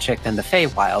natural magic than the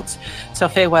Feywilds. So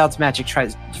Feywilds magic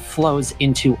flows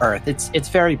into Earth. It's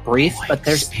very brief, but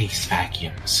there's space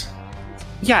vacuums.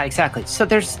 Yeah, exactly. So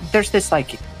there's these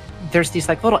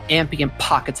little ambient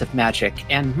pockets of magic,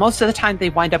 and most of the time they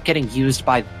wind up getting used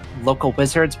by local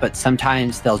wizards, but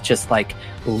sometimes they'll just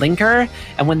linger.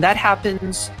 And when that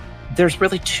happens, there's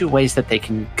really 2 ways that they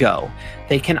can go.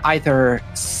 They can either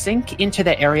sink into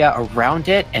the area around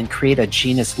it and create a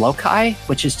genus loci,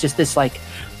 which is just this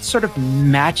sort of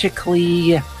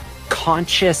magically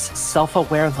conscious,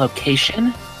 self-aware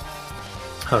location.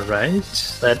 All right,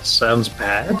 that sounds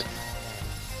bad.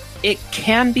 It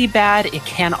can be bad. It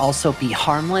can also be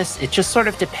harmless. It just sort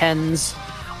of depends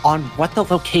on what the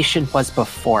location was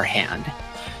beforehand.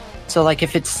 So,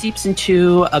 if it seeps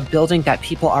into a building that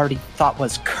people already thought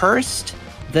was cursed,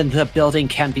 then the building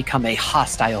can become a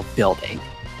hostile building.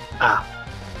 Ah.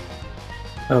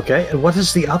 Okay, and what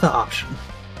is the other option?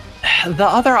 The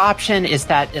other option is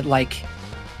that it,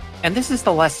 and this is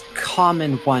the less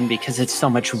common one because it's so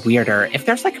much weirder. If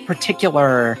there's, a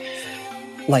particular,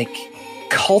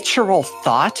 cultural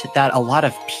thought that a lot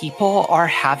of people are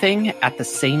having at the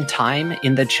same time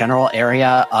in the general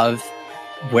area of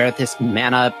where this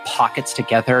mana pockets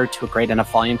together to a great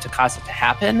enough volume to cause it to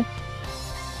happen,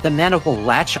 the mana will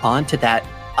latch on to that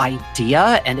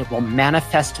idea and it will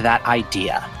manifest that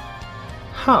idea.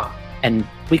 Huh. And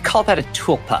we call that a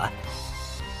tulpa.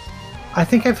 I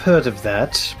think I've heard of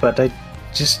that, but I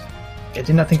did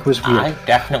not think it was real. I've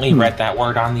definitely read that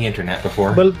word on the internet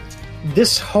before. Well,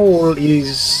 this hole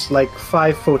is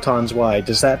 5 photons wide.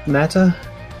 Does that matter?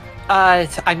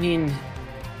 I mean,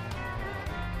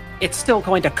 it's still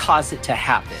going to cause it to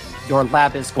happen. Your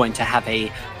lab is going to have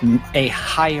a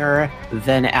higher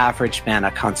than average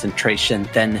mana concentration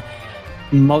than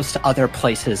most other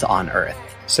places on Earth.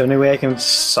 So any way I can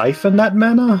siphon that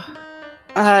mana?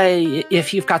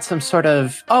 If you've got some sort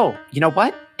of... Oh, you know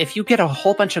what? If you get a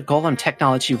whole bunch of golem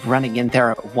technology running in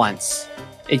there at once,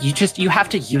 you have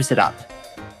to use it up.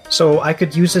 So I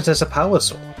could use it as a power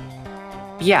source?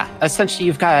 Yeah, essentially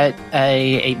you've got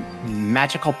a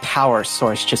magical power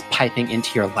source just piping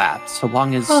into your lab. So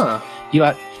long as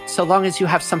you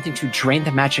have something to drain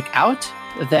the magic out,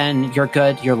 then you're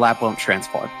good. Your lab won't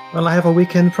transform. Well, I have a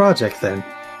weekend project then.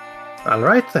 All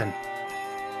right then.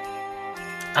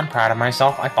 I'm proud of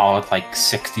myself. I followed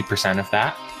 60% of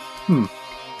that.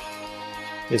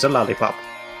 Here's a lollipop.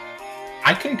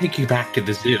 I can take you back to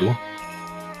the zoo.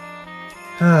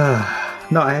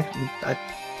 No,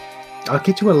 I'll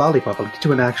get you a lollipop. I'll get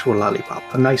you an actual lollipop.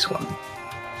 A nice one.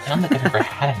 I don't think I've ever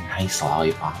had a nice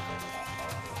lollipop.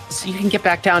 So you can get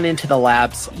back down into the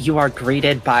labs. You are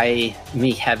greeted by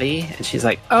Me Heavy, and she's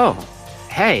like, "Oh,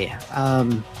 hey,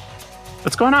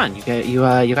 what's going on?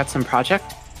 You got some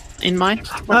project in mind?"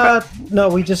 No,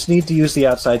 we just need to use the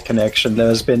outside connection.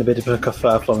 There's been a bit of a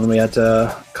kerfuffle, and we had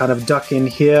to kind of duck in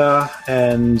here,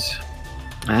 and...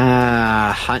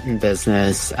 hunting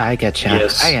business. I getcha.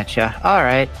 Yes. I getcha. All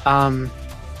right.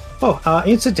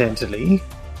 Incidentally,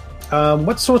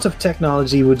 what sort of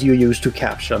technology would you use to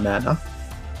capture mana?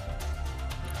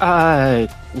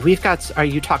 We've got... Are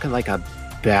you talking like a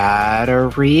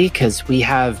battery? Because we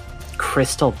have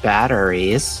crystal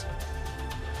batteries.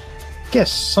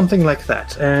 Yes, something like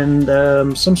that.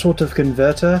 And some sort of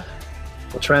converter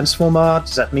or transformer.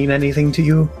 Does that mean anything to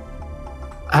you?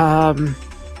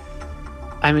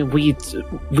 I mean, we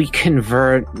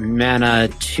convert mana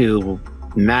to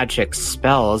magic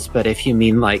spells, but if you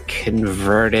mean like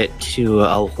convert it to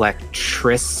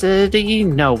electricity,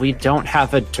 no, we don't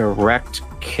have a direct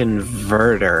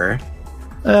converter.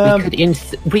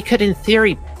 We could in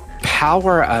theory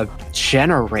power a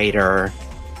generator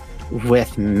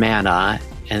with mana,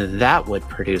 and that would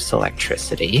produce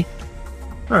electricity.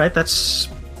 All right, that's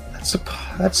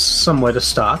some way to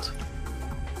start.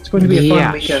 It's going to be a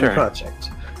fun weekend project.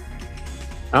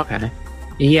 Okay.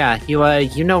 Yeah,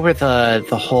 you know where the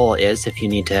hole is if you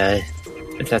need to,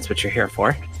 if that's what you're here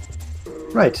for.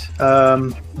 Right.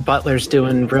 Butler's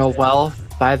doing real well,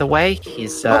 by the way.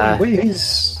 He's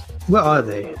where are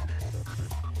they?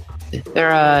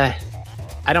 They're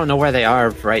I don't know where they are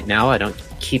right now. I don't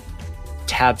keep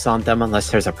tabs on them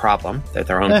unless there's a problem. They're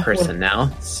their own person now.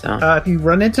 So if you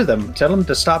run into them, tell them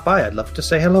to stop by. I'd love to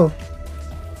say hello.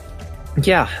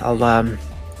 Yeah,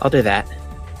 I'll do that.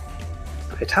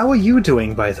 Right, how are you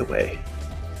doing, by the way?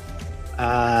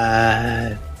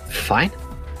 Fine.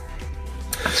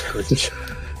 That's good.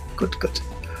 Good.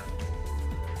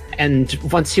 And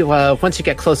once you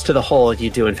get close to the hole, you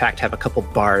do in fact have a couple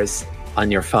bars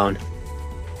on your phone.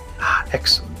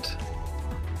 Excellent.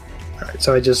 All right,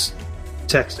 so I just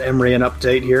text Emery an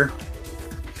update here.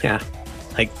 Yeah,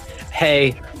 like,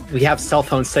 hey, we have cell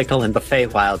phone signal in the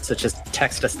Feywild, so just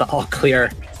text us the all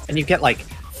clear, and you get like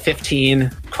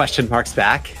 15 question marks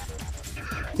back.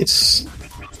 It's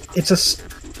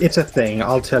a thing.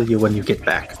 I'll tell you when you get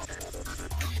back.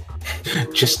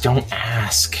 Just don't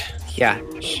ask. Yeah,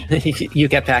 you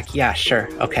get back. Yeah, sure.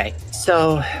 Okay.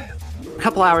 So, a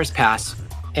couple hours pass,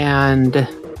 and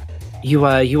you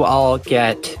all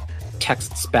get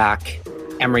texts back.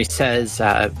 Emery says,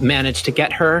 managed to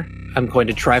get her. I'm going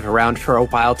to drive around for a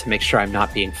while to make sure I'm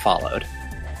not being followed.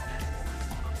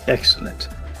 Excellent.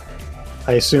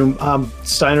 I assume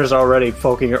Steiner's already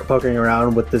poking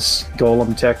around with this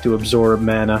golem tech to absorb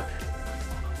mana.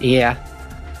 Yeah.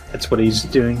 That's what he's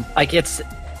doing. Like, it's...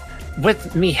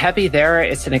 With Me Heavy there,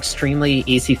 it's an extremely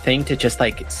easy thing to just,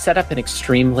 like, set up an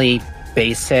extremely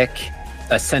basic,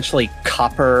 essentially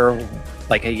copper,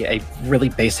 like a really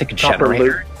basic Copper generator.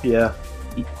 loop. Yeah.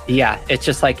 Yeah, it's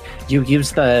just like you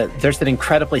use there's an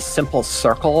incredibly simple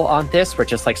circle on this where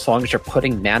just like so long as you're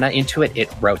putting mana into it, it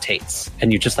rotates.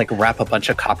 And you just like wrap a bunch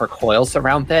of copper coils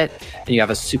around it, and you have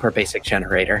a super basic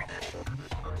generator.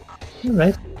 All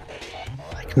right.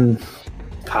 I can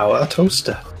power a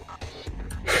toaster.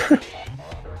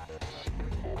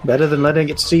 Better than letting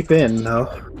it seep in, no?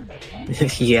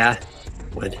 Yeah,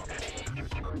 would.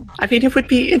 I mean, it would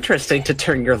be interesting to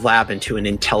turn your lab into an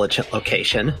intelligent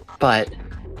location, but...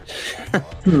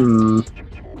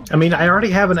 I mean, I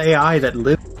already have an AI that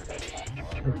lives...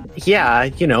 Yeah,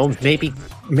 you know,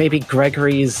 maybe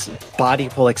Gregory's body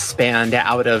will expand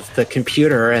out of the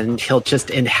computer and he'll just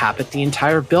inhabit the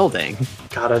entire building.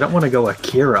 God, I don't want to go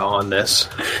Akira on this.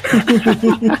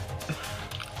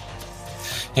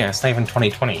 Yeah, it's not even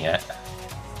 2020 yet.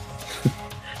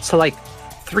 So, like,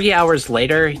 3 hours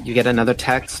later, you get another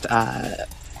text. I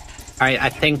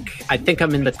think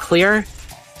I'm in the clear.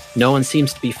 No one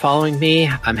seems to be following me.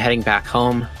 I'm heading back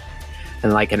home.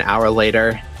 And like an hour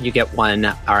later, you get one.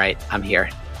 All right, I'm here.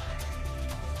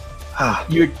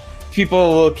 People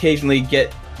will occasionally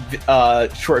get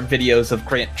short videos of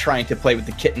Grant trying to play with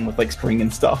the kitten with like string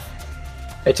and stuff.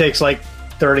 It takes like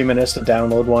 30 minutes to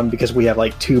download one because we have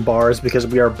like 2 bars because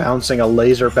we are bouncing a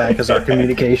laser back as our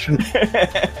communication.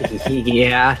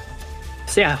 Yeah.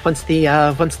 So yeah, once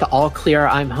the all clear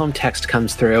I'm home text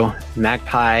comes through,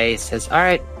 Magpie says, "All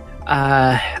right,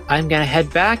 I'm gonna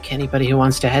head back. Anybody who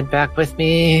wants to head back with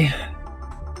me,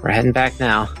 we're heading back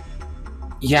now."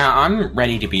 Yeah, I'm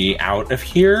ready to be out of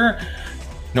here.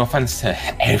 No offense to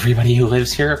everybody who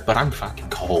lives here, but I'm fucking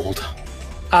cold.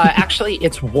 Actually,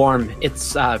 it's warm.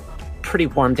 It's pretty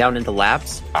warm down in the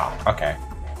labs. Oh, okay.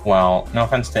 Well, no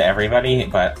offense to everybody,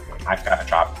 but I've got a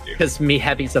job to do. Because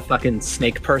Mihebi's a fucking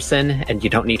snake person, and you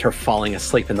don't need her falling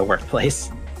asleep in the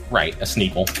workplace. Right, a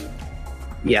Sneeple.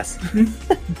 Yes.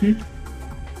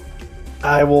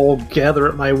 I will gather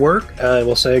at my work. I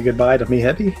will say goodbye to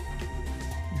Mihebi.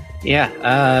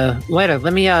 Yeah. Later.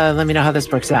 Let me know how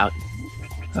this works out.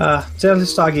 Tell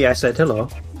Histagi I said hello.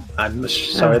 I'm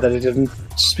sorry that I didn't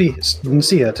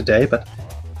see her today, but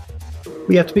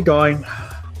we have to be going.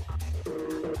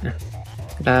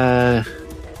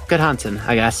 Good hunting,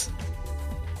 I guess.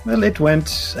 Well, it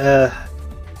went.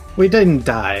 We didn't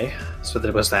die, so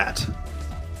there was that.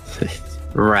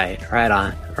 Right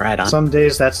on. Some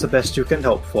days that's the best you can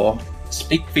hope for.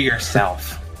 Speak for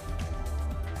yourself.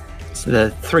 So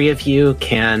the three of you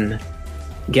can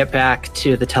get back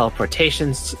to the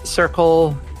teleportation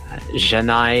circle.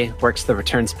 Janai works the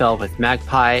return spell with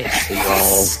Magpie, so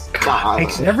you'll... God,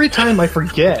 every time I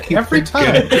forget. Every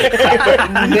time.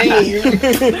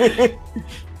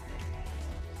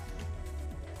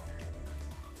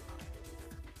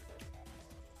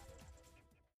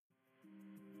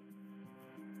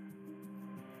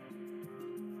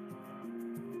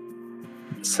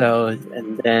 So,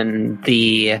 and then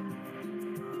the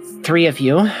three of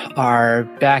you are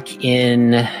back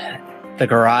in the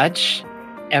garage.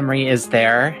 Emery is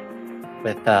there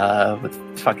with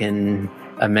fucking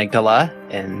amygdala,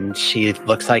 and she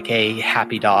looks like a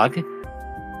happy dog.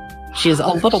 She is a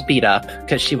little beat up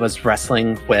because she was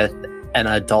wrestling with an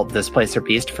adult displacer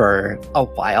beast for a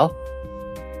while.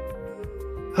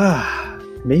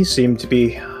 Me seem to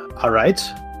be alright.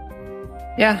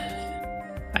 Yeah,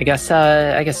 I guess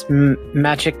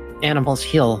magic animals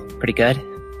heal pretty good.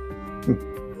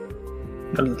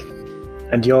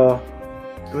 And you're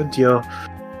good.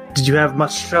 Did you have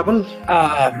much trouble?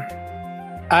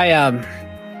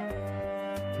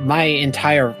 My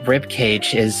entire rib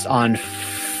cage is on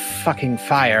fucking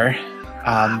fire,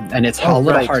 and it's a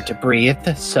little hard to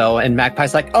breathe. So, and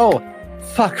Magpie's like, "Oh,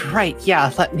 fuck, right, yeah,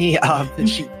 let me." And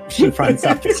she runs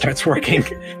up and starts working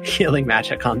healing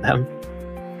magic on them.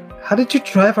 How did you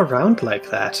drive around like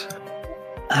that?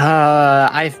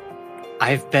 I've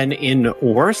been in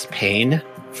worse pain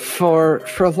for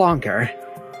longer.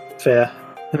 Fair.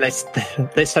 And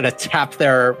they sort of tap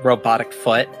their robotic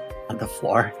foot on the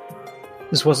floor.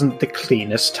 This wasn't the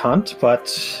cleanest hunt,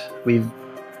 but we've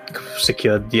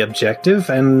secured the objective,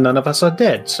 and none of us are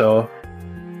dead, so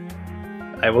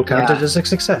I will count it as a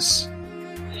success.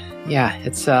 Yeah,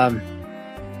 it's I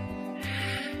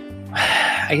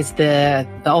guess the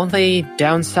only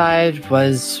downside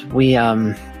was we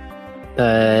the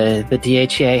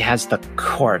DHEA has the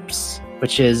corpse,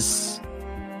 which is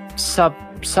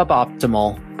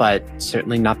suboptimal, but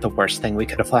certainly not the worst thing we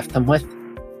could have left them with.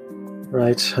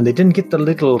 Right, and they didn't get the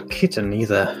little kitten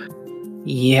either.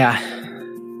 Yeah.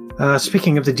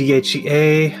 Speaking of the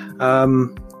DHEA,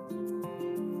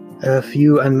 if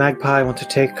you and Magpie want to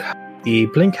take the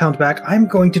Blink Hound back, I'm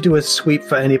going to do a sweep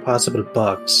for any possible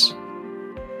bugs.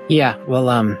 Yeah, well,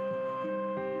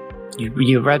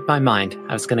 you read my mind.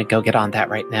 I was gonna go get on that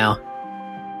right now.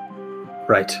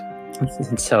 Right.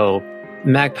 So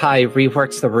Magpie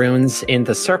reworks the runes in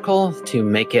the circle to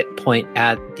make it point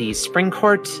at the spring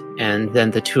court, and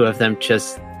then the two of them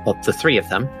the three of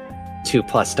them, 2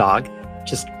 plus dog,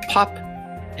 just pop,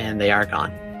 and they are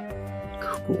gone.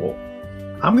 Cool.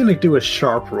 I'm going to do a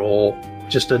sharp roll,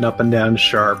 just an up and down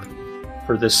sharp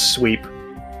for this sweep.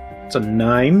 It's a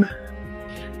 9.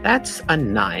 That's a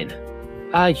 9.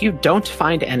 You don't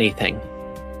find anything.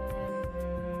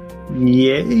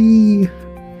 Yay!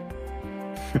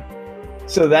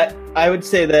 So that, I would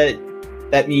say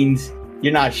that means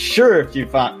you're not sure if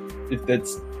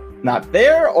that's not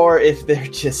there, or if they're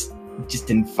just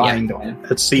didn't find one.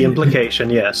 That's the implication,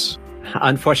 yes.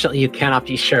 Unfortunately, you cannot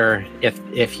be sure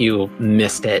if you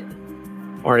missed it,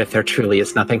 or if there truly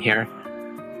is nothing here.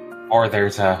 Or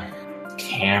there's a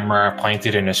camera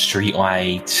planted in a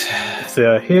streetlight. If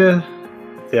they're here,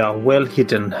 they are well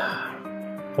hidden.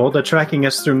 All they're tracking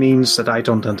us through means that I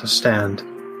don't understand.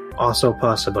 Also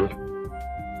possible.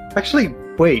 Actually,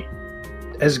 wait.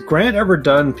 Has Grant ever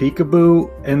done peekaboo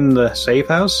in the safe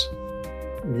house?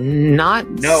 Not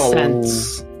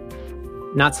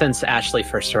since Ashley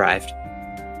first arrived.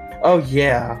 Oh,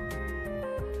 yeah.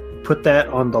 Put that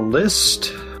on the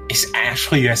list. Is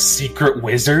Ashley a secret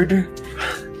wizard?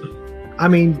 I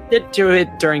mean, Did do it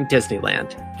during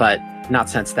Disneyland, but not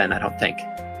since then, I don't think.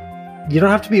 you don't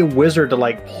have to be a wizard to,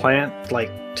 plant,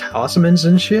 talismans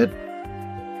and shit.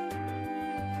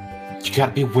 You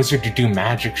gotta be a wizard to do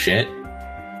magic shit.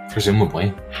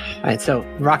 Presumably. Alright, so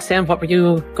Roxanne, what were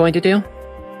you going to do?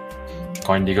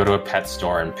 Going to go to a pet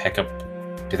store and pick up...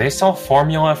 Do they sell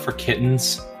formula for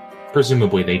kittens?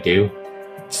 Presumably they do.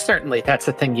 Certainly, that's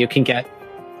a thing you can get.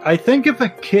 I think if a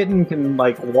kitten can,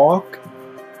 walk,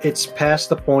 it's past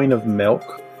the point of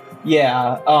milk.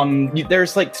 Yeah,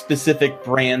 there's specific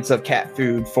brands of cat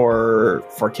food for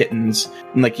kittens,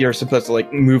 and you're supposed to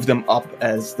move them up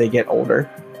as they get older.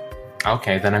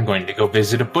 Okay, then I'm going to go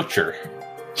visit a butcher.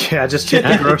 Yeah, just hit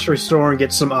the grocery store and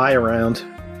get some eye around.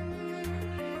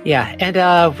 Yeah,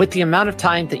 and with the amount of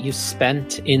time that you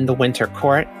spent in the Winter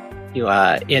Court,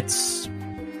 it's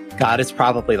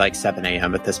probably 7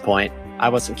 a.m. at this point. I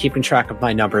wasn't keeping track of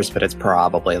my numbers, but it's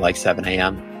probably 7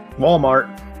 a.m. Walmart.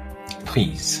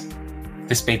 Please.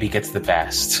 This baby gets the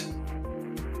best.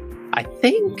 I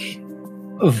think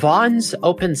Vaughn's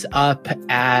opens up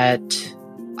at,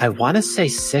 I want to say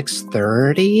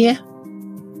 6:30,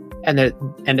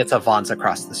 and it's a Vaughn's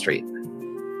across the street.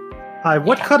 Hi,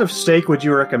 what cut of steak would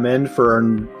you recommend for a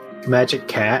magic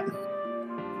cat?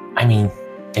 I mean,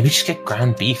 maybe just get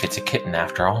ground beef. It's a kitten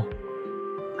after all.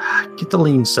 Get the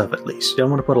lean stuff at least. You don't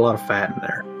want to put a lot of fat in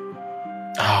there.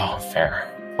 Oh, fair.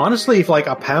 Honestly, if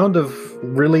a pound of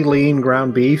really lean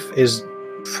ground beef is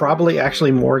probably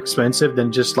actually more expensive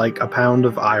than just a pound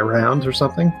of eye rounds or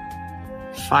something.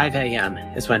 5 a.m.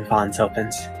 is when Vaughn's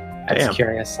opens. I was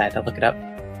curious. I had to look it up.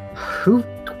 Who?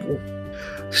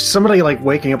 Somebody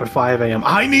waking up at 5 a.m.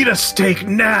 I need a steak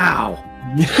now!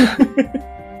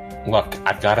 Look,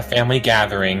 I've got a family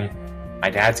gathering. My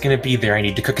dad's gonna be there. I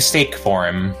need to cook a steak for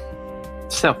him.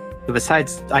 So,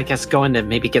 besides, I guess, going to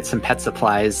maybe get some pet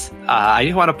supplies, I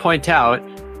do want to point out,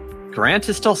 Grant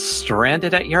is still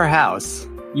stranded at your house.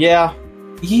 Yeah.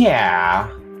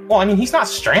 Yeah. Well, I mean, he's not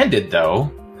stranded,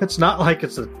 though. It's not like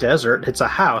it's a desert. It's a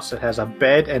house. It has a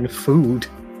bed and food.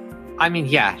 I mean,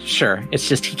 yeah, sure. It's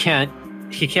just he can't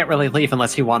really leave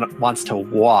unless he wants to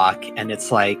walk, and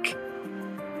it's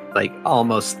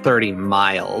almost 30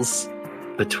 miles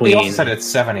between. He also said it's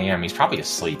 7 a.m. He's probably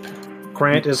asleep.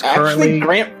 Grant is currently...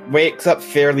 Grant wakes up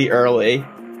fairly early.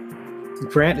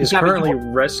 Grant is currently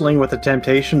wrestling with the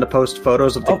temptation to post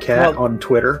photos of the cat on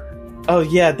Twitter. Oh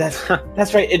yeah, that's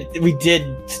right. We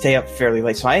did stay up fairly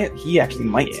late, so he actually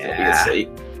might still be asleep.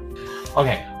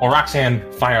 Okay, well, Roxanne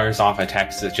fires off a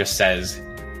text that just says,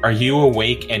 "Are you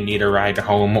awake and need a ride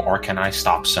home, or can I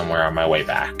stop somewhere on my way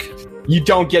back?" You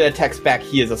don't get a text back.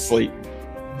 He is asleep.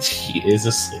 He is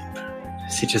asleep.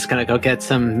 Is he just gonna go get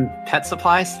some pet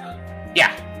supplies?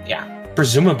 Yeah.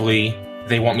 Presumably,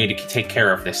 they want me to take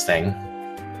care of this thing.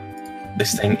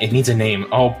 This thing, it needs a name.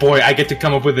 Oh boy, I get to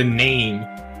come up with a name.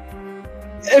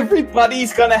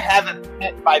 Everybody's gonna have a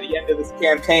pet by the end of this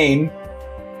campaign.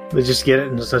 They just get it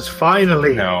and it says,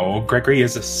 finally! No, Gregory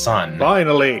is a son.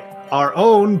 Finally! Our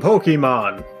own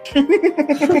Pokemon!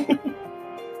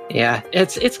 Yeah,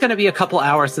 it's gonna be a couple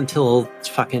hours until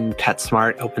fucking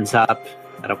PetSmart opens up.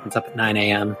 That opens up at 9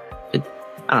 a.m.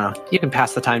 I don't know, you can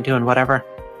pass the time doing whatever.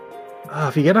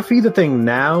 If you gotta feed the thing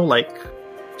now,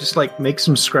 just make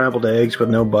some scrambled eggs with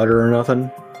no butter or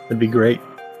nothing. That'd be great.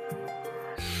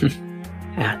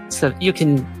 Yeah, so you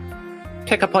can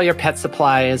pick up all your pet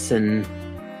supplies and...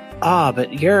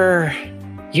 but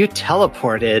you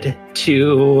teleported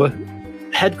to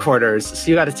headquarters, so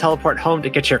you gotta teleport home to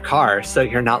get your car, so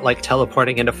you're not,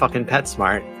 teleporting into fucking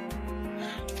PetSmart.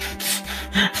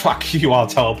 Fuck, you all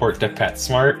teleport to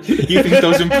PetSmart? You think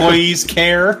those employees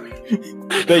care?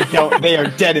 They don't. They are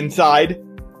dead inside.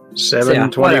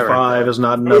 7:25 is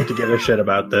not enough to give a shit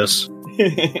about this.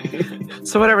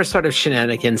 So whatever sort of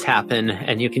shenanigans happen,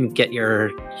 and you can get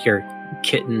your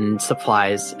kitten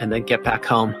supplies and then get back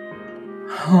home.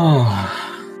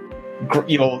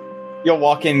 You'll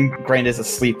walk in. Grant is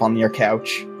asleep on your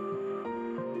couch.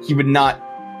 He would not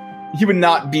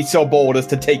be so bold as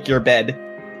to take your bed.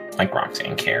 Like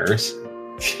Roxanne cares.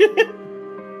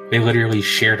 They literally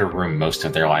shared a room most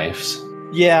of their lives.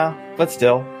 Yeah, but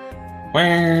still.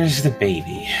 Where's the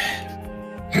baby?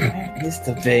 Where's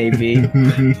the baby?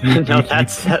 No,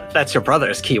 that's your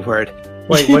brother's keyword.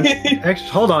 Wait, actually,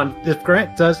 hold on.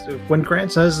 When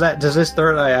Grant says that, does his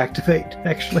third eye activate?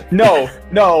 Actually, no.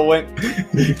 When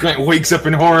Grant wakes up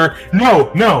in horror.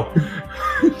 No. No.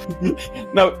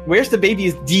 Where's the baby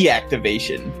is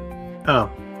deactivation. Oh,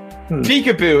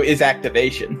 Peekaboo is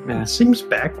activation. it seems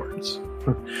backwards.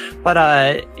 But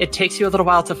it takes you a little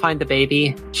while to find the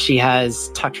baby. She has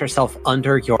tucked herself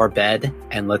under your bed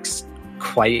and looks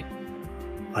quite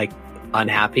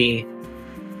unhappy.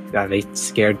 You have a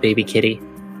scared baby kitty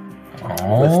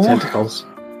with tentacles.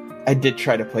 I did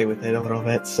try to play with it a little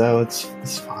bit, so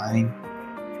it's fine.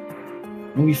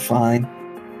 We'll be fine.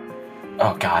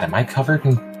 Oh god, am I covered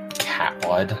in cat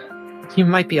blood? You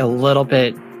might be a little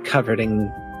bit covered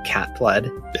in cat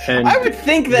blood. And I would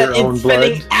think that your own in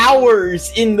spending blood?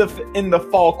 hours in the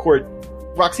fall court,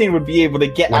 Roxanne would be able to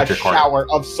get Winter a court. shower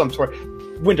of some sort.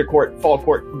 Winter court, fall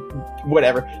court,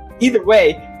 whatever. Either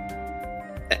way,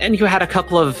 And you had a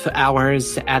couple of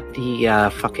hours at the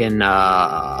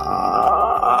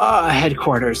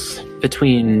headquarters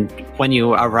between when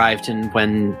you arrived and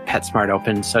when PetSmart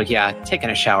opened. So yeah, taking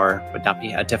a shower would not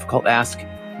be a difficult ask.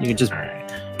 You could just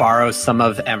Alright. borrow some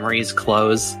of Emery's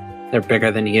clothes. They're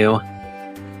bigger than you.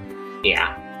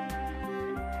 Yeah.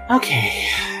 Okay.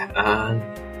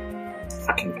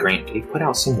 Fucking Grant, can you put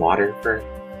out some water for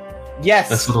yes,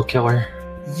 this little killer?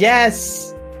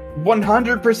 yes,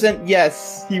 100%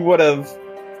 yes, he would have.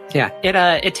 Yeah,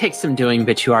 it takes some doing,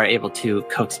 but you are able to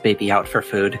coax baby out for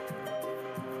food.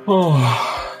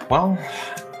 Oh, well,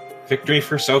 victory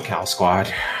for SoCal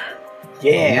Squad.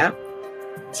 Yeah.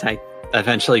 It's like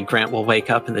eventually Grant will wake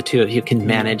up and the two of you can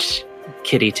manage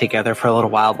Kitty together for a little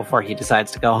while before he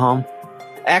decides to go home.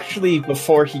 Actually,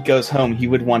 before he goes home, he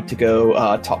would want to go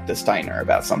talk to Steiner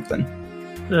about something.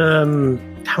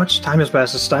 how much time has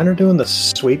passed? Is Steiner doing the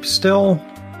sweep still?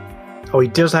 Oh, he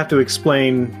does have to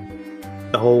explain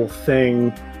the whole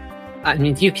thing. I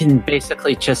mean, you can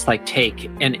basically just like take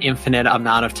an infinite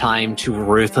amount of time to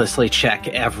ruthlessly check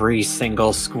every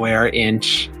single square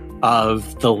inch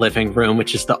of the living room,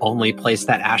 which is the only place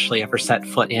that Ashley ever set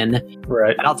foot in.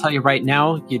 Right. And I'll tell you right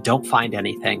now, you don't find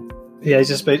anything. Yeah,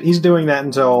 he's doing that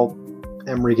until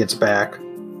Emery gets back.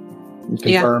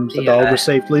 He confirms the dog was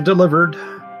safely delivered.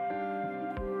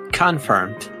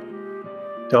 Confirmed.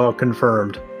 Dog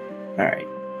confirmed. All right.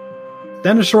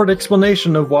 Then a short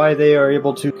explanation of why they are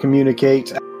able to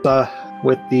communicate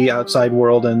with the outside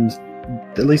world and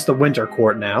at least the Winter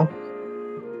Court now.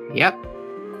 Yep.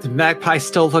 The magpie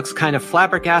still looks kind of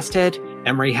flabbergasted.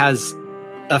 Emery has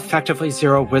effectively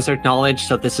zero wizard knowledge,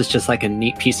 so this is just like a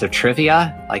neat piece of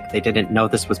trivia. Like, they didn't know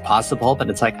this was possible, but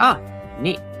it's like,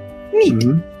 neat. Neat.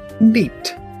 Mm-hmm.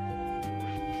 Neat.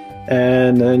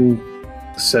 And then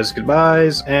says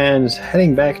goodbyes and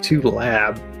heading back to the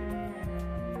lab.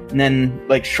 And then,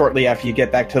 like, shortly after you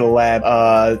get back to the lab,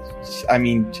 I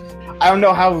mean, I don't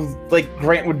know how, like,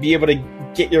 Grant would be able to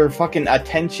get your fucking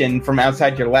attention from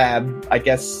outside your lab. I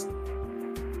guess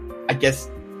Text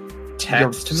You're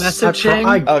messaging?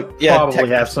 Probably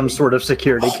have some sort of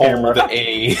security camera. Hold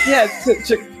a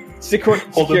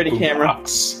security camera.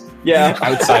 box Yeah.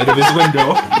 outside of his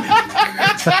window.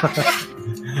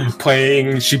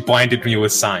 Playing She Blinded Me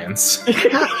with Science.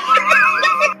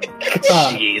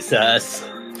 Jesus.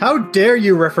 How dare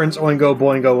you reference Oingo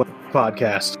Boingo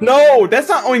podcast? No, that's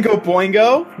not Oingo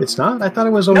Boingo. It's not? I thought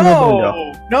it was Oingo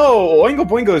Boingo. No, Oingo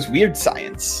Boingo is weird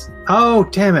science. Oh,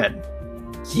 damn it.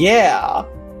 Yeah.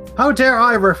 How dare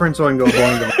I reference Oingo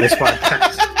Boingo on this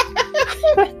podcast?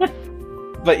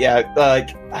 But yeah,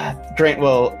 Grant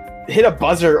will hit a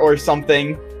buzzer or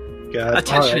something. God,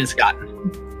 Attention alright. is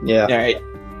gotten. Yeah.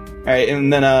 Alright,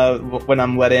 and then when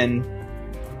I'm let in,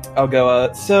 I'll go,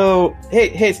 so,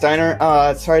 hey Steiner,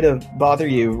 sorry to bother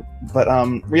you, but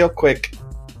real quick,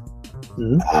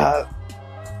 Mhm.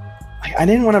 I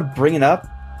didn't want to bring it up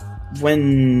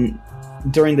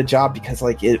during the job because,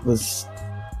 like, it was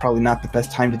probably not the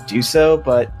best time to do so,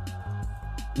 but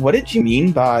what did you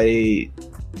mean by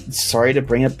sorry to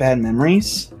bring up bad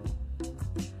memories?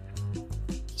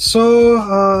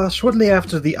 So, shortly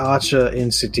after the Archer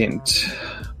incident,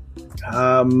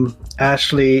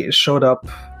 Ashley showed up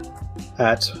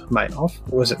at my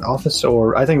office,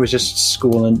 or I think it was just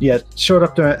school, and showed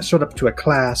up to a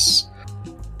class,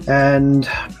 and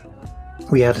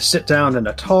we had to sit down and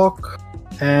a talk,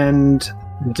 and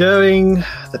during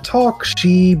the talk,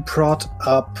 she brought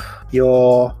up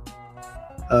your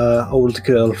old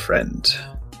girlfriend.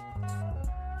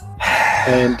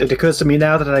 And it occurs to me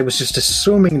now that I was just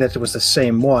assuming that it was the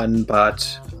same one,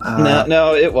 but...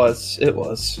 No, it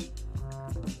was.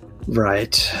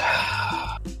 Right.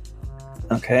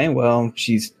 Okay, well,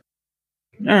 she's...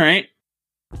 Alright.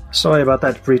 Sorry about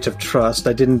that breach of trust.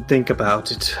 I didn't think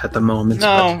about it at the moment.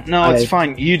 No, but it's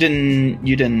fine. You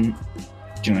didn't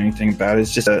do anything about it.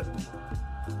 It's just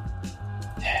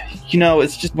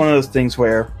it's just one of those things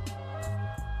where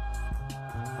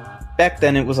back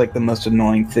then it was like the most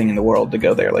annoying thing in the world to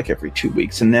go there like every 2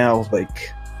 weeks, and now,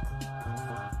 like,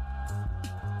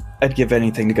 I'd give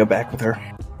anything to go back with her.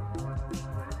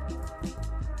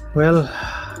 Well,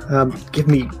 give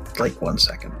me, like, 1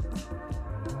 second.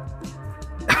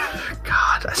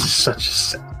 God, that's such a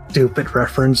stupid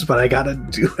reference, but I gotta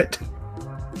do it.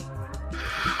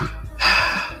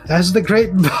 As the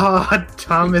great bard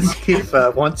Thomas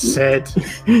Kiefer once said,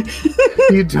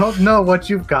 "You don't know what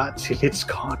you've got till it's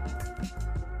gone."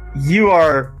 You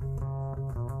are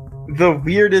the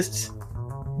weirdest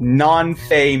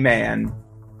non-Fey man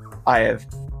I have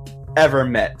ever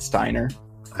met, Steiner.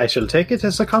 I shall take it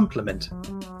as a compliment.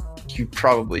 You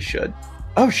probably should.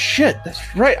 Oh shit, that's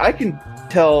right. I can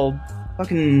tell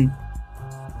fucking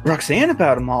Roxanne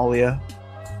about Amalia.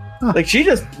 Huh. Like she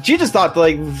just thought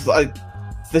like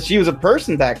that she was a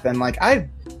person back then. Like I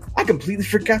completely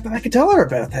forgot that I could tell her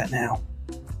about that now.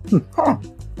 Huh.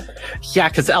 Yeah,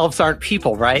 because elves aren't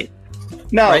people, right?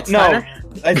 No, Right, no. Steiner?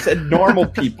 I said normal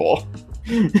people.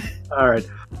 All right.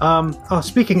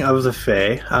 Speaking of the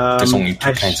Fae, There's only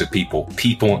two kinds of people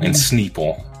and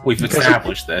Sneeple. We've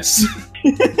established this.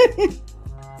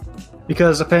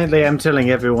 Because apparently I'm telling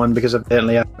everyone, because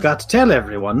apparently I forgot to tell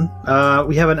everyone,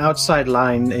 we have an outside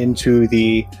line into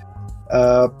the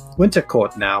Winter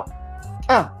Court now.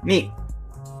 Ah, neat.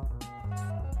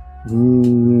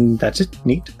 That's it.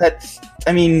 Neat. That's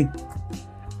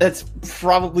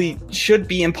probably should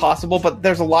be impossible, but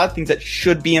there's a lot of things that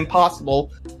should be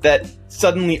impossible that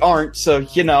suddenly aren't, so,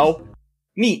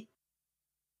 neat.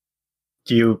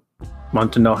 Do you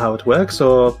want to know how it works,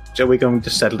 or are we going to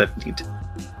settle it neat?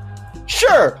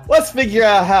 Sure, let's figure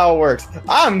out how it works.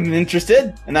 I'm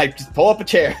interested, and I just pull up a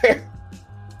chair.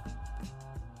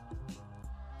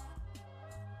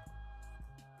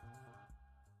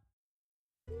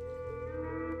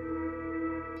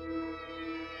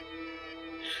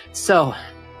 So,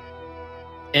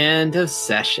 end of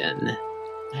session.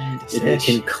 Did we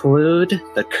session. conclude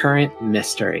the current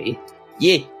mystery?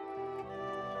 Yeah.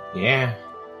 Yeah.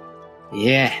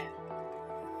 Yeah.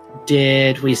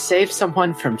 Did we save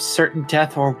someone from certain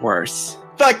death or worse?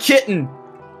 The kitten!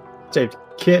 Saved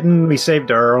kitten, we saved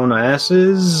our own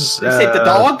asses. You saved the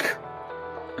dog?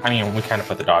 I mean, we kind of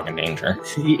put the dog in danger.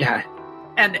 Yeah.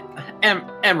 And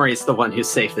Emery's the one who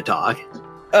saved the dog.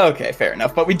 Okay, fair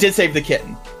enough, but we did save the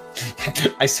kitten.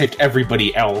 I saved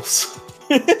everybody else.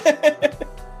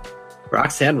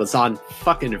 Roxanne was on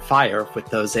fucking fire with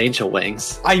those angel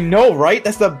wings. I know, right?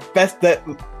 That's the best that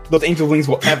those angel wings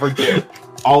will ever do.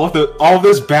 All of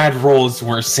those bad rolls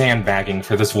were sandbagging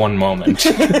for this one moment.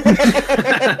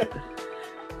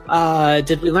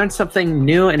 Did we learn something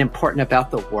new and important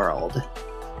about the world?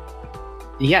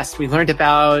 Yes, we learned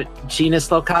about genus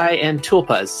loci and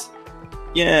tulpas.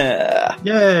 Yeah.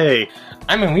 Yay!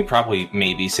 I mean, we probably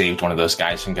maybe saved one of those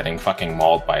guys from getting fucking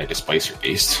mauled by a displacer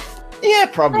beast. Yeah,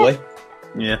 probably.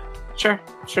 Yeah. Sure.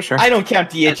 I don't count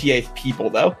DHEA as people,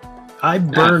 though. I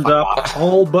burned fuck up off.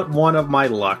 all but one of my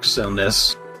lucks on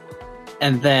this.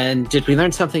 And then, did we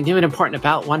learn something new and important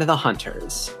about one of the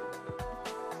hunters?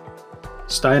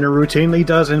 Steiner routinely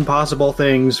does impossible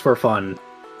things for fun.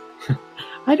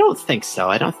 I don't think so.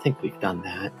 I don't think we've done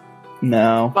that.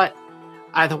 No. But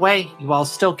either way, you all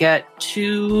still get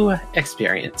 2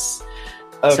 experience.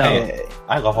 Okay.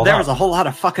 I leveled There up. was a whole lot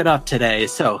of fucking up today.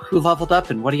 So, who leveled up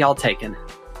and what are y'all taking?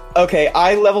 Okay,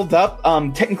 I leveled up.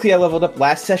 Technically, I leveled up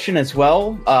last session as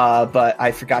well, but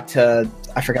I forgot to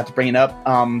bring it up.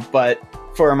 But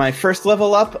for my first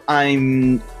level up,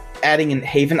 I'm adding an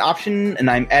Haven option, and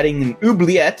I'm adding an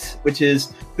Oubliette, which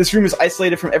is this room is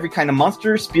isolated from every kind of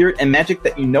monster, spirit, and magic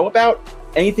that you know about.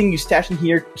 Anything you stash in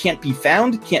here can't be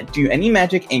found, can't do any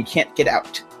magic, and can't get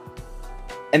out.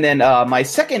 And then my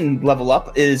second level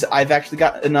up is I've actually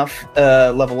got enough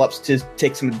level ups to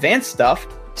take some advanced stuff.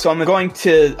 So I'm going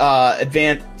to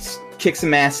advance, kick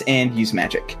some ass, and use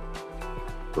magic.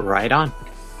 Right on.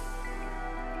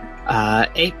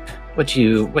 Ape, what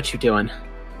you doing?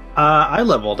 I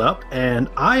leveled up, and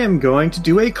I am going to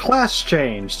do a class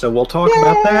change, so we'll talk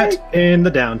about that in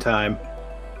the downtime.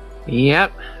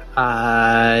 Yep.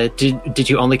 Did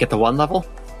you only get the 1 level?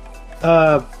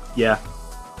 Yeah.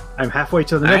 I'm halfway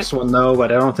to the All next one, though,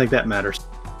 but I don't think that matters.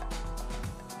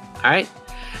 All right.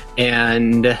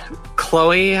 And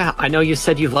Chloe, I know you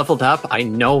said you leveled up. I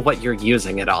know what you're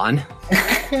using it on.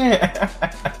 Yeah.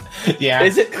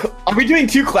 Is it? Are we doing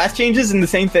 2 class changes in the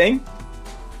same thing?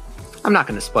 I'm not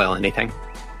going to spoil anything.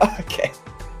 Okay.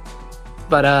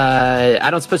 But I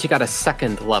don't suppose you got a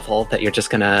 2nd level that you're just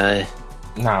going to...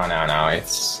 No.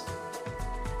 It's.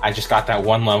 I just got that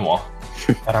 1 level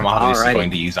that I'm obviously Alrighty.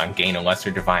 going to use on Gain a Lesser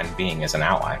Divine Being as an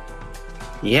ally.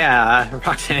 Yeah,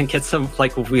 Roxanne gets some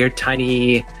like weird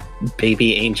tiny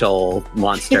baby angel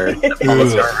monster that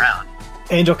follows her around.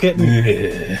 Angel Kitten.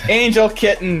 Angel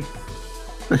Kitten.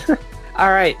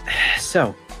 All right,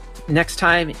 so next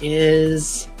time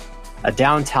is a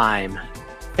downtime.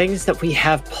 Things that we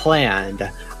have planned.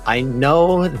 I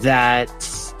know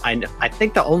that I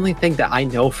think the only thing that I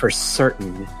know for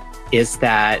certain is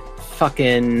that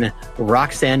fucking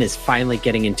Roxanne is finally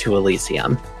getting into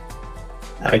Elysium.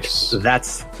 Nice.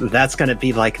 That's going to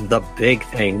be like the big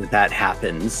thing that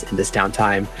happens in this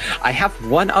downtime. I have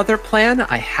one other plan.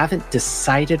 I haven't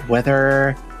decided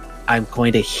whether I'm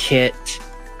going to hit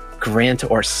Grant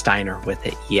or Steiner with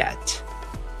it yet.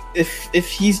 If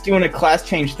he's doing a class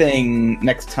change thing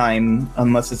next time,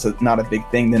 unless it's not a big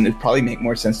thing, then it'd probably make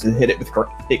more sense to hit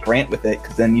Grant with it,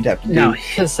 because then you'd have to do... No,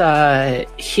 his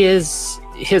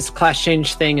class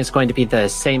change thing is going to be the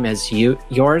same as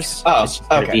yours. Oh, It's just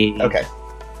gonna okay, be okay,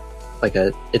 like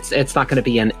it's not going to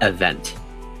be an event.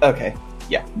 okay.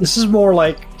 This is more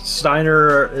like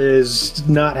Steiner is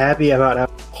not happy about how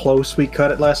close we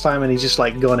cut it last time, and he's just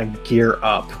like going to gear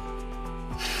up.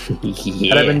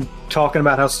 Yeah. And I've been talking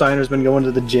about how Steiner's been going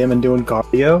to the gym and doing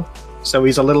cardio, so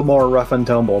he's a little more rough and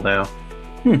tumble now.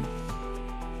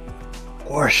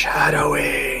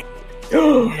 Foreshadowing.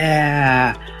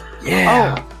 Yeah.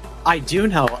 Yeah. Oh, I do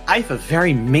know. I have a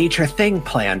very major thing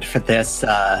planned for this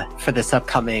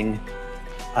upcoming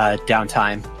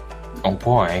downtime. Oh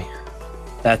boy.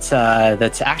 That's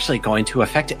actually going to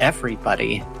affect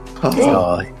everybody. Oh.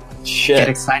 So get Shit,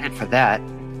 excited for that.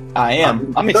 I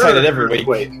am. I'm excited every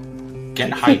week.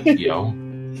 Get hyped, yo.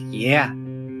 Yeah.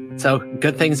 So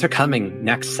good things are coming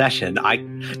next session. I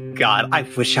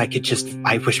wish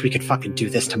we could fucking do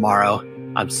this tomorrow.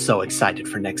 I'm so excited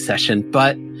for next session,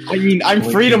 but I mean, I'm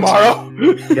free tomorrow.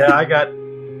 Yeah, I got.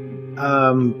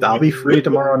 I'll be free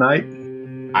tomorrow night.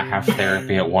 I have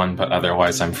therapy at 1, but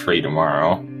otherwise I'm free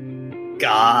tomorrow.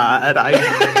 God, I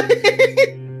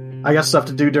got stuff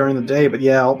to do during the day, but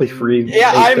yeah, I'll be free.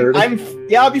 Yeah,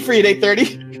 8:30. I'll be free at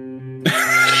 8:30.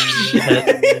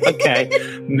 okay,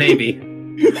 maybe.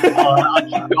 I'll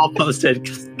keep you all posted.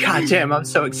 God damn, I'm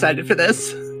so excited for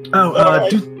this. Oh,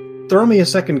 Alright. throw me a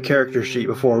second character sheet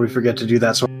before we forget to do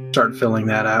that, so I'll start filling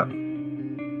that out.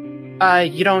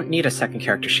 You don't need a second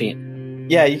character sheet.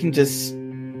 Yeah, you can just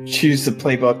choose the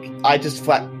playbook. I just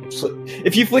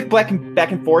if you flick back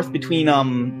and forth between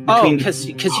Because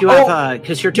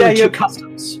you're doing two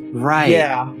customs, right?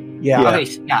 yeah. Okay,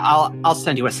 yeah. I'll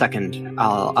send you a second.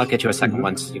 I'll get you a second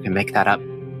one so you can make that up.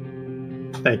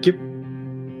 Thank you.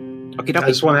 Okay, I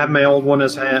just want to have my old one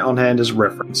on hand as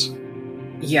reference.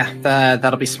 Yeah,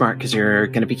 that'll be smart because you're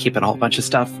going to be keeping a whole bunch of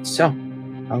stuff. So,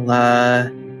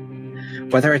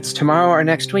 whether it's tomorrow or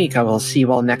next week, I will see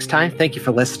you all next time. Thank you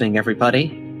for listening,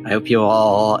 everybody. I hope you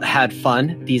all had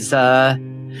fun. These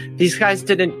guys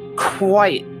didn't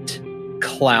quite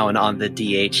clown on the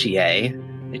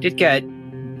DHEA. They did get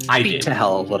beat to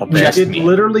hell a little bit. It did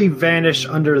literally vanish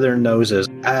under their noses.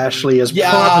 Ashley is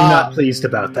probably not pleased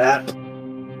about that.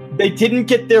 They didn't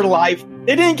get their live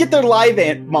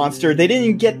ant monster. They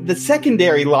didn't get the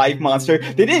secondary live monster.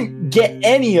 They didn't get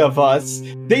any of us.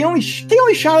 They only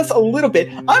shot us a little bit.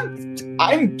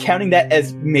 I'm counting that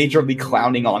as majorly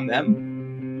clowning on them.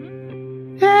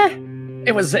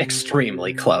 It was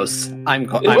extremely close. I'm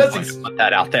going to put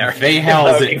that out there. They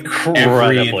held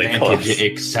incredibly every close. advantage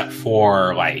except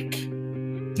for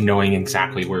knowing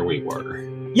exactly where we were.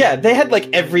 Yeah, they had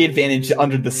every advantage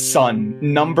under the sun: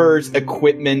 numbers,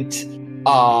 equipment,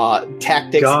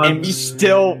 tactics, Guns. and we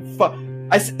still.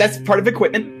 That's part of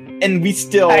equipment, and we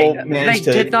still managed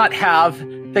to. They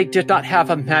did not have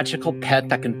a magical pet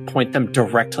that can point them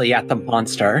directly at the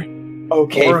monster.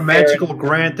 Okay, or a magical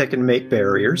grant that can make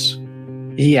barriers.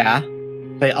 Yeah,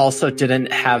 they also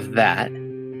didn't have that.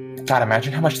 God,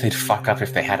 imagine how much they'd fuck up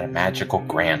if they had a magical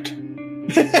grant.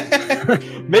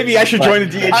 Maybe I should join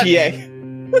the DHEA.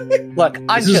 Look,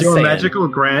 I'm This just is your saying. magical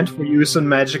grant for use in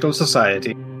magical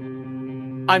society.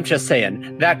 I'm just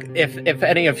saying that if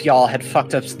any of y'all had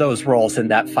fucked up those rolls in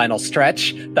that final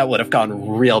stretch, that would have gone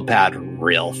real bad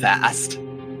real fast.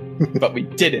 But we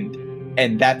didn't,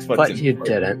 and that's what's But you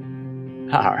important.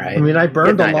 didn't. All right. I mean, I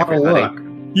burned Good a night, lot of everybody. luck.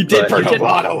 You did But- burn a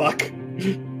lot of luck.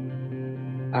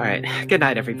 All right. Good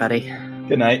night, everybody.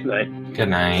 Good night. Good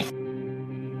night.